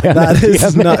me high on that is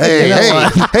MDMA. not. Hey, you know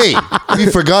what? hey! You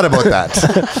forgot about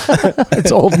that.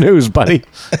 It's old news, buddy.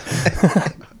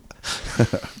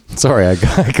 Sorry, I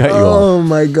got you off. Oh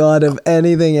my god! If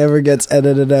anything ever gets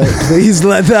edited out, please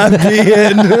let that be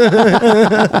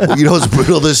in. You know what's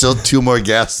brutal? There's still 2 more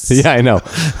guests. Yeah, I know.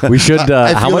 We should.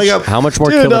 I How feel much? like how much more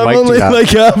Dude, Killer I'm Mike do only you have? like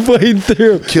halfway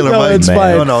through. Killer no, Mike. it's Man.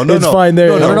 fine. No, it's fine.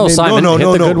 There. No, Simon, hit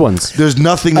the good ones. There's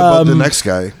nothing about the next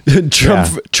guy.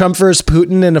 Trump versus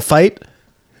Putin in a fight.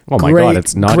 Oh my god,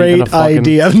 it's not great even a fucking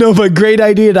idea. No, but great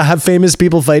idea to have famous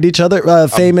people fight each other.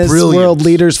 Famous Brilliant. world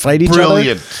leaders fight each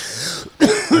Brilliant. other.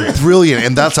 brilliant,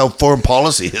 and that's how foreign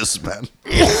policy is, man.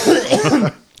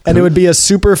 And it would be a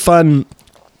super fun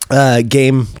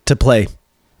game to play,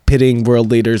 pitting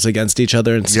world leaders against each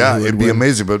other. And see Yeah, who would it'd be win.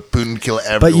 amazing, but Putin kill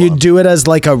everyone. But you do it as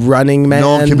like a Running Man No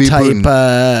one can beat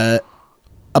type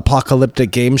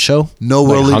apocalyptic game show. no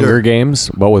Like world Hunger leader. Games,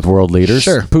 but with world leaders.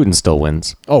 Sure. Putin still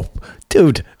wins. Oh,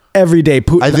 dude, every day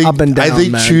Putin up and down. I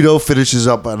think man. Trudeau finishes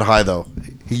up on high though.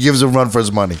 He gives a run for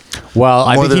his money. Well,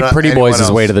 I More think he than pretty anyone boys his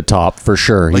else. way to the top for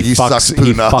sure. Like he sucks he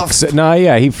Putin off. fucks. No,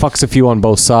 yeah, he fucks a few on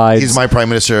both sides. He's my prime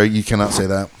minister. You cannot say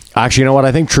that. Actually, you know what?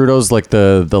 I think Trudeau's like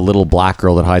the little black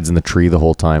girl that hides in the tree the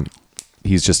whole time.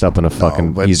 He's just up in a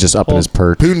fucking. but- he's just up in his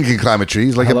perch. Putin can climb a tree.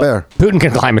 He's like a bear. Putin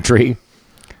can climb a tree.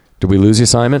 Did we lose you,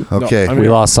 Simon? Okay. We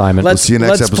lost Simon. Let's see you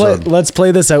next episode. Let's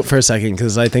play this out for a second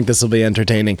because I think this will be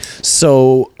entertaining.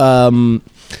 So,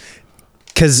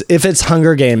 because if it's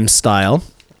Hunger Games style,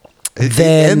 It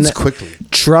then ends quickly.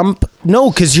 Trump.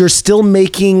 No, because you're still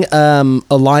making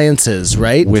alliances,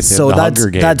 right? With so the that's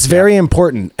Hunger Games, that's very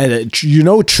important, and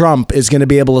Trump is going to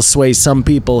be able to sway some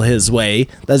people his way.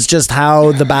 That's just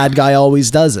how the bad guy always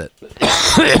does it.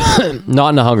 Not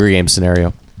in a Hunger Games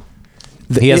scenario.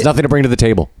 He has nothing to bring to the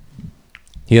table.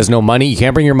 He has no money. You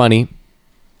can't bring your money.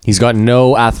 He's got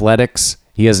no athletics.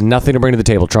 He has nothing to bring to the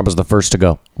table. Trump is the first to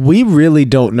go. We really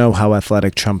don't know how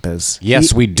athletic Trump is.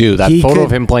 Yes, we do. That he photo could-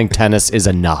 of him playing tennis is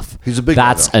enough. He's a big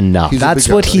guy, That's though. enough. He's a That's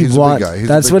big what guy. he He's a big wants. guy. He's a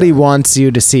That's big what he guy. wants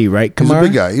you to see, right, He's Kamar? a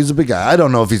big guy. He's a big guy. I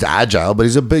don't know if he's agile, but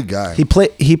he's a big guy. He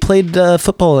played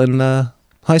football in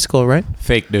high school, right?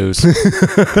 Fake news.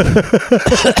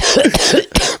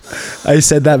 I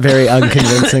said that very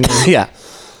unconvincingly. Yeah.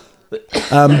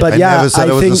 But I yeah, never said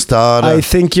I was a stud. I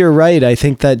think you're right. I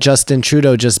think that Justin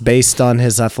Trudeau, just based on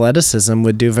his athleticism,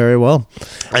 would do very well.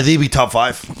 I think he'd be top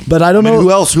 5. But I don't know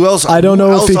Who else? Who else? I don't Who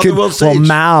know if else he on the could. world Well, stage?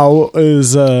 Mao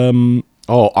is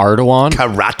Oh, Erdogan.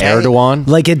 Karate. Erdogan.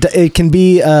 like it can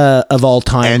be of all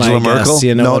time. Angela I guess, Merkel?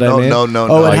 you know No, what no, I mean? no, no,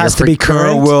 Oh, no. it has to be Current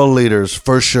current. world leaders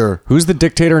for sure. Who's the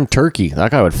dictator in Turkey?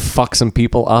 That guy would fuck some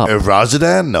people up.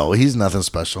 Razadan? No, he's nothing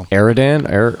special.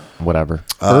 Eridan? Whatever.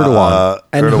 Erdogan.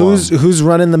 And Erdogan. who's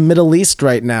running the Middle East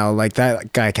right now? Like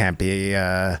that guy can't be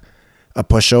a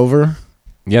pushover.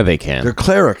 Yeah, they can. They're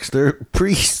clerics. They're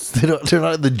priests. They're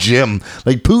not at the gym.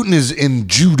 Like Putin is in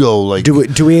judo. Like Do we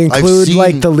I've include seen-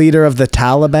 like the leader of the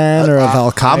Taliban or of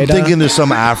Al Qaeda? I'm thinking there's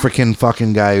some African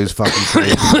fucking guy who's fucking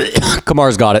crazy.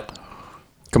 Kamar's got it.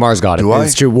 Kamar's got it. Do I?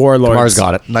 It's true. Warlords. Kamar's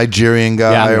got it. Nigerian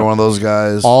guy Yeah, or one of those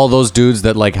guys. All those dudes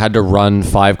that like had to run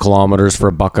 5 kilometers for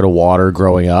a bucket of water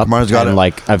growing up. Kamar's got and it.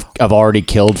 like I've already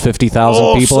killed 50,000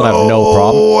 Oh, people and I have so no I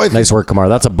problem. think- Nice work, Kamar.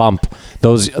 That's a bump.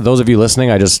 Those of you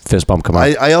listening, I just fist bump Kamar.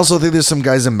 I also think there's some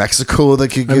guys in Mexico that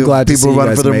could I'm give glad to see people you run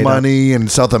guys for their made up. money. In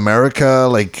South America,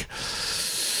 like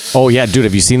Oh yeah, dude,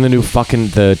 have you seen the new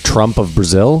the Trump of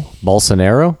Brazil,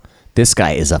 Bolsonaro? This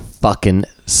guy is a fucking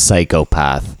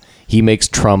psychopath. He makes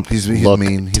Trump he's look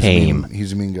mean. tame.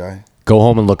 He's a mean guy. Go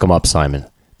home and look him up, Simon.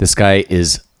 This guy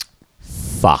is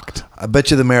fucked. I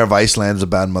bet you the mayor of Iceland's a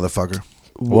bad motherfucker.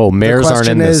 Whoa, mayors the aren't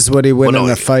in question this. is, would he win Well, in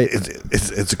no, a fight?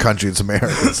 It's a country. It's America.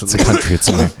 It's a country. It's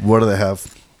a mayor. What do they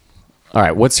have? All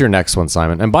right, what's your next one,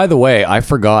 Simon? And by the way, I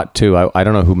forgot too. I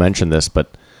don't know who mentioned this,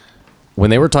 but when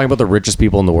they were talking about the richest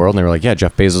people in the world, and they were like, "Yeah,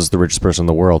 Jeff Bezos is the richest person in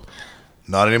the world."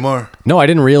 Not anymore. No, I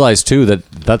didn't realize too that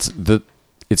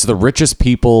it's the richest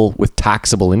people with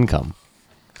taxable income.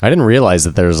 I didn't realize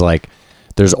that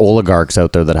there's oligarchs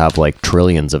out there that have like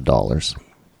trillions of dollars.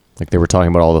 Like they were talking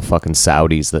about all the fucking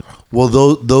Saudis that Well,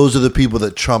 those are the people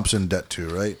that Trump's in debt to,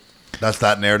 right? That's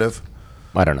that narrative.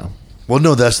 I don't know. Well,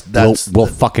 no, that's We'll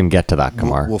fucking get to that,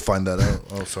 Kamar. we'll find that out.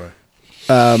 Oh, sorry.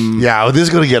 Yeah, well, this is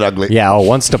gonna get ugly. Yeah,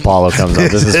 once DePaulo comes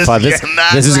up, this is fun.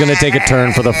 This is going to take a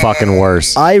turn for the fucking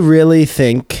worse. I really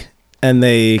think, and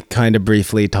they kind of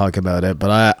briefly talk about it,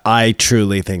 but I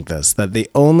truly think this, that the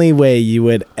only way you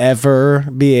would ever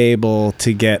be able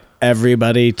to get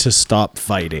everybody to stop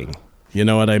fighting, you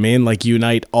know what I mean? Like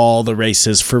unite all the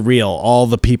races for real, all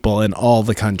the people in all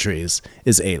the countries,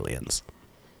 is aliens.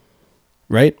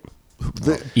 Right?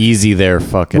 Easy there,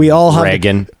 fucking We all have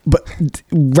Reagan. but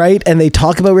right, and they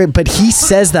talk about it, but he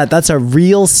says that's a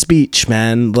real speech,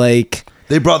 man. Like,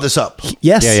 They brought this up.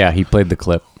 yes, Yeah, you played the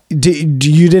clip. Do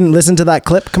you didn't listen to that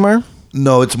clip, Kamar?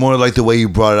 No, it's more like the way you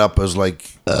brought it up was like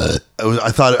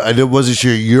I thought I wasn't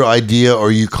sure your idea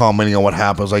or you commenting on what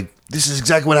happened. I was like, this is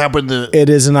exactly what happened. It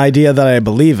is an idea that I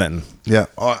believe in. Yeah,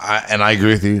 and I agree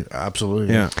with you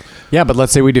absolutely. Yeah, but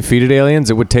let's say we defeated aliens,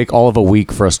 it would take all of a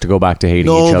week for us to go back to hating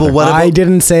No, each other. but what I about-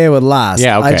 didn't say it would last.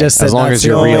 Yeah, okay. I just said As long that's as the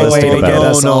you're only realistic way to about get it.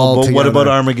 us all but what together. about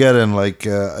Armageddon? Like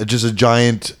just a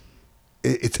giant.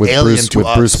 It's with alien Bruce to with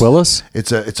us. Bruce Willis?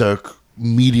 It's a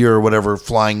meteor or whatever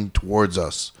flying towards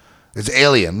us. It's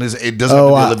alien. It doesn't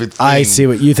Oh, have to be a living thing. I see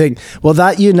what you think. Well,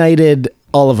 that united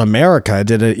all of America.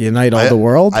 Did it unite all the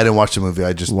world? I didn't watch the movie.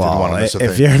 I just didn't want to miss a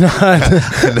if thing. you're not, I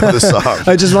know the song.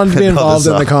 I just wanted to be I know the involved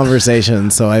in the song.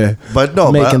 conversation. So But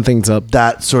no, making things up.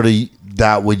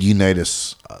 That would unite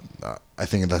us. I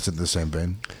think that's in the same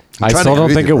vein. I'm I trying still to don't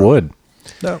agree think with it you, bro. would.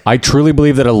 No. I truly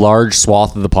believe that a large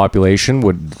swath of the population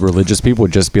religious people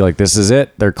would just be like, this is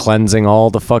it. They're cleansing all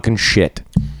the fucking shit.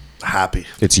 Happy.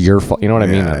 It's your fault. You know what I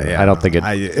mean? Yeah. I don't think it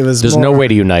was there's more- no way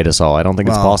to unite us all. I don't think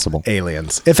it's Well, possible.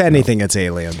 Aliens. If anything, it's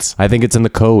aliens. I think it's in the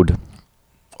code.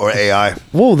 Or AI.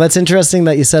 Whoa, that's interesting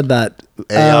that you said that.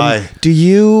 AI. Do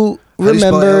you How do you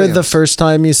spell remember aliens? the first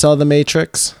time you saw The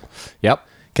Matrix? Yep.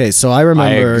 Okay, so I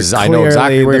remember. I know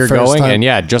exactly clearly where the you're first going. time- And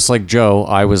yeah, just like Joe,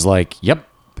 I was like, yep,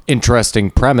 interesting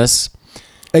premise.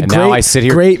 And now great- I sit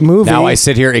here. great movie. Now I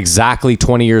sit here exactly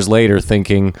 20 years later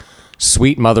thinking,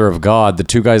 sweet mother of God, the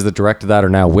two guys that directed that are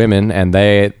now women, and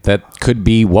that could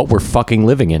be what we're fucking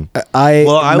living in.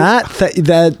 Matt,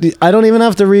 that I don't even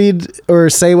have to read or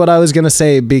say what I was going to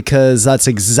say because that's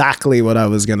exactly what I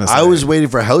was going to say. I was waiting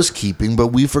for housekeeping, but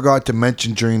we forgot to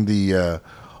mention during the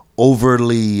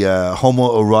overly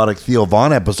homoerotic Theo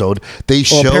Vaughn episode, they Well,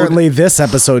 showed apparently this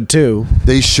episode too.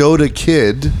 they showed a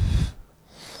kid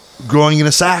growing in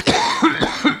a sack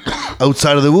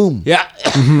outside of the womb. Yeah.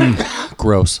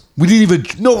 Gross. We didn't even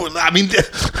no. I mean,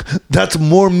 that's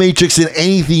more Matrix than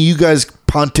anything you guys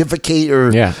pontificate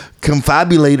or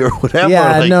confabulate or whatever.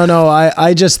 Yeah, Like, no.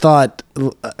 I just thought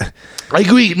I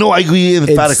agree. No, I agree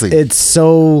emphatically. it's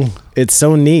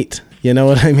so neat. You know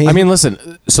what I mean? I mean,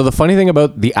 listen. So the funny thing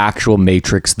about the actual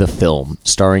Matrix, the film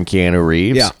starring Keanu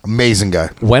Reeves, Yeah. Amazing guy.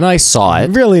 when I saw it,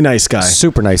 really nice guy.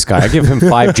 super nice guy. I give him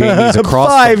 5 Jamies across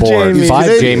Five the board. Jamies. 5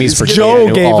 He's Jamies for Joe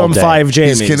Keanu gave all him day. 5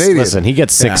 Jamies. He's Canadian. Listen, he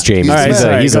gets 6 Yeah. Jamies. All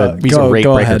right, he's sorry, a go rate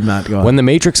ahead, breaker. Matt, go ahead. When the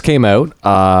Matrix came out,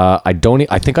 I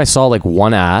think I saw like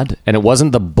one ad, and it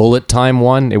wasn't the bullet time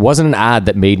one. It wasn't an ad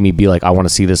that made me be like, I want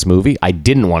to see this movie. I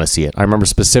didn't want to see it. I remember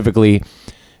specifically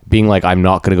being like, I'm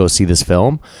not going to go see this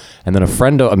film. And then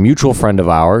a mutual friend of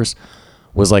ours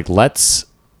was like, let's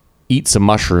eat some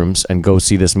mushrooms and go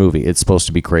see this movie. It's supposed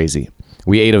to be crazy.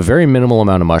 We ate a very minimal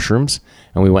amount of mushrooms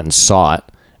and we went and saw it.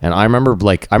 And I remember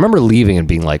leaving and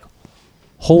being like,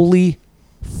 holy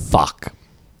fuck.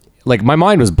 Like my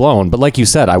mind was blown, but like you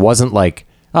said, I wasn't like,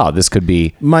 oh, this could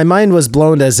be. My mind was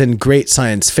blown as in great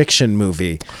science fiction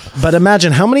movie. But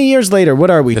imagine how many years later, what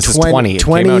are we? This is 20. It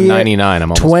came out in 99, I'm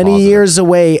almost 20 positive. years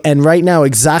away. And right now,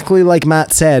 exactly like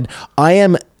Matt said, I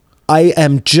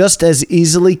am just as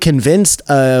easily convinced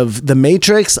of the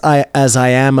Matrix as I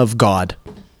am of God.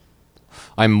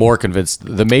 I'm more convinced.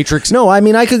 The Matrix. No, I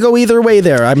mean, I could go either way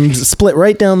there. I'm split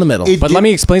right down the middle. But let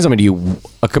me explain something to you.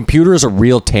 A computer is a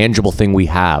real tangible thing we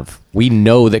have. We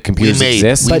know that computers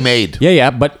exist. Yeah.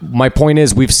 But my point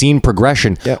is, we've seen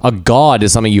progression. Yeah. A god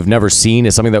is something you've never seen.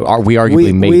 Is something that we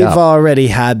arguably made we've up. already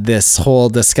had this whole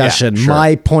discussion. Yeah, sure.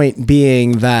 My point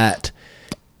being that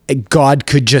God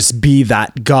could just be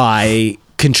that guy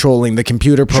controlling the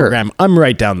computer program. I'm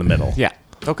right down the middle. Yeah.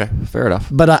 Okay. Fair enough.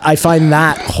 But I find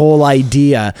that whole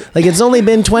idea, like it's only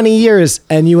been 20 years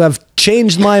and you have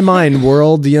changed my mind,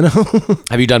 world, you know?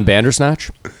 Have you done Bandersnatch?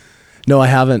 No, I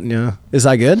haven't. Yeah. Is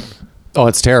that good? Oh,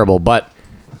 it's terrible. But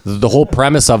the whole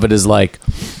premise of it is like,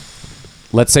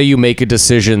 let's say you make a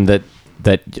decision that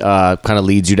kind of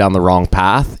leads you down the wrong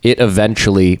path. It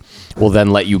eventually will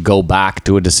then let you go back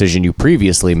to a decision you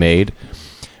previously made.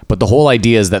 But the whole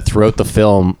idea is that throughout the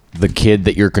film, the kid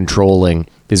that you're controlling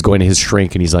is going to his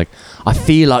shrink and he's like, I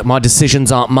feel like my decisions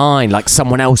aren't mine, like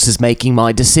someone else is making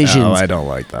my decisions. Oh, I don't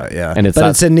like that. Yeah. And it's but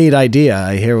it's a neat idea.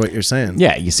 I hear what you're saying.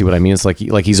 Yeah, you see what I mean? It's like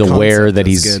he's aware Concept that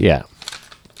is he's good. yeah.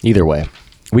 Either way.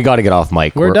 We got to get off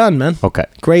mic. We're done, man. Okay.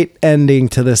 Great ending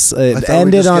to this. It thought we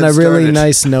ended just on a get really started.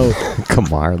 nice note.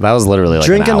 Come on. That was literally like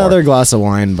Drink an hour. another glass of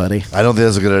wine, buddy. I don't think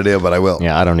that's a good idea, but I will.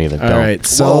 Yeah, I don't either. All Don't. right.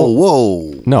 So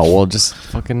whoa. No, well, just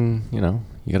fucking, you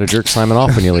got to jerk Simon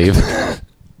off when you leave.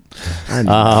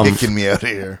 Kicking me out of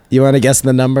here. you want to guess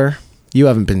the number? You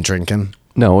haven't been drinking.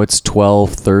 No, it's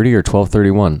 12:30 or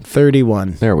 12:31.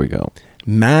 31. There we go.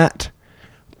 Matt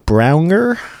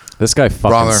Browner. This guy fucking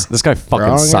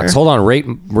Bronger. sucks. Hold on, rate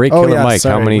Killer Mike.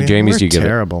 sorry. How many Jamies We're do you give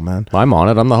terrible, man. it? I'm on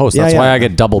it. I'm the host. Yeah, That's yeah. why I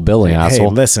get double billing, Hey,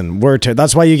 asshole. listen,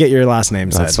 that's why you get your last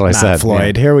name said. That's what I Matt said,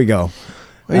 Floyd. yeah. Here we go.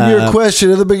 And your question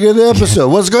at the beginning of the episode.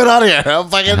 What's going on here? I'm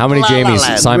fucking How many La La Jamies?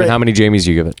 Land. Simon, how many Jamies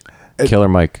do you give it? Killer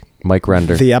Mike. Mike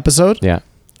Render. The episode? Yeah.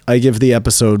 I give the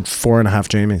episode 4.5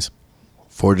 Jamies.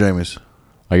 4 Jamies.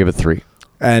 I give it 3.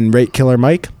 And rate Killer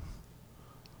Mike.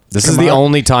 This is the Kamar?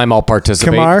 only time I'll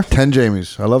participate. Kamar. 10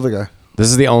 Jamies. I love the guy. This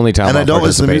is the only time And I'll I don't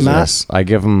listen to participate in music. this. I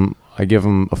give him I give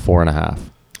him a 4.5.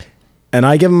 And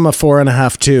I give him a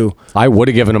 4.5 too. I would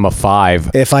have given him a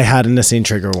 5. If I hadn't seen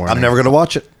Trigger Warning. I'm never gonna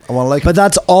watch it. I want to like But it.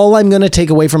 that's all I'm going to take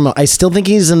away from him. I still think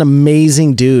he's an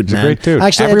amazing dude, He's a man. great dude.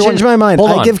 Actually, Everyone- I changed my mind.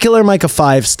 hold I on. give Killer Mike a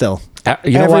 5 still.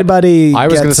 You know Everybody what? I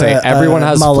was going to gets say a everyone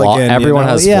has mulligan, you everyone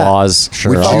know? has Yeah. flaws.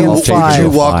 Sure, Would fucking you, I'll take five. you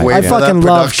would you walk five. away I from fucking that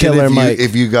love production Killer if you, Mike.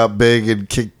 if you got big and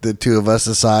kicked the two of us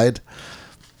aside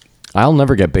I'll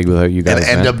never get big without you guys. and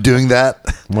end man. up doing that?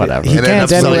 Whatever. He And end can't up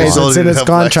selling anyways. sold It's in in his Netflix.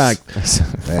 contract.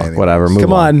 Fuck, whatever. Move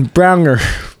Come on, Browner.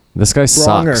 This guy Bronger.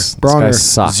 sucks. This Bronger. guy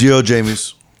sucks. 0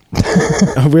 Jamies.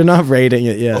 We're not rating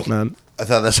it yet, man. I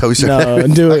thought that's how we started.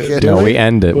 No, do it. No, we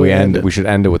end it. We We end end it. it. We should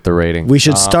end it with the rating. We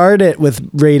should start it with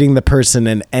rating the person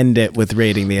and end it with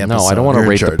rating the episode. No, I don't want to You're in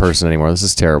rate the charge. person anymore. This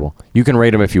is terrible. You can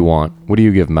rate him if you want. What do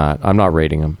you give Matt? I'm not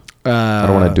rating him. I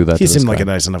don't want to do that. He to this seemed like guy. a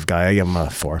nice enough guy. I give him a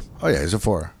 4. Oh yeah, he's a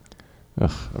 4.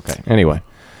 Ugh, okay. Anyway,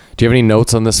 do you have any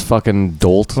notes on this fucking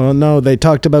dolt? Well, no, they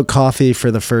talked about coffee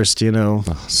for the first, So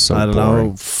I don't boring.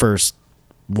 know, first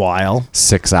while.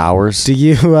 6 hours. Do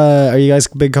you, are you guys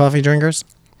big coffee drinkers?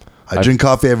 I drink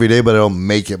coffee every day, but I don't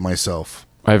make it myself.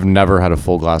 I've never had a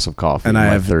full glass of coffee And in I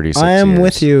my have, 36 I am years.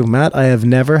 with you, Matt. I have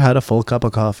never had a full cup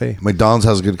of coffee. McDonald's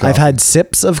has good coffee. I've had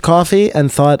sips of coffee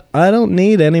and thought, I don't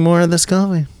need any more of this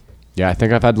coffee. Yeah, I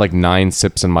think I've had like 9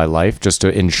 sips in my life just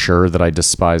to ensure that I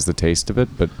despise the taste of it,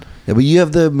 but Yeah, but you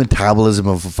have the metabolism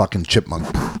of a fucking chipmunk.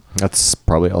 that's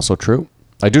probably also true.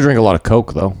 I do drink a lot of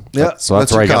Coke though. Yeah, So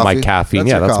that's that's where I your get my coffee. caffeine. That's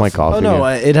Yeah, your that's my coffee. coffee. Oh no,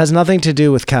 yeah. it has nothing to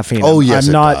do with caffeine. Oh, yes, I'm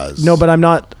it not. does. No, but I'm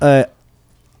not.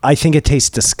 I think it tastes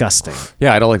disgusting.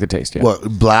 Yeah, I don't like the taste. Yeah. What,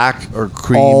 black or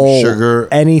cream, All- sugar?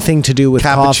 anything to do with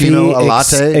coffee, Cappuccino, a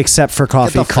latte? except for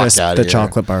Coffee Get the fuck Crisp, outta the here.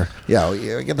 chocolate bar.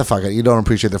 Yeah, get the fuck out. You don't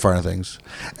appreciate the finer things.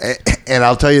 And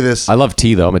I'll tell you this. I love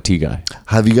tea though. I'm a tea guy.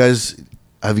 Have you guys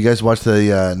watched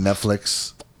the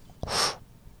Netflix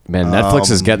Man, Netflix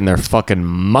is getting their fucking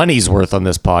money's worth on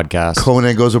this podcast.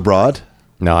 Conan Goes Abroad?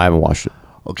 No, I haven't watched it.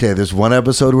 Okay, there's one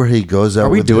episode where he goes out Are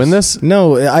we with doing this?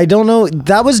 No, I don't know.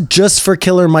 That was just for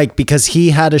Killer Mike because he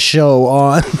had a show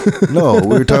on. No,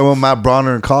 we were talking about Matt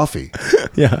Bronner and coffee.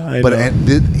 Yeah, I But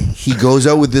know. he goes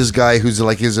out with this guy who's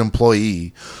like his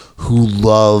employee who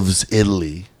loves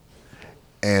Italy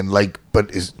and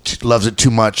loves it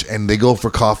too much, and they go for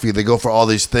coffee, they go for all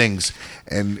these things,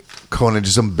 and Conan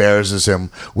just embarrasses him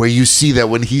where you see that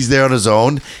when he's there on his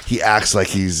own he acts like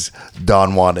he's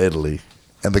Don Juan Italy,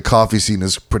 and the coffee scene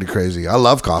is pretty crazy. I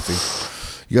love coffee.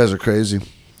 You guys are crazy.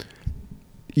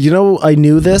 I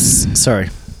knew this. Sorry,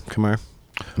 Kumar.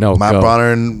 No, Matt go.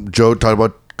 Bronner and Joe talked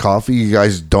about coffee. You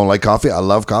guys don't like coffee? I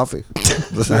love coffee.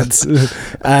 That's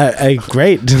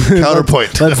great.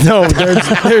 Counterpoint. There's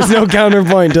no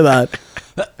counterpoint to that.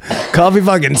 Coffee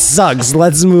fucking sucks.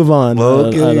 Let's move on.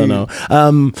 Okay. I don't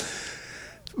know.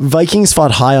 Vikings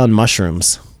fought high on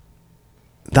mushrooms.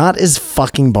 That is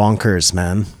fucking bonkers,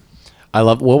 man. I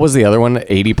love. What was the other one?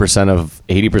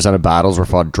 80% of battles were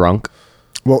fought drunk.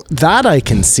 Well, that I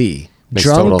can see. Makes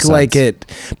total Drunk sense. like it.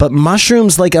 But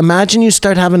mushrooms, like imagine you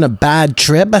start having a bad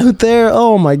trip out there.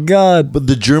 Oh my God. But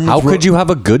the Germans How were- could you have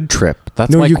a good trip? That's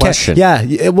No, my you question. can't.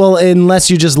 Yeah, well, unless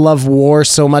you just love war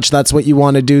so much, that's what you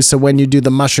want to do. So when you do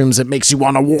the mushrooms, it makes you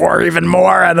want to war even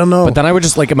more. I don't know. But then I would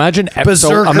just like imagine.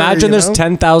 Berserker, imagine you there's know?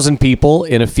 10,000 people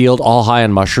in a field all high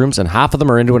on mushrooms, and half of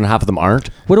them are into it and half of them aren't.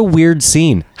 What a weird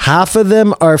scene. half of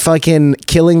them are fucking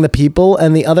killing the people,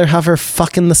 and the other half are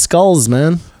fucking the skulls,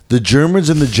 man. the Germans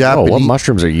and the Oh, Japanese. what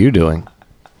mushrooms are you doing?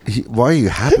 Why are you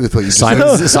happy with what you just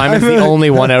Simon's the only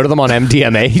one out of them on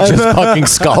MDMA. He's just fucking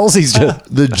skulls. He's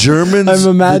just. The Germans. I'm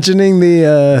imagining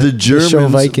the Germans. show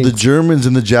Vikings. The Germans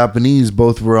and the Japanese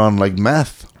both were on like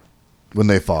meth when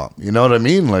they fought. You know what I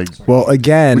mean? Like, Well,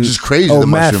 again, Which is crazy, Oh, the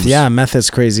meth, mushrooms. yeah, meth is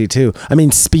crazy too. I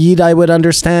mean, speed, I would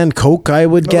understand. Coke, I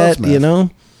would that's get. You meth. know,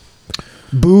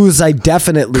 booze, I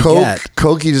definitely get.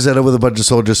 Coke. He just ended up with a bunch of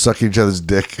soldiers sucking each other's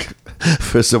dick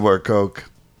for some more Coke.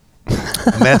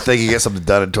 Meth, they can get something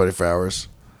done in 24 hours.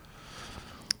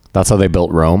 That's how they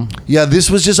built Rome. Yeah, this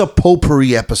was just a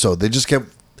potpourri episode. They just kept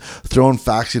throwing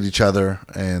facts at each other,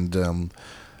 and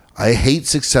I hate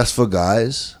successful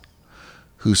guys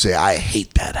who say, "I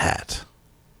hate that hat."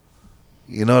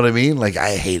 You know what I mean? Like,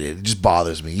 I hate it. It just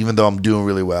bothers me, even though I'm doing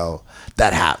really well.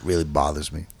 That hat really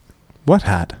bothers me. What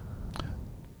hat?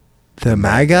 The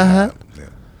MAGA hat?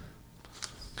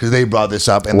 Because they brought this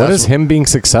up, and What does him being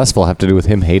successful have to do with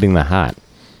him hating the hat?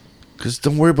 Because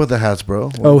don't worry about the hats,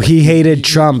 bro. Oh, he hated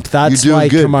Trump. That's You're doing why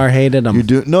good. Kumar hated him. You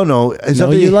do no. It's No,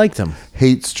 not that you he liked him.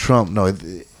 Hates Trump. No,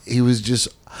 he was just.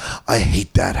 I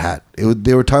hate that hat.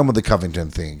 They were talking about the Covington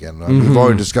thing again. We've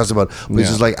already discussed about. But it's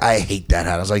just like, I hate that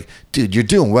hat. I was like, dude, you're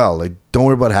doing well. Like, don't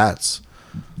worry about hats.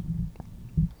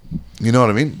 You know what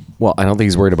I mean? Well, I don't think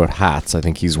he's worried about hats. I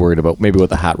think he's worried about maybe what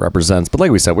the hat represents. But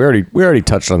like we said, we already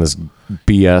touched on this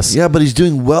BS. Yeah, but he's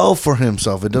doing well for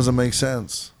himself. It doesn't make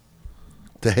sense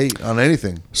to hate on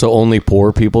anything. So only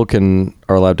poor people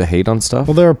are allowed to hate on stuff?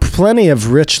 Well, there are plenty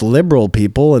of rich liberal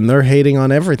people, and they're hating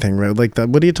on everything, right? Like that.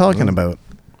 What are you talking about?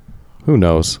 Who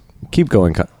knows? Keep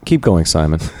going,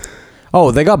 Simon. Oh,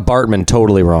 they got Bartman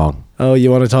totally wrong. Oh,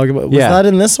 you want to talk about? Was that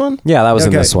in this one? Yeah, that was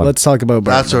in this one. Let's talk about Bartman.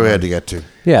 That's where we had to get to.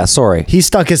 Yeah, sorry. He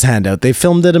stuck his hand out. They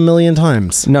filmed it a million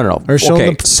times. No. Or shown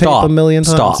the tape a million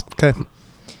times. Stop. Okay.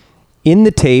 In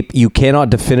the tape, you cannot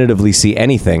definitively see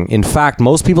anything. In fact,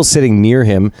 most people sitting near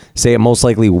him say it most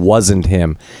likely wasn't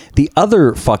him. The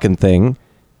other fucking thing...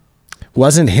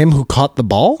 Wasn't him who caught the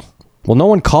ball? Well, no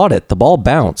one caught it. The ball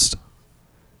bounced.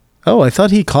 Oh, I thought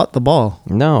he caught the ball.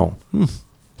 No.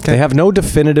 They have no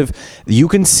definitive... You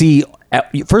can see...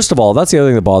 First of all, that's the other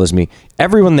thing that bothers me.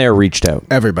 Everyone there reached out.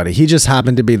 Everybody. He just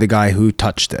happened to be the guy who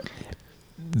touched it.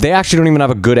 They actually don't even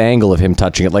have a good angle of him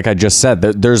touching it. Like I just said,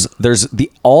 there's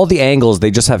all the angles.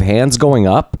 They just have hands going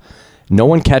up. No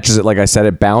one catches it. Like I said,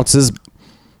 it bounces.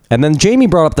 And then Jamie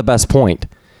brought up the best point.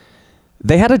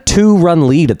 They had a 2-run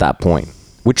lead at that point,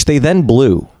 which they then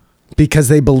blew. Because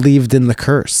they believed in the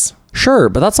curse. Sure,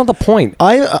 but that's not the point.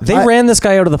 They ran this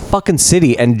guy out of the fucking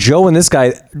city, and Joe and this guy,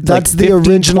 That's like the 15,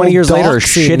 original 20 years later, are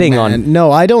doxing, shitting man. on...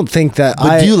 No, I don't think that...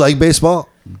 But do you like baseball?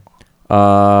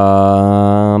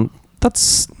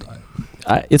 That's...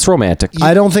 it's romantic.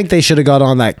 I don't think they should have got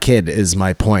on that kid, is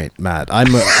my point, Matt. I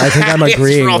think I'm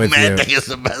agreeing with you. It's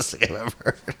the best thing I've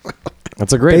ever heard.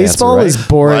 That's a great Baseball answer, right? is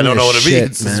boring. I don't know what it shit,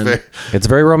 means. man. It's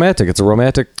very romantic. It's a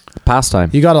romantic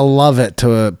pastime. You got to love it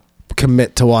to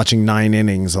commit to watching 9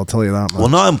 innings. I'll tell you that much. Well,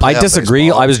 not in I playoff disagree.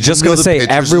 baseball. I was just You know going to the say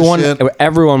pitchers and shit.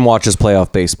 everyone watches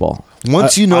playoff baseball.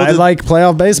 Once you know I that like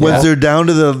playoff baseball. when they're down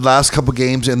to the last couple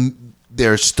games and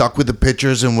they're stuck with the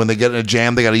pitchers, and when they get in a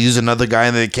jam, they got to use another guy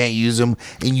and they can't use him,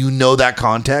 and you know that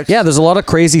context. Yeah, there's a lot of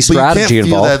crazy but strategy you can't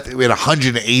feel involved. that in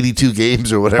 182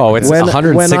 games or whatever. Oh, it's when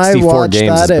 164 I watch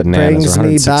games that, is it bananas. brings Or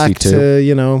me back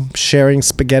 162. to, sharing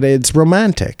spaghetti. It's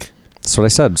romantic. That's what I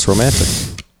said. It's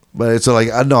romantic. But it's like,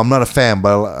 I know I'm not a fan,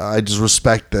 but I just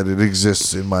respect that it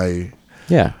exists in my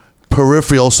Yeah.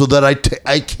 peripheral, so that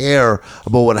I care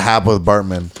about what happened with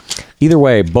Bartman. Either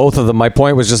way, both of them. My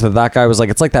point was just that guy was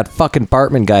like, it's like that fucking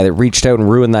Bartman guy that reached out and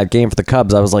ruined that game for the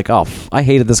Cubs. I was like, I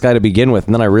hated this guy to begin with,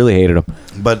 and then I really hated him.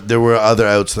 But there were other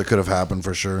outs that could have happened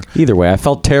for sure. Either way, I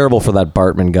felt terrible for that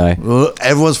Bartman guy. Well,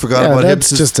 everyone's forgot Yeah, about him.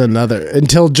 that's just another...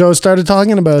 Until Joe started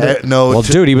talking about it. No, Well,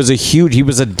 dude, he was a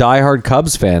diehard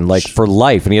Cubs fan, like for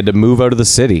life, and he had to move out of the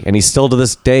city, and he's still to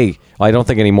this day. Well, I don't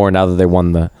think anymore now that they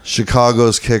won the.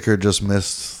 Chicago's kicker just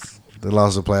missed. They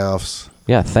lost the playoffs,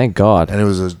 Yeah, thank God. and it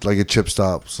was like a chip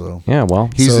stop. So Yeah,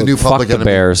 well, he's the new fuck public the enemy.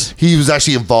 Bears. He was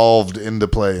actually involved in the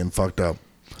play and fucked up,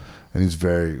 and he's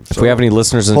very. If we have any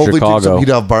listeners in hopefully takes some Chicago, heat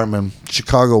off Bartman.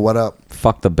 Chicago, what up?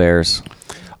 fuck the Bears.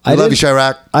 I love you,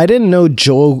 Chirac. I didn't know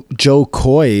Joe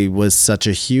Coy was such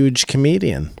a huge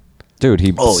comedian.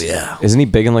 Dude, Oh, yeah. Isn't he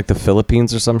big in like the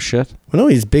Philippines or some shit? Well, no,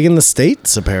 he's big in the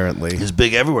States, apparently. He's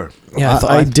big everywhere. Yeah,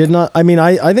 I did not... I mean,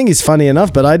 I think he's funny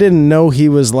enough, but I didn't know he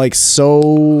was like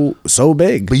so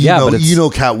big. But Yeah, but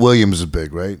it's- Cat Williams is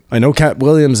big, right? I know Cat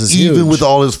Williams is Even huge. with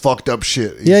all his fucked up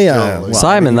shit. he's Yeah. still, like- Well,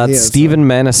 Simon, I mean, that's yeah, Steven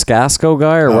Maniscasco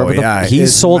guy or whatever. yeah, He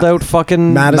it's sold out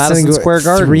fucking Madison Square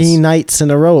Gardens. 3 nights in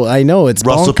a row. I know, it's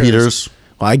Russell bonkers. Peters.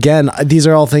 Well, again, these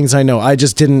are all things I know. I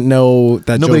just didn't know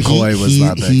that No, Joe but Coy was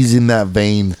that big. he's in that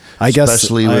vein. I guess-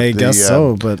 especially with I the, guess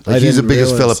so, but I he's the didn't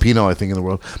biggest realize. Filipino, I think, in the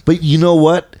world. But you know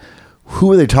what?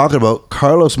 Who are they talking about?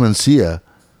 Carlos Mencia.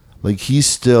 Like, he's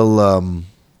still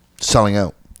selling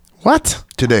out What?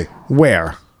 today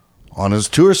Where? on his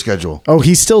tour schedule. Oh,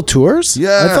 he still tours?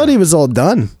 Yeah. I thought he was all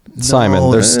done. Simon,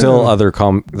 No, there's still other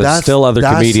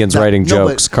comedians writing no,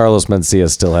 jokes. Carlos Mencia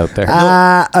is still out there.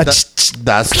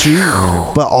 That's true.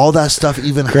 But all that stuff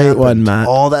even Great happened. one, Matt.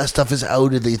 All that stuff is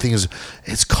outed that you think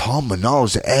it's common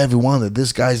knowledge to everyone that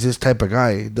this guy's this type of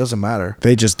guy. It doesn't matter.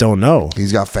 They just don't know.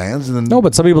 He's got fans, and then No,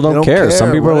 but some people they don't care.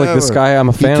 Some people are like, this guy, I'm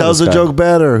a fan of He tells this a guy. joke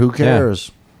better. Who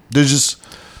cares? There's just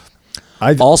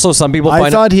Also, some people I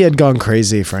find thought he had gone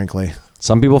crazy, frankly.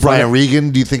 some people find Brian Regan.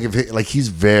 Do you think of him, like he's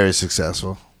very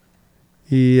successful?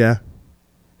 Yeah.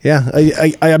 Yeah.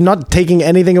 I am not taking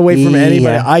anything away from anybody.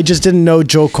 Yeah. I just didn't know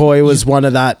Joe Coy was one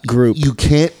of that group. You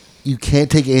can't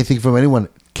take anything from anyone.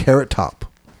 Carrot Top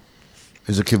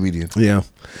is a comedian, Yeah.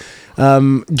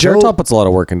 Carrot Joe Top puts a lot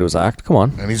of work into his act. Come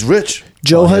on. and he's rich.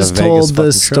 Joe Oh, he has had a Vegas told the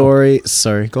fucking show. story.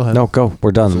 Sorry, go ahead. No, go.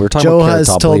 We're done. We're talking Joe about Carrot has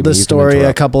Top. told Lee, but the you can story a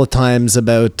interrupt. couple of times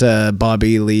about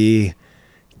Bobby Lee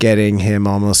getting him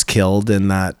almost killed in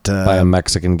that By a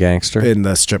Mexican gangster. in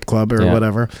the strip club or Yeah.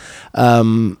 whatever.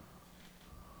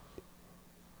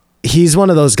 He's one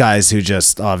of those guys who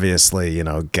just obviously,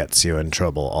 gets you in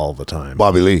trouble all the time.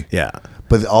 Bobby Lee. Yeah.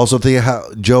 But also think how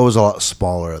Joe is a lot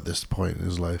smaller at this point in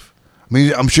his life. I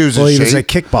mean, I'm sure he was Well, in he was a shape,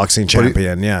 kickboxing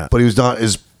champion, yeah. but he was not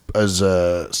as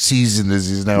seasoned as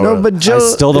he's now. No, but Joe I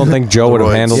still don't think Joe would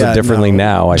have handled Yeah, it differently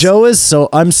no. now. Joe is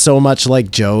I'm so much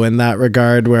like Joe in that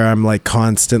regard, where I'm like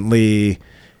constantly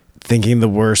thinking the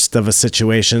worst of a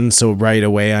situation. So right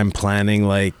away I'm planning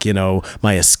like,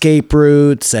 my escape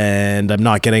routes, and I'm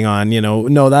not getting on,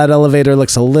 no, that elevator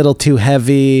looks a little too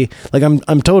heavy. Like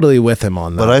I'm totally with him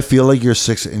on that. But I feel like you're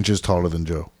 6 inches taller than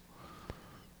Joe.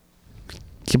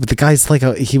 Yeah, but the guy's like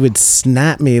he would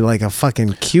snap me like a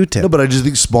fucking Q-tip. No, but I just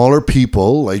think smaller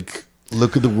people like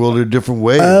look at the world in a different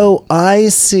way. Oh, I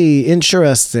see.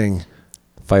 Interesting.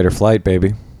 Fight or flight,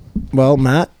 baby. Well,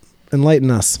 Matt,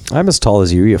 enlighten us. I'm as tall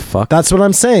as you fuck. That's what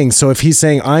I'm saying. So if he's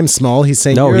saying I'm small, he's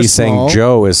saying No, you're he's small. saying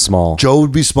Joe is small. Joe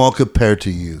would be small compared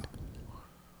to you.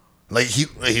 Like he'd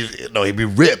be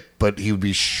ripped, but he would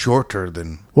be shorter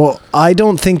than. Well, I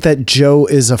don't think that Joe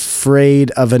is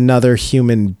afraid of another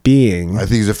human being. I think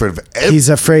he's afraid of. He's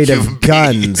afraid of human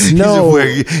guns. being. No.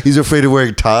 He's afraid of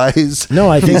wearing ties. No,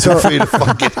 I think he's so. afraid of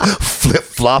fucking flip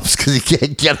flops because he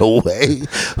can't get away.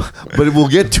 But we'll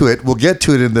get to it. We'll get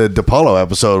to it in the DePaulo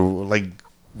episode, like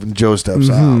when Joe steps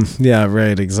out. Yeah,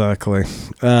 right, exactly.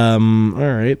 All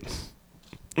right.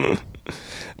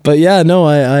 But yeah, no,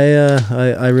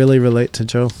 I really relate to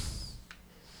Joe.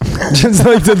 Just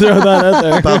like to throw that out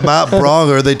there. About Matt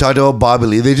Bronger, they talked about Bobby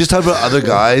Lee. They just talked about other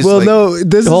guys. Well, like, no,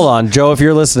 this Hold on, Joe, if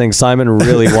you're listening, Simon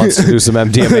really wants to do some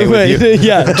MDMA with you.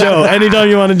 Yeah, Joe, anytime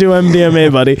you want to do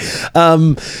MDMA, buddy.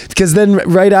 Because then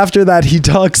right after that, he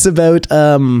talks about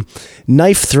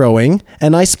knife throwing,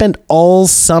 and I spent all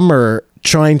summer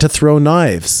trying to throw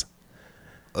knives.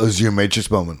 It was your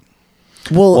Matrix moment.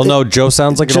 Well, no, Joe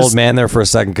sounds like an just- old man there for a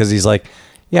second because he's like,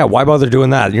 yeah, why bother doing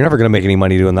that? You're never going to make any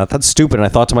money doing that. That's stupid. And I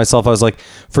thought to myself, I was like,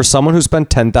 for someone who spent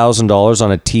 $10,000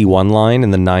 on a T1 line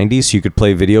in the 90s so you could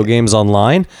play video games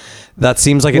online, that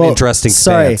seems like an interesting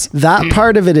stance. That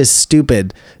part of it is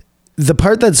stupid. The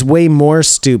part that's way more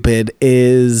stupid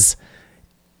is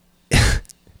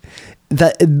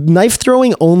that knife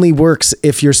throwing only works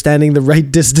if you're standing the right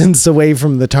distance away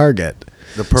from the target.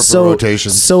 The perfect rotation.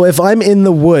 So if I'm in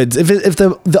the woods, if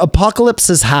the apocalypse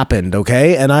has happened,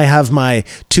 okay, and I have my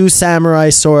 2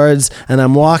 samurai swords and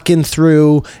I'm walking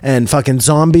through and fucking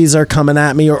zombies are coming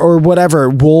at me or whatever,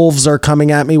 wolves are coming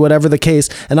at me, whatever the case,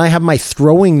 and I have my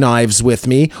throwing knives with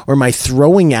me or my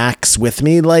throwing axe with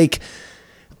me, like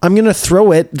I'm going to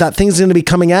throw it, that thing's going to be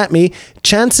coming at me.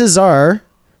 Chances are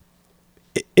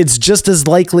it's just as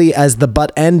likely as the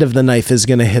butt end of the knife is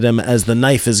going to hit him as the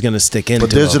knife is going to stick into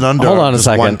But there's him. an under. Hold on a just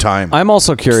second. One time. I'm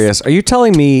also curious. Are you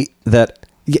telling me that...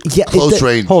 Yeah, Close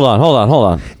range. Hold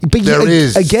on. But There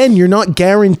is. again, you're not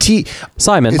guaranteed.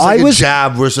 Simon, It's I like was- a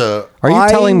jab versus a. are you I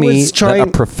telling me was that a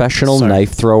trying- professional Sorry.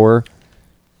 knife thrower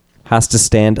has to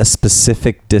stand a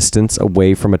specific distance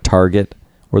away from a target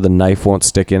where the knife won't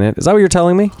stick in it? Is that what you're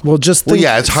telling me? Well, just Well, think,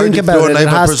 yeah, it's hard think to about throw a it. knife It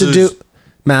at a has person to do, who's-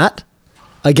 Matt.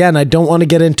 Again, I don't want to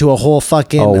get into a whole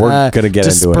fucking Oh, we're gonna get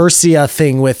into it. Dispersia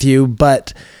thing with you,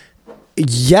 but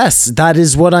yes, that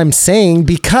is what I'm saying.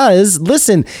 Because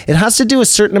listen, it has to do a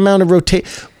certain amount of rotate.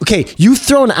 Okay, you've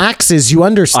thrown axes, you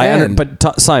understand.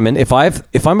 Simon, if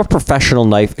I'm a professional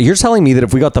knife, you're telling me that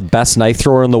if we got the best knife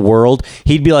thrower in the world,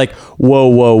 he'd be like,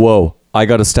 whoa, I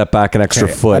got to step back an extra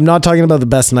Okay, foot. I'm not talking about the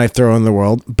best knife thrower in the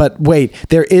world, but wait,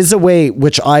 there is a way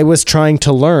which I was trying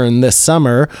to learn this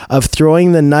summer of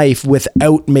throwing the knife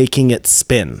without making it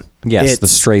spin. Yes, the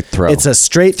straight throw. It's a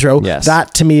straight throw. Yes.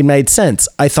 That to me made sense.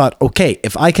 I thought, okay,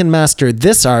 if I can master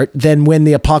this art, then when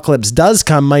the apocalypse does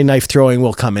come, my knife throwing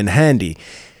will come in handy.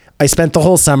 I spent the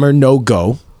whole summer no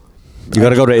go. You got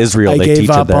to go to Israel. I They gave teach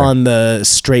it up there. on the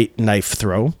straight knife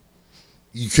throw.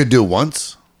 You could do it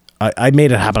once. I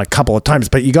made it happen a couple of times,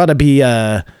 but you got to be You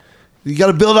got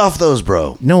to build off those,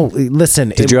 bro. no. Listen,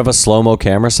 Did you have a slow-mo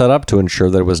camera set up to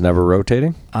ensure that it was never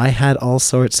rotating? I had all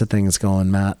sorts of things going,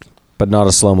 Matt. But not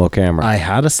a slow-mo camera. I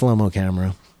had a slow-mo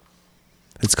camera.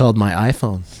 It's called my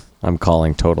iPhone. I'm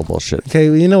calling total bullshit.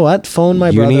 Okay, well, you know what? Phone my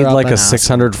You brother need up like and a ask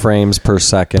 600 frames per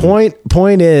second. him.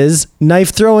 Point is, knife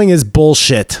throwing is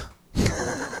bullshit.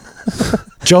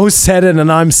 Joe said it,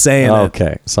 and I'm saying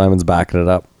Okay, Simon's backing it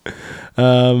up.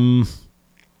 it.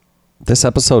 This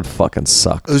episode fucking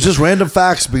sucked. It was just random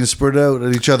facts being spurred out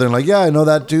at each other, and like, yeah, I know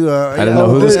that too. I didn't know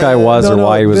who this guy was no, or no,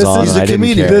 why he was this on. is- He's a I didn't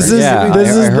comedian. care. This is- yeah, this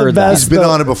I is the heard best. He's been though.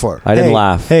 on it before. I didn't Hey,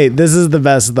 laugh. Hey, this is the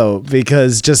best though,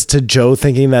 because just to Joe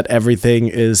thinking that everything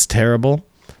is terrible,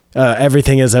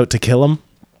 everything is out to kill him.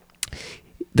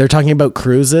 They're talking about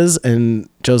cruises, and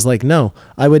Joe's like, no,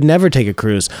 I would never take a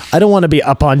cruise. I don't want to be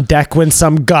up on deck when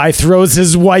some guy throws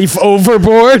his wife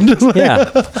overboard.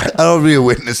 Yeah. I don't want to be a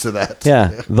witness to that.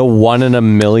 Yeah. The 1 in a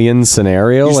million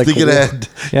scenario. He's like, thinking ahead.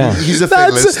 Yeah. He's a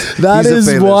fatalist. That He's a is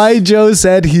fatalist. why Joe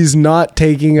said he's not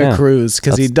taking a Yeah. cruise,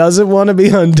 because he doesn't want to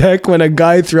be on deck when a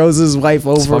guy throws his wife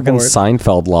It's fucking overboard.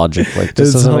 Seinfeld logic. Like,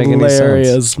 this It's doesn't make any sense.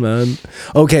 hilarious, man.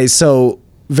 Okay, so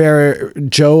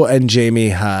Joe and Jamie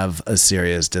have a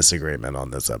serious disagreement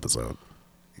on this episode.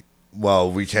 Well,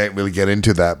 we can't really get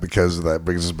into that because that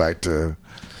brings us back to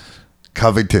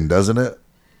Covington, doesn't it?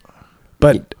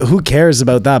 But who cares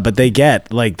about that? But they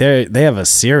have a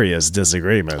serious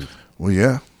disagreement. Well,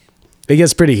 yeah. It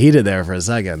gets pretty heated there for a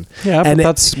second. Yeah, but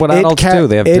that's what adults do.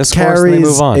 They have discourse and they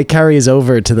move on. It carries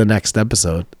over to the next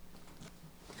episode.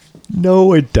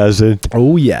 No, it doesn't.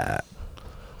 Oh, yeah.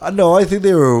 No, I think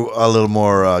they were a little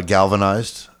more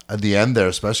galvanized at the end there,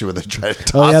 especially when they tried to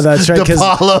toss Oh, yeah, that's right.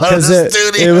 DePaulo out of the It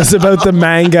studio. was about the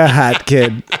manga hat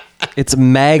kid. It's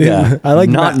manga. I like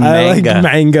not I like manga.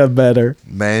 manga better.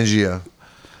 Mangia.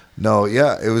 No,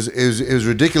 yeah, it was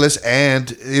ridiculous,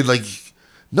 and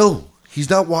no, he's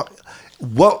not. What?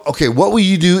 Okay, what would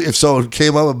you do if someone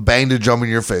came up and banged a drum in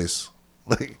your face?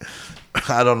 Like,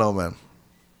 I don't know, man.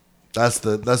 That's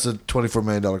a $24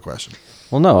 million question.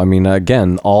 Well, no, I mean,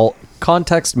 again, all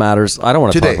context matters. I don't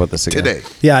want to talk about this again. Today.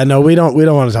 Yeah, no, we don't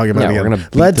want to talk about Yeah, it we're again. gonna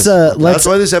beat Let's this. That's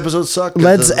why this episode sucked.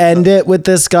 let's end it with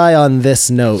this guy on this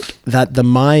note that the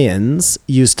Mayans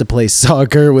used to play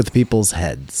soccer with people's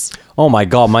heads. Oh my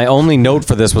God, my only note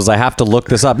for this was I have to look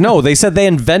this up. No, they said they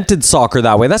invented soccer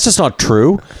that way. That's just not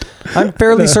true. I'm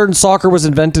fairly certain soccer was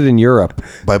invented in Europe.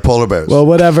 by polar bears. Well,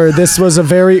 whatever. This was a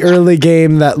very early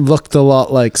game that looked a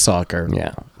lot like soccer.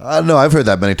 Yeah. No, I've heard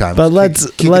that many times. But let's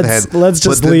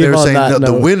just leave they're on saying that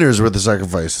the note. winners were the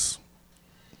sacrifice.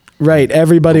 Right.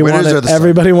 Everybody The winners are the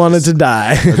everybody sacrifice. wanted to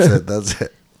die. That's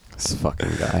it. This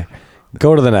fucking guy.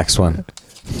 Go to the next one.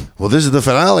 Well, this is the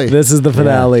finale. This is the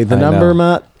finale. Yeah, The I number, know.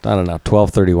 Matt? I don't know.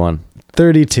 12:31.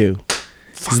 32.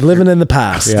 He's living in the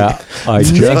past. Yeah. I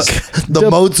just. the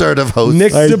Mozart of hosts.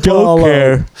 Nick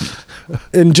DiPaolo.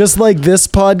 And just like this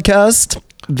podcast,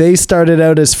 they started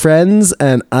out as friends,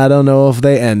 and I don't know if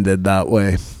they ended that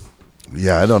way.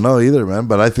 Yeah, I don't know either, man,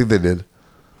 but I think they did.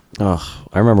 Oh,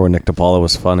 I remember when Nick DiPaolo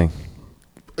was funny.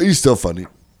 He's still funny.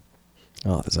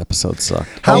 Oh, this episode sucked.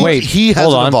 How- oh, wait. he hasn't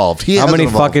hold on. evolved. He How hasn't many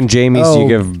evolved. fucking Jamies do you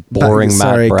give boring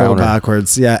sorry, Matt go Browner?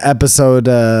 backwards. Yeah, episode,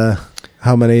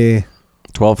 how many?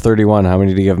 12:31. How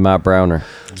many do you give Matt Browner?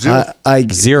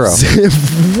 Zero.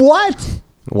 What?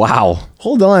 Wow.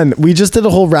 Hold on. We just did a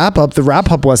whole wrap up. The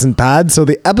wrap up wasn't bad, so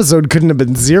the episode couldn't have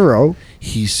been 0.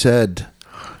 He said,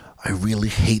 I really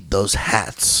hate those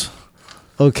hats.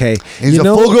 Okay. He's a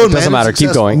full-grown man. Doesn't matter. Keep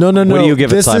Successful. going. No. What do you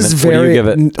give it, This Simon? is What do you very. give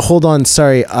it? Hold on.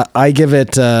 Sorry. I give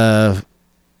it. I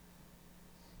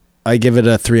give it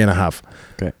a 3.5.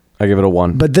 Okay. I give it a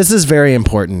 1. But this is very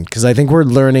important because I think we're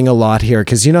learning a lot here.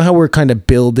 Because you know how we're kind of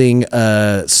building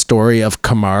a story of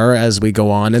Kamar as we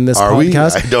go on in this Are we?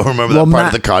 podcast. I don't remember that part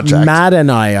of the contract. Matt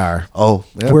and I are. Oh,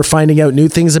 yeah. We're finding out new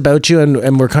things about you,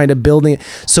 and we're kind of building.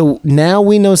 So now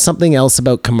we know something else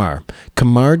about Kamar.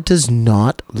 Kamar does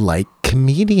not like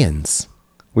comedians.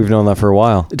 We've known that for a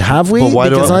while. Have we? But why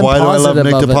do Because I'm I love positive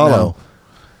Nick of it DiPaolo? now.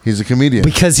 He's a comedian.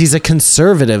 Because he's a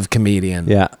conservative comedian.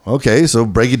 Yeah. Okay, so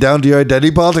break it down to your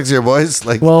identity politics here, boys.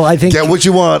 Like, Well, I think- get what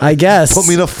you want. I guess. Put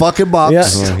me in a fucking box.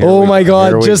 Yeah. Here Oh we- my here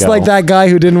God! we Just go. like that guy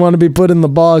who didn't want to be put in the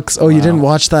box. Oh, you didn't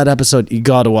watch that episode? You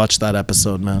got to watch that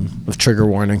episode, man. With trigger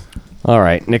warning. All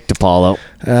right. Nick DiPaolo.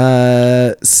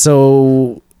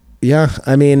 So yeah,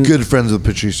 I mean, Good friends with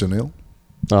Patrice O'Neill.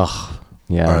 Ugh.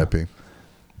 Yeah. R.I.P.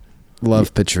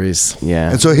 love Patrice.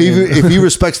 Yeah. And so if he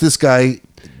respects this guy,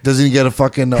 doesn't he get a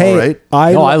fucking Hey, all right?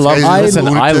 I love. I- Listen,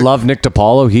 I love Nick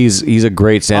DiPaolo. He's a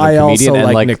great stand-up I also comedian,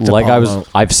 and like Nick DiPaolo.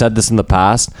 I've said this in the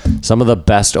past. Some of the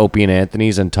best Opie and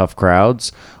Anthony's and tough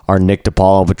crowds are Nick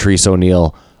DiPaolo and Patrice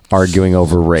O'Neill arguing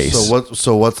over race.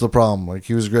 So what's the problem? Like,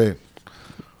 he was great.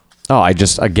 Oh,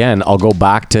 I'll go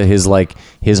back to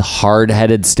his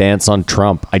hard-headed stance on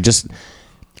Trump.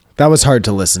 That was hard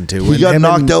to listen to. He got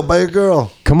knocked out by a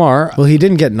girl. Kamar. Well, he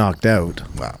didn't get knocked out.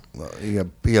 Wow. He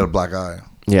got a black eye.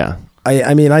 Yeah.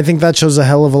 I mean, I think that shows a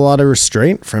hell of a lot of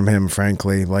restraint from him,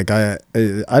 frankly. Like, I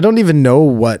don't even know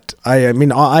what... I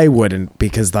mean, I wouldn't,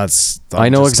 because that's... I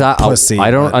know exactly. I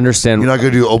don't understand. You're not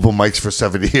going to do open mics for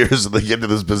 70 years and then get to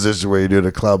this position where you do it at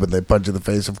a club and they punch you in the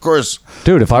face. Of course.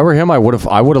 Dude, if I were him, I would have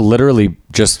literally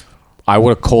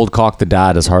cold cocked the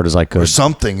dad as hard as I Or could.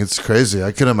 something. It's crazy.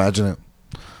 I can imagine it.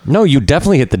 No, you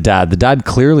definitely hit the dad. The dad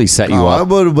clearly set you up.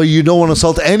 But you don't want to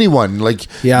assault anyone. Like,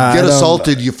 Yeah, you get I don't-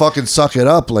 assaulted, you fucking suck it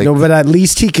up. Like, No, but at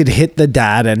least he could hit the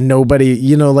dad, and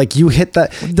nobody, like you hit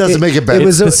that. Doesn't make it better.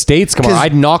 It's the States, come on. 'cause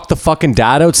I'd knock the fucking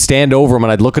dad out, stand over him,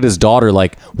 and I'd look at his daughter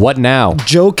like, what now?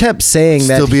 Joe kept saying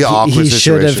that Still be an awkward he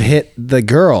should have situation. hit the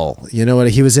girl. You know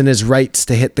what? He was in his rights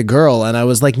to hit the girl, and I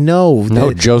was like, no.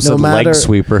 No, Joe said leg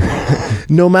sweeper.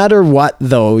 No matter what,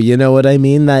 though, you know what I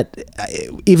mean? That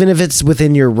even if it's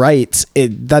within your rights,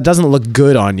 that doesn't look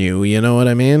good on you. You know what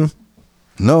I mean?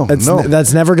 no.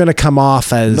 That's never going to come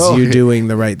off as No, you doing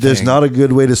the right thing. There's not a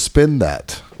good way to spin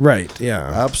that. Right, yeah.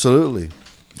 Absolutely.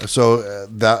 So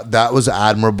that was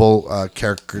admirable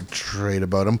character trait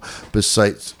about him,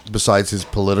 besides his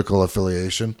political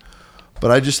affiliation.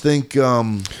 But I just think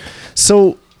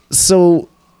So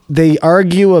they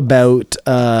argue about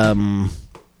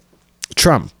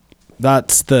Trump.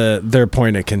 That's their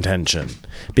point of contention,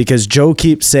 because Joe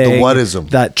keeps saying The whatism.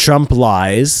 that Trump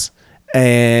lies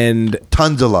and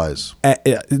tons of lies.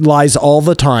 lies all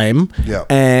the time. Yeah.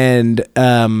 And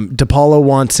DePaulo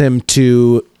wants him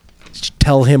to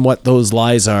tell him what those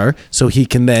lies are so he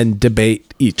can then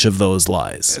debate each of those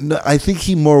lies. No, I think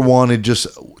he more wanted just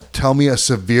tell me a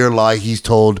severe lie he's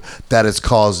told that has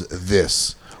caused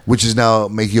this, which is now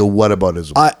making a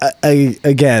whataboutism.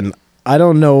 Again, I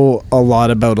don't know a lot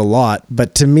about a lot,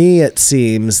 but to me it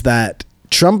seems that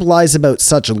Trump lies about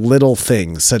such little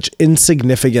things, such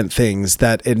insignificant things,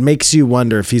 that it makes you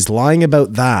wonder if he's lying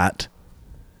about that.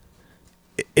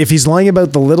 If he's lying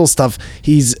about the little stuff,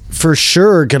 he's for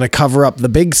sure going to cover up the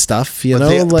big stuff, you know?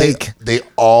 They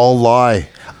all lie.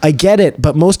 I get it,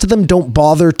 but most of them don't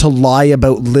bother to lie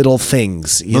about little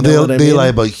things. You know what I They mean? lie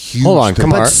about huge Hold on, things.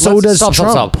 come on. But so does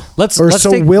Trump. Let's Or let's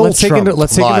so take, will let's take Trump. into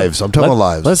let's take Lives. into, I'm talking about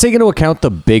lives. Let's take into account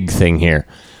the big thing here.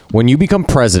 When you become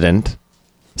president,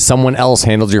 someone else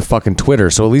handles your fucking Twitter,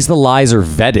 so at least the lies are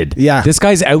vetted. Yeah. This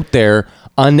guy's out there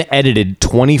unedited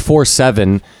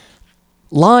 24/7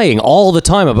 lying all the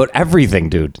time about everything,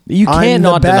 dude. You I'm can't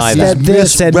the not deny best that. at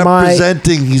this, and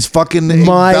Misrepresenting, he's fucking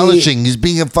embellishing, he's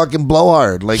being a fucking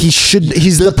blowhard. Like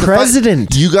he's the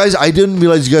president. You guys, I didn't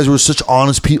realize you guys were such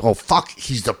honest people. Oh fuck,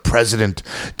 he's the president.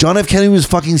 John F. Kennedy was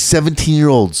fucking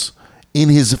 17-year-olds in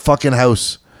his fucking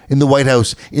house, in the White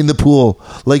House, in the pool.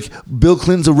 Like Bill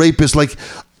Clinton's a rapist. Like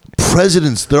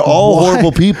presidents, they're all Why?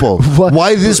 horrible people. What?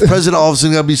 Why this president all of a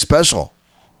sudden gotta be special?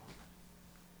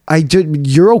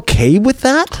 You're okay with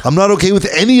that? I'm not okay with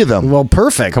any of them. Well,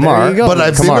 perfect. Come There on. you go. But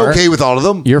I've Come been on. okay with all of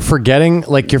them. You're forgetting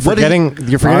What do you're Are forgetting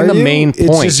the you? main It's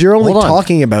point. just you're only Hold on.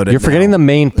 talking about it You're forgetting now. the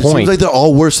main It seems point. like they're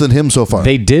all worse than him so far.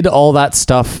 They did all that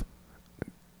stuff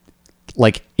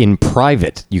like in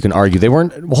private. You can argue they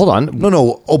weren't. Hold on.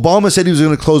 No. Obama said he was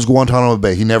going to close Guantanamo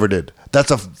Bay. He never did.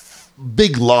 That's a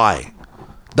big lie.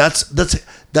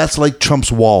 That's like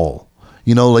Trump's wall.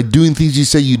 You know, like doing things you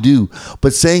say you do,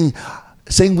 but saying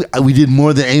we did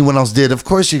more than anyone else did. Of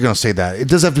course, you're going to say that. It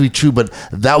doesn't have to be true, but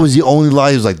that was the only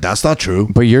lie. He was like, that's not true.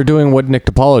 But you're doing what Nick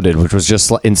DiPaolo did, which was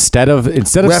just like, instead of Weapons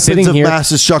sitting of here, mass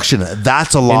destruction.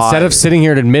 That's a lie. instead of sitting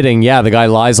here and admitting, yeah, the guy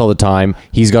lies all the time,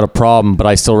 he's got a problem, but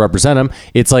I still represent him.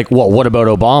 It's like, what about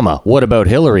Obama? What about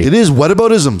Hillary? it is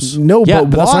whataboutisms. No, Yeah, but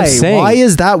but that's what I'm why? saying. Why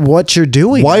is that what you're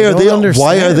doing? Why I are don't they? understand.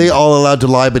 Why are they all allowed to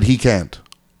lie, but he can't?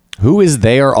 Who is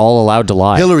they are all allowed to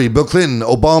lie? Hillary, Bill Clinton,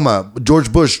 Obama,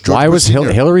 George Bush. Why was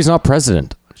Sr. Hillary's not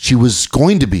president? She was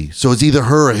going to be. So it's either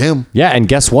her or him. Yeah, and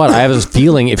guess what? I have a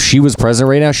feeling if she was president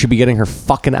right now, she'd be getting her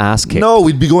fucking ass kicked. No,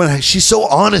 we'd be going. She's so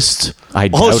honest. I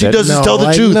All doubt she it. does is No, tell the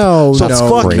I truth. know, so no,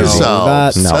 fuck crazy.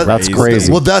 yourself. That's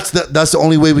crazy. Well, that's the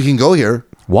only way we can go here.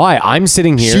 Why? I'm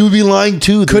sitting here. She would be lying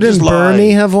too. They're Couldn't just Bernie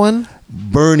lying. have won?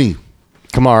 Bernie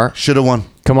Kamar, should have won.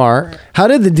 How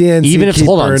did the DNC even if keep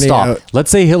hold on, Bernie stop. out?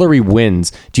 Let's say Hillary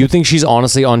wins. Do you think she's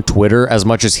honestly on Twitter as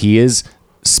much as he is,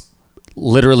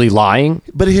 literally lying?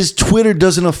 But his Twitter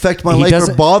doesn't affect my He life or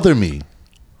doesn't- bother me.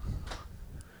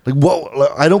 Like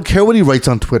what? I don't care what he writes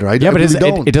on Twitter. I Yeah, but really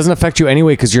don't. it doesn't affect you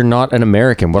anyway because you're not an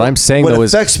American. What I'm saying What though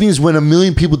is affects me is when 1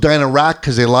 million people die in Iraq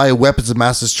because they lie of weapons of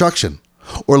mass destruction,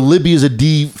 or Libya is a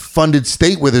defunded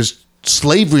state where there's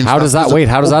slavery. And how stuff. does that There's wait?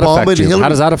 How does that Obama affect and you? Hillary. How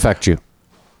does that affect you?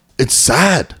 It's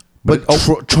sad. But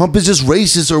Trump is just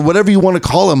racist or whatever you want to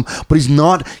call him, but he's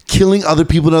not killing other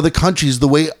people in other countries the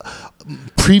way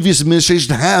previous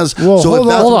administration has. Whoa, so hold if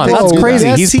that's Hold what on, they that's do that- crazy.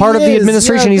 Yes, He's he part of the is.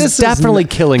 administration. Yeah, He's this is definitely nu-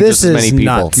 killing this just as many is people.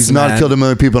 nuts. He's not Man. killed 1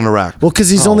 million people in Iraq. Well, because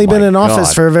he's Oh only been my in office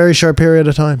God. for a very short period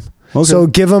of time. Okay. So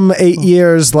give him 8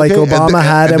 years like Okay, and Obama then-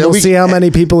 had, and and then we'll we- see how many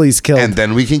people he's killed. And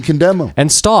then we can condemn him.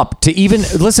 And stop to even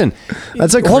listen.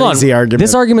 That's a Hold crazy on. argument.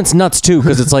 This argument's nuts too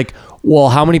because it's like, well,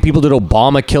 how many people did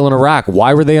Obama kill in Iraq?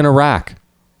 Why were they in Iraq?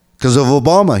 because of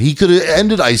Obama. He could have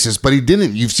ended ISIS, but he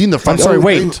didn't. You've seen the front. I'm sorry,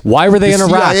 wait. Why were they in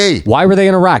Iraq? CIA. Why were they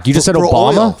in Iraq? You just said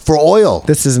Obama? For oil.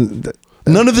 This isn't.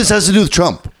 None of this has to do with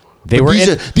Trump. They But were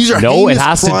these are no. It heinous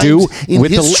has to crimes do in with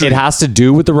history. it has to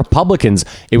do with the Republicans.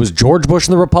 It was George Bush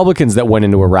and the Republicans that went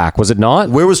into Iraq, was it not?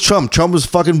 Where was Trump? Trump was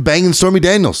fucking banging Stormy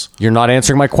Daniels. You're not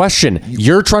answering my question.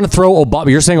 You're trying to throw Obama.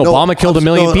 You're saying No, Obama killed a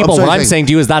million I'm people. sorry, What I'm saying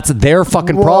to you is that's their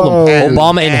fucking problem.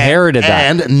 Obama inherited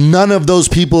that. And none of those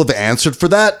people have answered for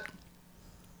that.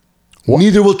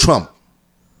 Neither will Trump.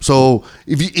 So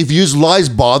if his lies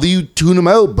bother you, tune him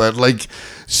out. But like,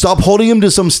 stop holding him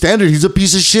to some standard. He's a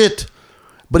piece of shit.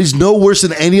 But he's no worse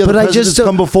than any other But I president just that's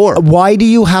come before. Why do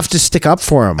you have to stick up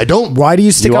for him? I don't. Why do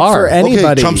you stick You up are. for anybody?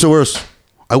 Okay, Trump's the worst.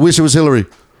 I wish it was Hillary.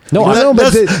 No, That- I know,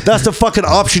 but that's the fucking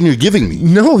option you're giving me.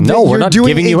 No, No, we're you're not doing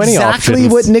giving you any exactly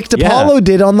options. what Nick DiPaolo Yeah.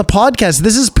 did on the podcast.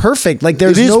 This is perfect. Like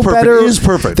there's It is no perfect. better. It is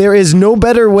perfect. There is no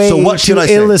better way So what should to I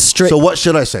say? illustrate. So what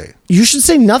should I say? You should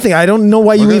say nothing. I don't know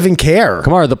why you Okay. even care.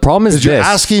 Kamar, the problem is You're this.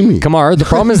 asking me. Kamar, the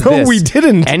problem is No, this. we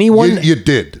didn't. Anyone You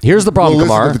did. Here's the problem, Well,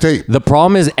 listen Kamar. to the tape. The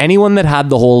problem is anyone that had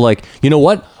the whole like, you know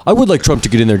what? I would like Trump to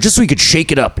get in there just so he could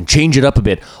shake it up and change it up a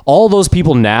bit. All those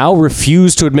people now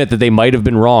refuse to admit that they might have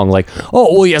been wrong. Like,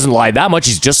 oh, well, he hasn't lied that much.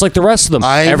 He's just like the rest of them.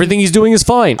 Everything he's doing is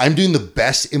fine. I'm doing the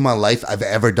best in my life I've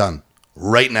ever done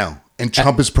right now, and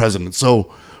Trump is president.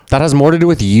 So that has more to do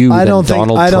with you I than don't think.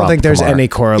 Donald I don't Trump, think there's Kamar. any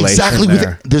correlation exactly,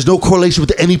 there. there's no correlation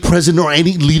with any president or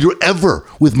any leader ever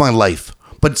with my life.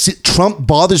 But see, Trump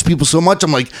bothers people so much.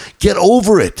 I'm like, get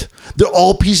over it. They're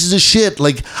all pieces of shit.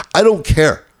 Like, I don't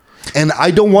care. And I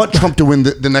don't want Trump to win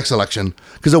the next election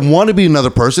because I want to be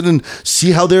another person and see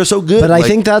how they're so good. But I Like,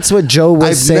 think that's what Joe was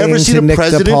I've saying never seen to a Nick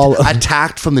president DiPaolo.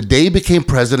 attacked from the day he became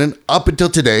president up until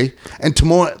today and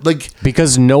tomorrow. Like,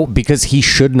 Because he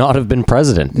should not have been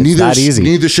president. It's that easy.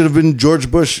 neither should have been George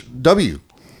Bush W.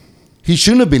 He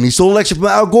shouldn't have been. He stole election from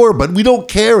Al Gore, but we don't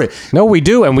care. No, we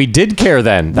do, and we did care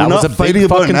then. That We're was not a fighting big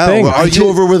about it fucking now. thing. We're arguing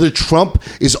over whether Trump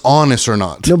is honest or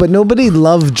not. No, but nobody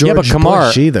loved George Yeah, but Kamar,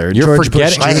 Bush either. you're George Bush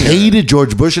forgetting- I Jr. hated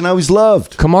George Bush, and now he's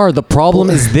loved. Kamar, the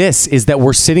problem is this, is that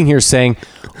we're sitting here saying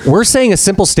a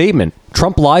simple statement.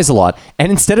 Trump lies a lot.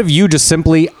 And instead of you just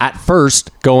simply at first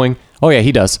going, oh yeah,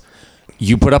 he does.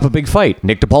 You put up a big fight.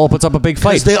 Nick DiPaolo puts up a big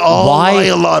fight. Because they all Why? lie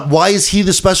a lot. Why is he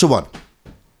the special one?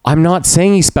 I'm not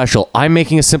saying he's special. I'm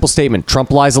making a simple statement.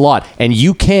 Trump lies a lot. And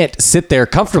you can't sit there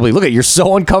comfortably. Look at, you're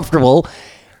so uncomfortable.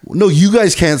 No, you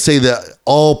guys can't say that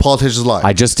all politicians lie.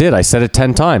 I just did. I said it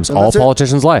 10 times. All that's it.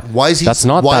 politicians lie. Why is he? That's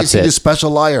not. Why That's is he it. the special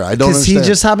liar? I don't Because he understand.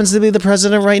 just happens to be the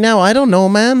president right now. I don't know,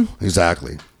 man.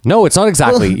 Exactly. No, it's not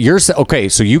exactly. Okay,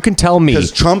 so you can tell me.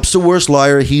 Because Trump's the worst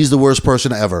liar. He's the worst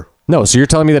person ever. No, so you're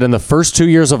telling me that in the first 2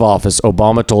 years of office,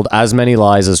 Obama told as many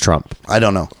lies as Trump. I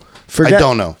don't know. Forget- I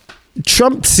don't know.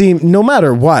 Trump seemed, no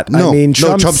matter what. No, I mean,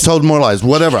 Trump's told more lies.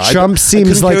 Whatever. Trump I seems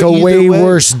couldn't like care a either way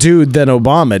worse dude than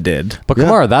Obama did. But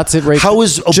Kamar, that's it right How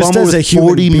is Just Obama as a with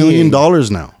human $40 million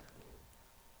being. now?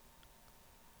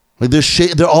 Like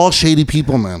they're all shady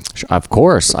people, man. Of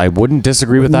course. I wouldn't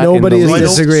disagree with that. Nobody in the is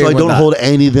least. disagreeing So I with don't that. hold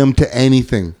any of them to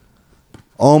anything.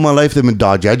 All my life they've been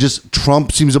dodgy.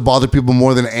 Trump seems to bother people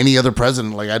more than any other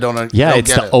president. Like I don't. Yeah,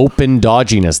 it's the open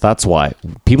dodginess. That's why.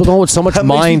 People don't with so much That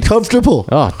makes me mind. comfortable.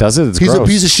 Oh, does it? It's He's gross.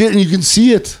 a piece of shit, and you can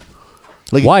see it.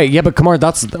 Like Why? Yeah, but Kamar,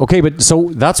 that's okay. But so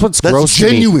that's what's that's gross to me.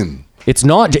 genuine. It's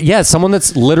not. Yeah, someone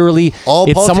that's literally. All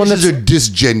it's someone politicians that's.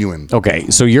 are disgenuine. Okay,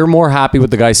 so you're more happy with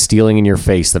the guy stealing in your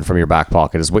face than from your back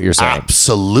pocket, is what you're saying.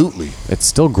 Absolutely. It's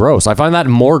still gross. I find that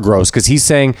more gross because he's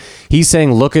saying,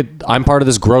 look at, I'm part of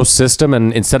this gross system,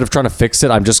 and instead of trying to fix it,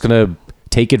 I'm just gonna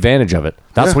take advantage of it.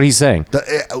 That's Yeah. what he's saying. That's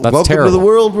terrible. welcome to the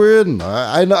world we're in.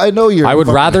 I know you're. I would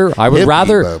fucking rather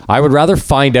hippie, but-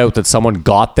 find out that someone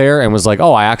got there and was like,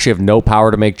 oh, I actually have no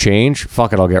power to make change.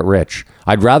 Fuck it, I'll get rich.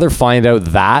 I'd rather find out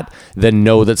that than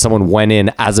know that someone went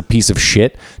in as a piece of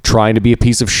shit, trying to be a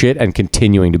piece of shit and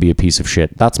continuing to be a piece of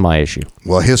shit. That's my issue.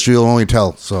 Well, history will only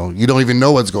tell. So you don't even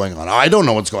know what's going on. I don't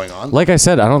know what's going on. Like I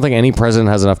said, I don't think any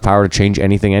president has enough power to change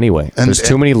anything anyway. And- There's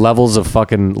too many levels of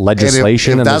fucking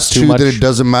legislation, if and that's there's too true, much. then it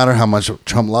doesn't matter how much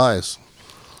Trump lies.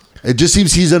 It just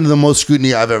seems he's under the most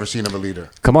scrutiny I've ever seen of a leader.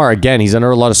 Kamar, again, he's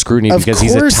under a lot of scrutiny Of because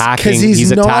he's course, attacking. 'cause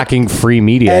He's not- attacking free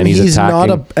media, and he's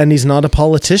attacking. he's not a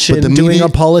politician But the doing media- a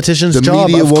politician's the job.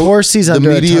 media Of won't- course, he's the under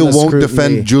media a ton of won't scrutiny.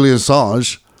 defend Julian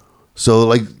Assange. So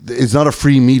like, it's not a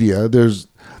free media.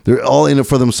 They're all in it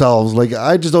for themselves. Like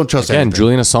I just don't trust Again, anything.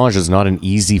 Julian Assange is not an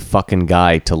easy fucking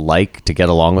guy to get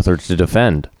along with, or to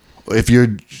defend. If you're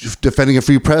defending a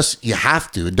free press, you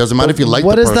have to. It doesn't matter if you like.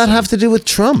 What the does that person. have to do with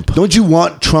Trump? Don't you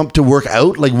want Trump to work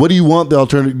out? Like, what do you want the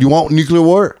alternative? You want nuclear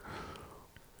war?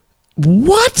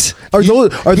 What are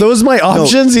those my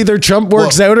options? Either Trump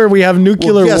works out or we have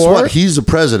nuclear guess war. what? He's the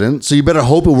president, so you better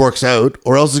hope it works out,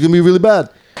 or else it's gonna be really bad.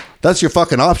 That's your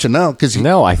fucking option now. Because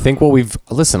No, I think what we've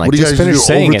listen. I What do you just guys finished do,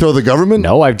 saying overthrow it. the government?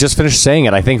 No, I've just finished saying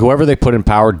it. I think whoever they put in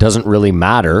power doesn't really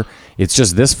matter. It's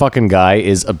just this fucking guy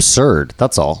is absurd.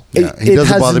 That's all. Yeah, he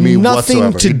doesn't bother me nothing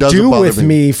whatsoever. to He doesn't do bother with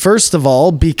me. First of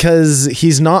all, because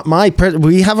he's not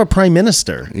we have a prime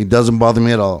minister. He doesn't bother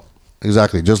me at all.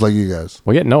 Exactly, just like you guys.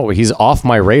 Well, yeah, no, he's off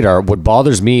my radar. What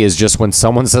bothers me is just when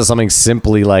someone says something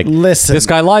simply like, Listen. this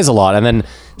guy lies a lot," and then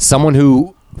someone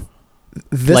who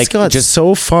This Like, got just-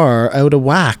 so far out of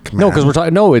whack, man. no, because we're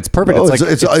talking. No, it's perfect. Oh, it's like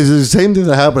it's the same thing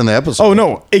that happened in the episode. Oh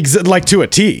no, like to a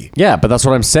T. yeah, but that's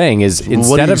what I'm saying is What do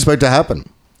instead you of expect to happen?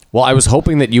 well, I was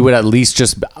hoping that you would at least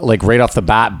just like right off the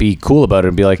bat be cool about it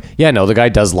and be like, yeah, no, the guy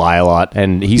does lie a lot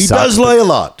and he He sucks. does lie a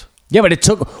lot. Yeah,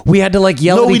 but we had to like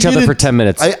yell No, at we each other didn't. for 10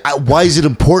 minutes. Why is it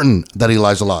important that he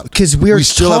lies a lot? Because we're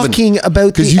talking about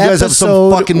the because you guys have some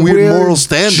episode fucking weird where moral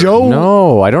standard. Joe,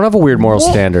 no, I don't have a weird moral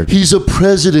standard. He's a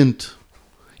president.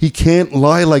 He can't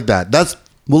lie like that.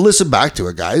 We'll listen back to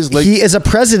it, guys. Like, he is a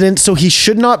president, so he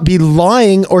should not be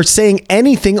lying or saying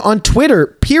anything on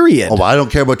Twitter. Period. oh, I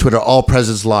don't care about Twitter. All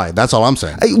presidents lie. That's all I'm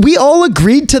saying. We all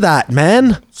agreed to that,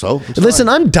 man. So it's listen,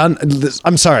 fine. I'm done.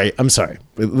 I'm sorry.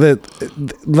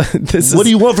 This What do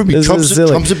you want from me? this Trump's is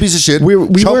silly. a piece of shit. We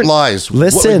Trump weren't- lies.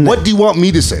 Listen, What do you want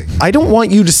me to say? I don't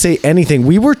want you to say anything.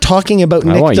 We were talking about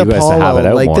I Nick want you guys to have it DiPaolo.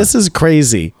 out Like more. this is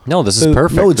crazy. No, this is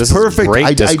perfect. No, it's This is perfect.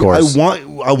 great discourse. I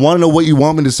want to know what you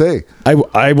want me to say.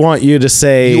 I want you to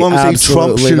say You want me to say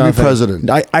Trump absolutely should be nothing. president?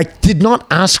 I did not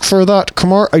ask for that,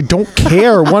 Kumar. I don't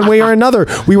care one way or another.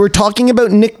 We were talking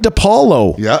about Nick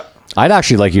DiPaolo. Yeah. I'd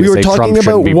actually like you We to were say Trump talking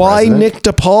shouldn't about be why president. Nick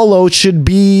DiPaolo should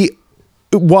be.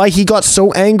 Why he got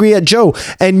so angry at Joe,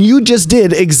 and you just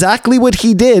did exactly what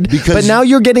he did. Because- but now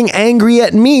you're getting angry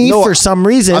at me No, for some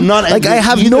reason. I'm not like angry I at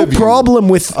have either no of you. problem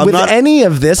with I'm not- any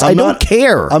of this. I I'm don't not-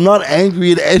 care. I'm not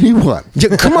angry at anyone.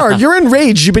 Yeah, Kumar, you're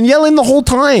enraged. You've been yelling the whole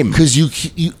time. Because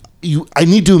you I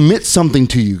need to admit something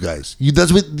to you guys.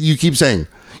 That's what you keep saying.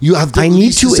 You have to I at need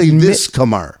least to say admit- this,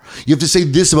 Kamar. You have to say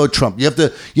this about Trump. You have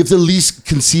to at least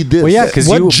concede this. Well, yeah, because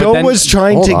What Joe was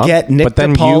trying to get Nick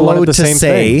DiPaolo to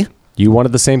say- You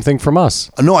wanted the same thing from us.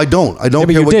 No, I don't. I don't Yeah,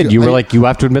 but care you what did. You were like, you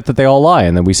have to admit that they all lie,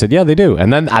 and then we said, yeah, they do.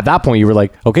 And then at that point, you were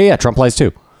like, okay, yeah, Trump lies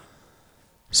too.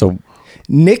 So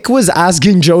Nick was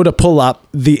asking Joe to pull up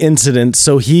the incident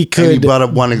so he could you brought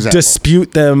up one example.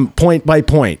 dispute them point by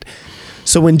point.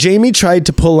 So when Jamie tried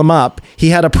to pull him up, he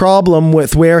had a problem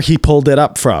with where he pulled it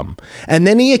up from. And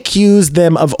then he accused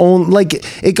them of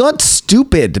it got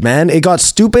stupid, man. It got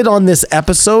stupid on this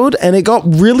episode and it got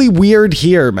really weird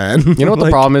here, man. you know what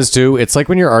the problem is too? It's like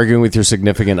when you're arguing with your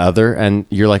significant other and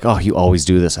you're like, oh, you always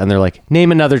do this. And they're like,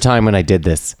 name another time when I did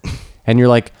this. And you're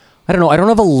like, I don't know. I don't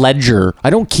have a ledger. I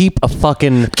don't keep a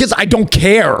fucking... Because I don't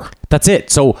care. That's it.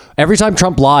 So every time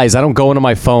Trump lies, I don't go into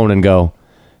my phone and go,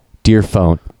 dear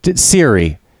phone,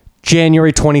 Siri,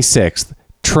 January 26th,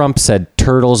 Trump said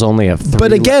turtles only have 3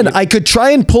 But again, I could try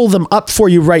and pull them up for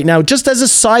you right now, just as a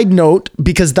side note,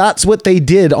 because that's what they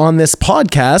did on this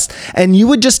podcast. And you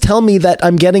would just tell me that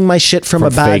I'm getting my shit from a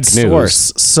bad fake news.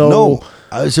 source. So No.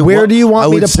 I said, where what- do you I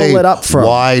want me would to pull say, it up from?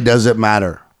 Why does it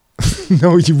matter?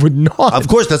 No, you would not. Of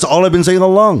course, that's all I've been saying all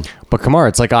along. But Kamar,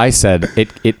 it's like I said,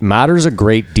 it matters a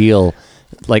great deal.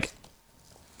 Like,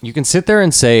 you can sit there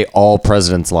and say all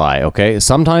presidents lie, okay?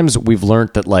 Sometimes we've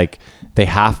learned that, like, they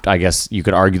have to, I guess you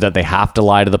could argue that they have to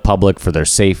lie to the public for their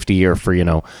safety or for,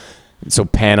 so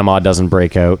Panama doesn't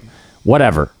break out.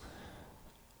 Whatever.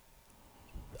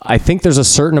 I think there's a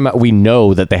certain amount, we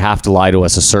know that they have to lie to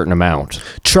us a certain amount.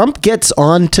 Trump gets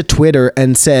on to Twitter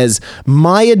and says,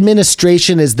 my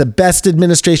administration is the best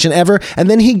administration ever. And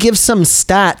then he gives some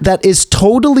stat that is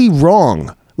totally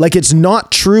wrong. Like it's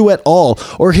not true at all.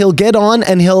 Or he'll get on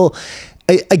and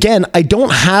again, I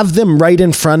don't have them right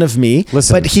in front of me,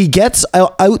 Listen. but he gets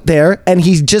out there and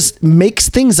he just makes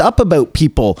things up about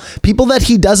people that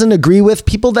he doesn't agree with,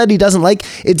 people that he doesn't like.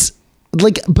 It's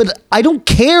like, but I don't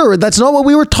care. That's not what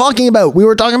we were talking about. We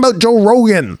were talking about Joe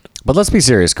Rogan. But let's be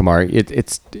serious, Kamar.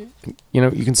 It's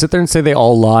you can sit there and say they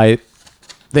all lie,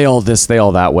 they all this, they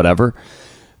all that, whatever.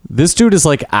 This dude is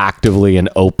like actively and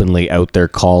openly out there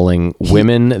calling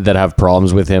women that have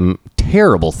problems with him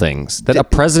terrible things. That a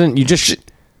president, you just...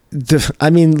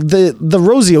 The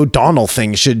Rosie O'Donnell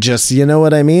thing should just, you know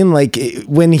what I mean? Like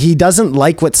when he doesn't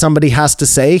like what somebody has to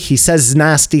say, he says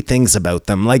nasty things about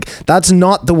them. Like that's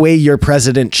not the way your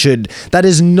president should. That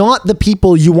is not the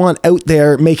people you want out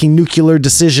there making nuclear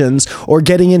decisions or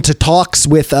getting into talks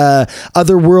with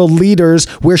other world leaders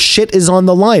where shit is on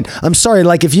the line. I'm sorry.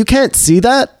 Like if you can't see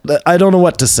that, I don't know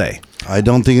what to say. I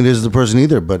don't think it is the person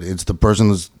either, but it's the person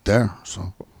that's there.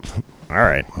 So All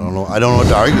right. I don't know what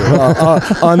to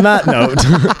argue. On that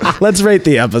note, let's rate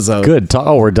the episode. Good.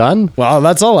 Oh, we're done? Well,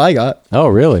 that's all I got. Oh,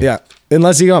 really? Yeah.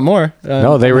 Unless you got more.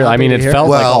 No, they really, I mean, it felt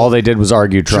like Well, all they did was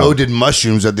argue Trump. Joe did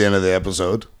mushrooms at the end of the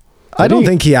episode. I don't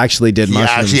think he actually did He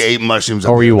mushrooms. actually ate mushrooms.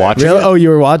 Oh, were you watching? Really? Oh, you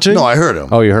were watching? No, I heard him.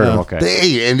 Oh, you heard him. Okay. They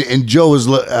ate, and Joe was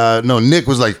Nick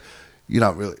was like, "You're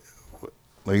not really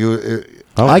like."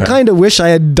 I kind of wish I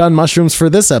had done mushrooms for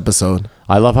this episode.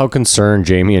 I love how concerned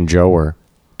Jamie and Joe were.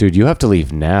 Dude, you have to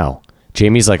leave now.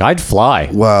 Jamie's like, I'd fly.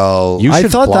 Well, You I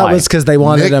should thought fly. that was because they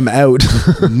wanted Nick- him out.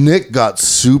 Nick got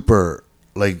super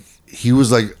like he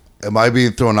was like, "Am I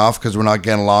being thrown off because we're not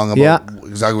getting along?" About Yeah.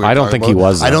 exactly. What I we're don't talking think he about?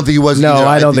 was, I don't think he was. No, either.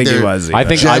 I don't think he they're was either. I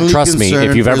think, genuinely trust me, if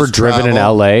concerned you've for ever his driven in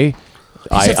travel. LA, He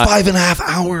said 5.5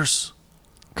 hours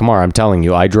come on, I'm telling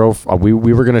you, I drove, we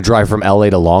were going to drive from LA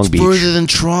to Long Beach. further than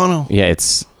Toronto. Yeah,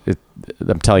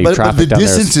 I'm telling you, But traffic the down there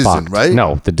is distance isn't, fucked. right?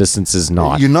 No, the distance is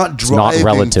not. You're not It's not driving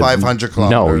relative. 500 No,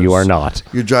 kilometers. you are not.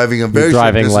 You're driving a very You're short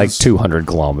driving like distance. 200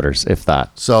 kilometers, if that.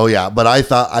 So yeah, but I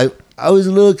thought I was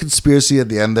a little conspiracy at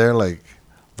the end there, like,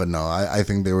 but no, I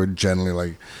think they were generally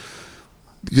like,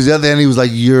 because at the end he was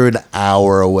like, "You're an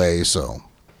hour away," so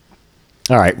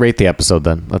All right, rate the episode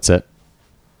then. That's it.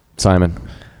 Simon.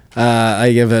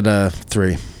 I give it a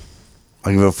 3.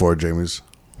 I give it 4, Jamie's.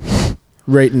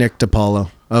 Rate Nick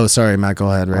DiPaolo. Oh, sorry, Matt. Go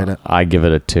ahead. Rate it. I give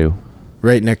it a 2.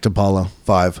 Rate Nick DiPaolo.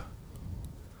 5.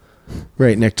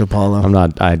 Rate Nick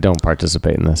DiPaolo. I don't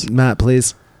participate in this. Matt,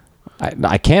 please.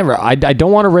 I can't. I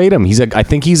don't want to rate him. I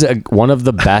think he's one of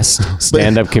the best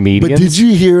stand-up comedians. But did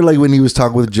you hear like when he was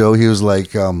talking with Joe? He was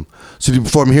like, "So do you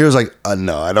perform here?" He was like,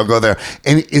 "No, I don't go there."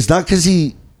 And it's not because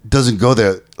he doesn't go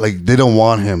there. Like they don't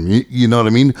want him. You know what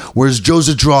I mean? Whereas Joe's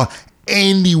a draw.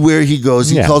 Anywhere he goes,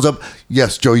 he Yeah. calls up,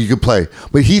 "Yes, Joe, you can play."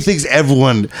 But he thinks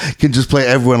everyone can just play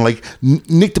everyone. Like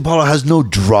Nick DiPaolo has no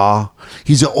draw.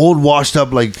 He's an old, washed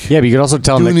up like. Yeah, but you could also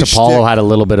tell doing Nick his DiPaolo shtick. had a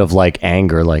little bit of like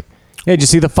anger. Like, yeah, did you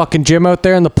see the fucking gym out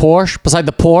there in the Porsche? Beside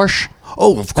the Porsche?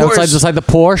 Oh, of course. Beside the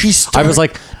Porsche? He I was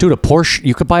like, dude, a Porsche,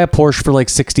 you could buy a Porsche for like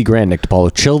 60 grand, Nick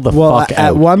DiPaolo. Chill the Well, fuck at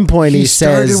out. one point he, He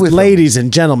started says, with them. "Ladies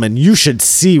and gentlemen, you should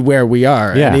see where we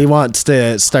are." Yeah. And he wants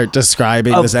to start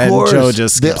describing Of this, and course, Joe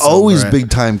just they're skips always over it. big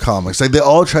time comics. Like they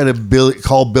all try to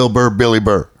call Bill Burr Billy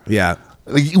Burr. Yeah.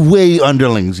 Like way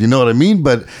underlings, you know what I mean?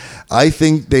 But I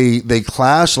think they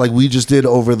clash like we just did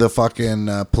over the fucking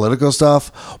political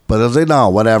stuff. But I was like, no,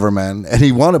 whatever, man. And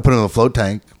he wanted to put him in a float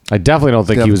tank. I definitely don't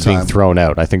think The he other was being time. thrown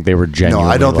out. I think they were genuinely.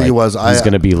 I don't think he was. He's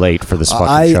going to be late for this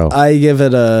fucking show. I give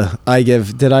it a.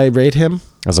 Did I rate him?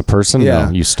 As a person, Yeah.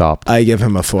 no, you stopped. I give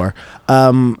him a 4.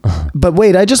 But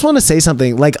wait, I just want to say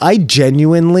something. Like, I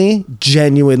genuinely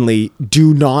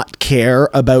do not care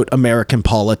about American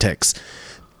politics.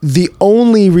 The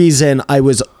only reason I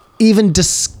was even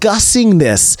discussing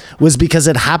this was because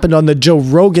it happened on the Joe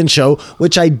Rogan show,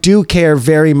 which I do care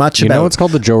very much You about. know, it's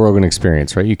called the Joe Rogan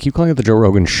Experience, right? You keep calling it the Joe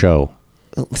Rogan Show.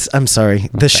 I'm sorry,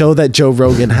 the show that Joe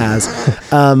Rogan has.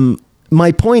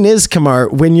 My point is, Kamar,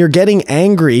 when you're getting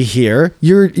angry here,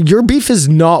 your beef is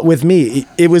not with me.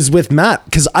 It was with Matt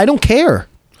because I don't care.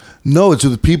 No, it's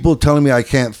with people telling me I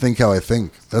can't think how I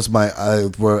think. That's my.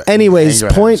 Anyways,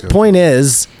 anger point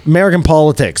is, American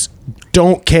politics.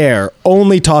 Don't care.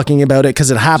 Only talking about it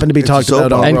because it happened to be It's a talked soap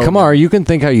about on opera. And Rogan. Kamar, you can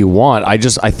think how you want. I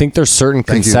think there's certain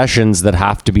Thank you. concessions that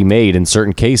have to be made in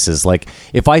certain cases. Like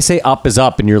if I say up is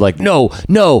up and you're like, no,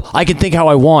 I can think how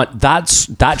I want. That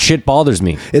shit bothers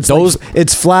me. It's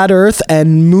it's flat Earth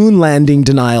and moon landing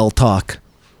denial talk.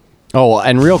 Oh,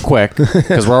 and real quick,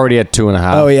 because we're already at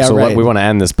 2.5. Oh, yeah, so right. we want to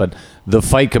end this, but the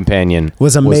Fight Companion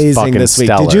Was amazing fucking this week.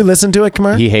 stellar. Did you listen to it,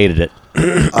 Kamar? He hated it.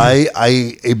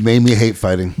 it made me hate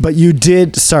fighting. But you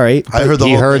did. Sorry. I heard the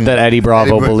He whole heard thing. that Eddie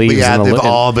Bravo believes yeah, in the they've li-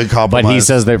 all been compromised. But he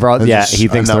says they've all, yeah, he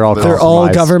thinks they're all They're all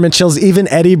compromised. government chills. Even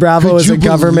Eddie Bravo is a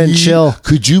government chill.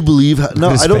 Could you believe?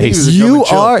 No, His I don't think face. he was a You government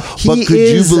chill. are- But he could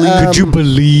is, you believe? Could you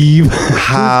believe?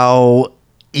 How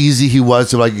easy he was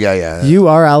to like? Yeah. You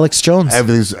are Alex Jones.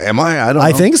 Everything's. Am I? I don't know.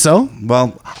 I think so.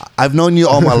 Well, I've known you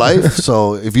all my life,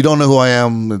 so if you don't know who I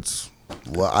am,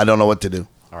 I don't know what to do.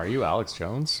 Are you Alex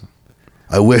Jones?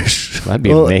 I wish. That'd be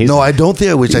Well, amazing. No, I don't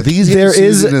think I wish. I think he's getting There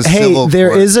is sued in a civil there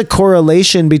court. is a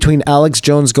correlation between Alex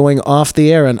Jones going off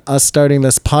the air and us starting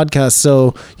this podcast.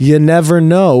 So you never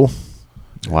know.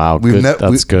 Wow, good.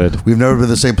 That's good. We've never been in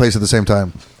the same place at the same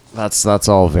time. That's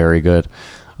all very good.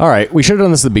 All right, we should have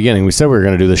done this at the beginning. We said we were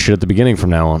going to do this shit at the beginning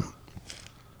from now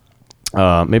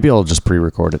on. Maybe I'll just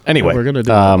pre-record it. Anyway, We're gonna do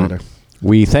that later.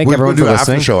 we thank We're everyone going to for do an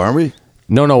after listening. show, aren't we?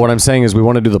 No. What I'm saying is we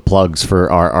want to do the plugs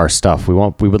for our stuff. We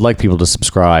would like people to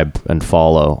subscribe and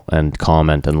follow and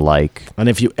comment and like. And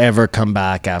if you ever come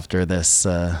back after this,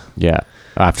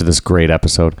 After this great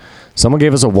episode, someone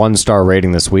gave us a 1-star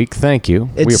rating this week. Thank you.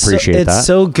 We appreciate that. It's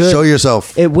so good. Show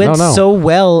yourself. It went No. so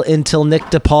well until Nick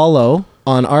DiPaolo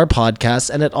on our podcast,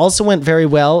 and it also went very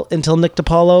well until Nick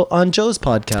DiPaolo on Joe's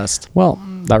podcast. Well,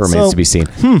 that remains to be seen.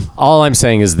 All I'm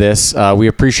saying is this. We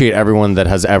appreciate everyone that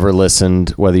has ever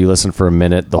listened, whether you listen for a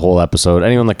minute, the whole episode.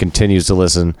 Anyone that continues to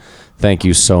listen, thank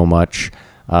you so much.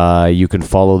 You can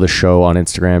follow the show on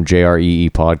Instagram,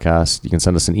 JREE Podcast. You can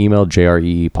send us an email,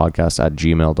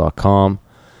 jreepodcast@gmail.com.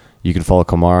 You can follow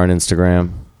Kamar on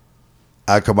Instagram.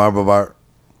 At Kamar Babar.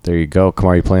 There you go.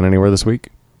 Kamar, you playing anywhere this week?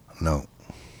 No,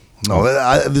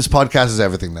 this podcast is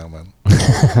everything now, man.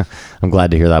 I'm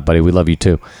glad to hear that, buddy. We love you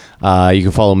too. You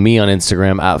can follow me on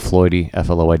Instagram at Floydy,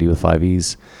 Floyd with 5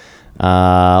 E's.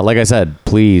 Like I said,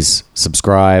 please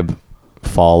subscribe,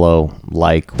 follow,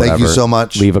 like, whatever. Thank you so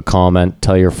much. Leave a comment,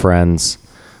 tell your friends,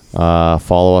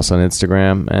 follow us on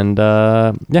Instagram, and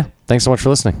thanks so much for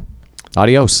listening.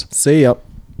 Adios. See ya.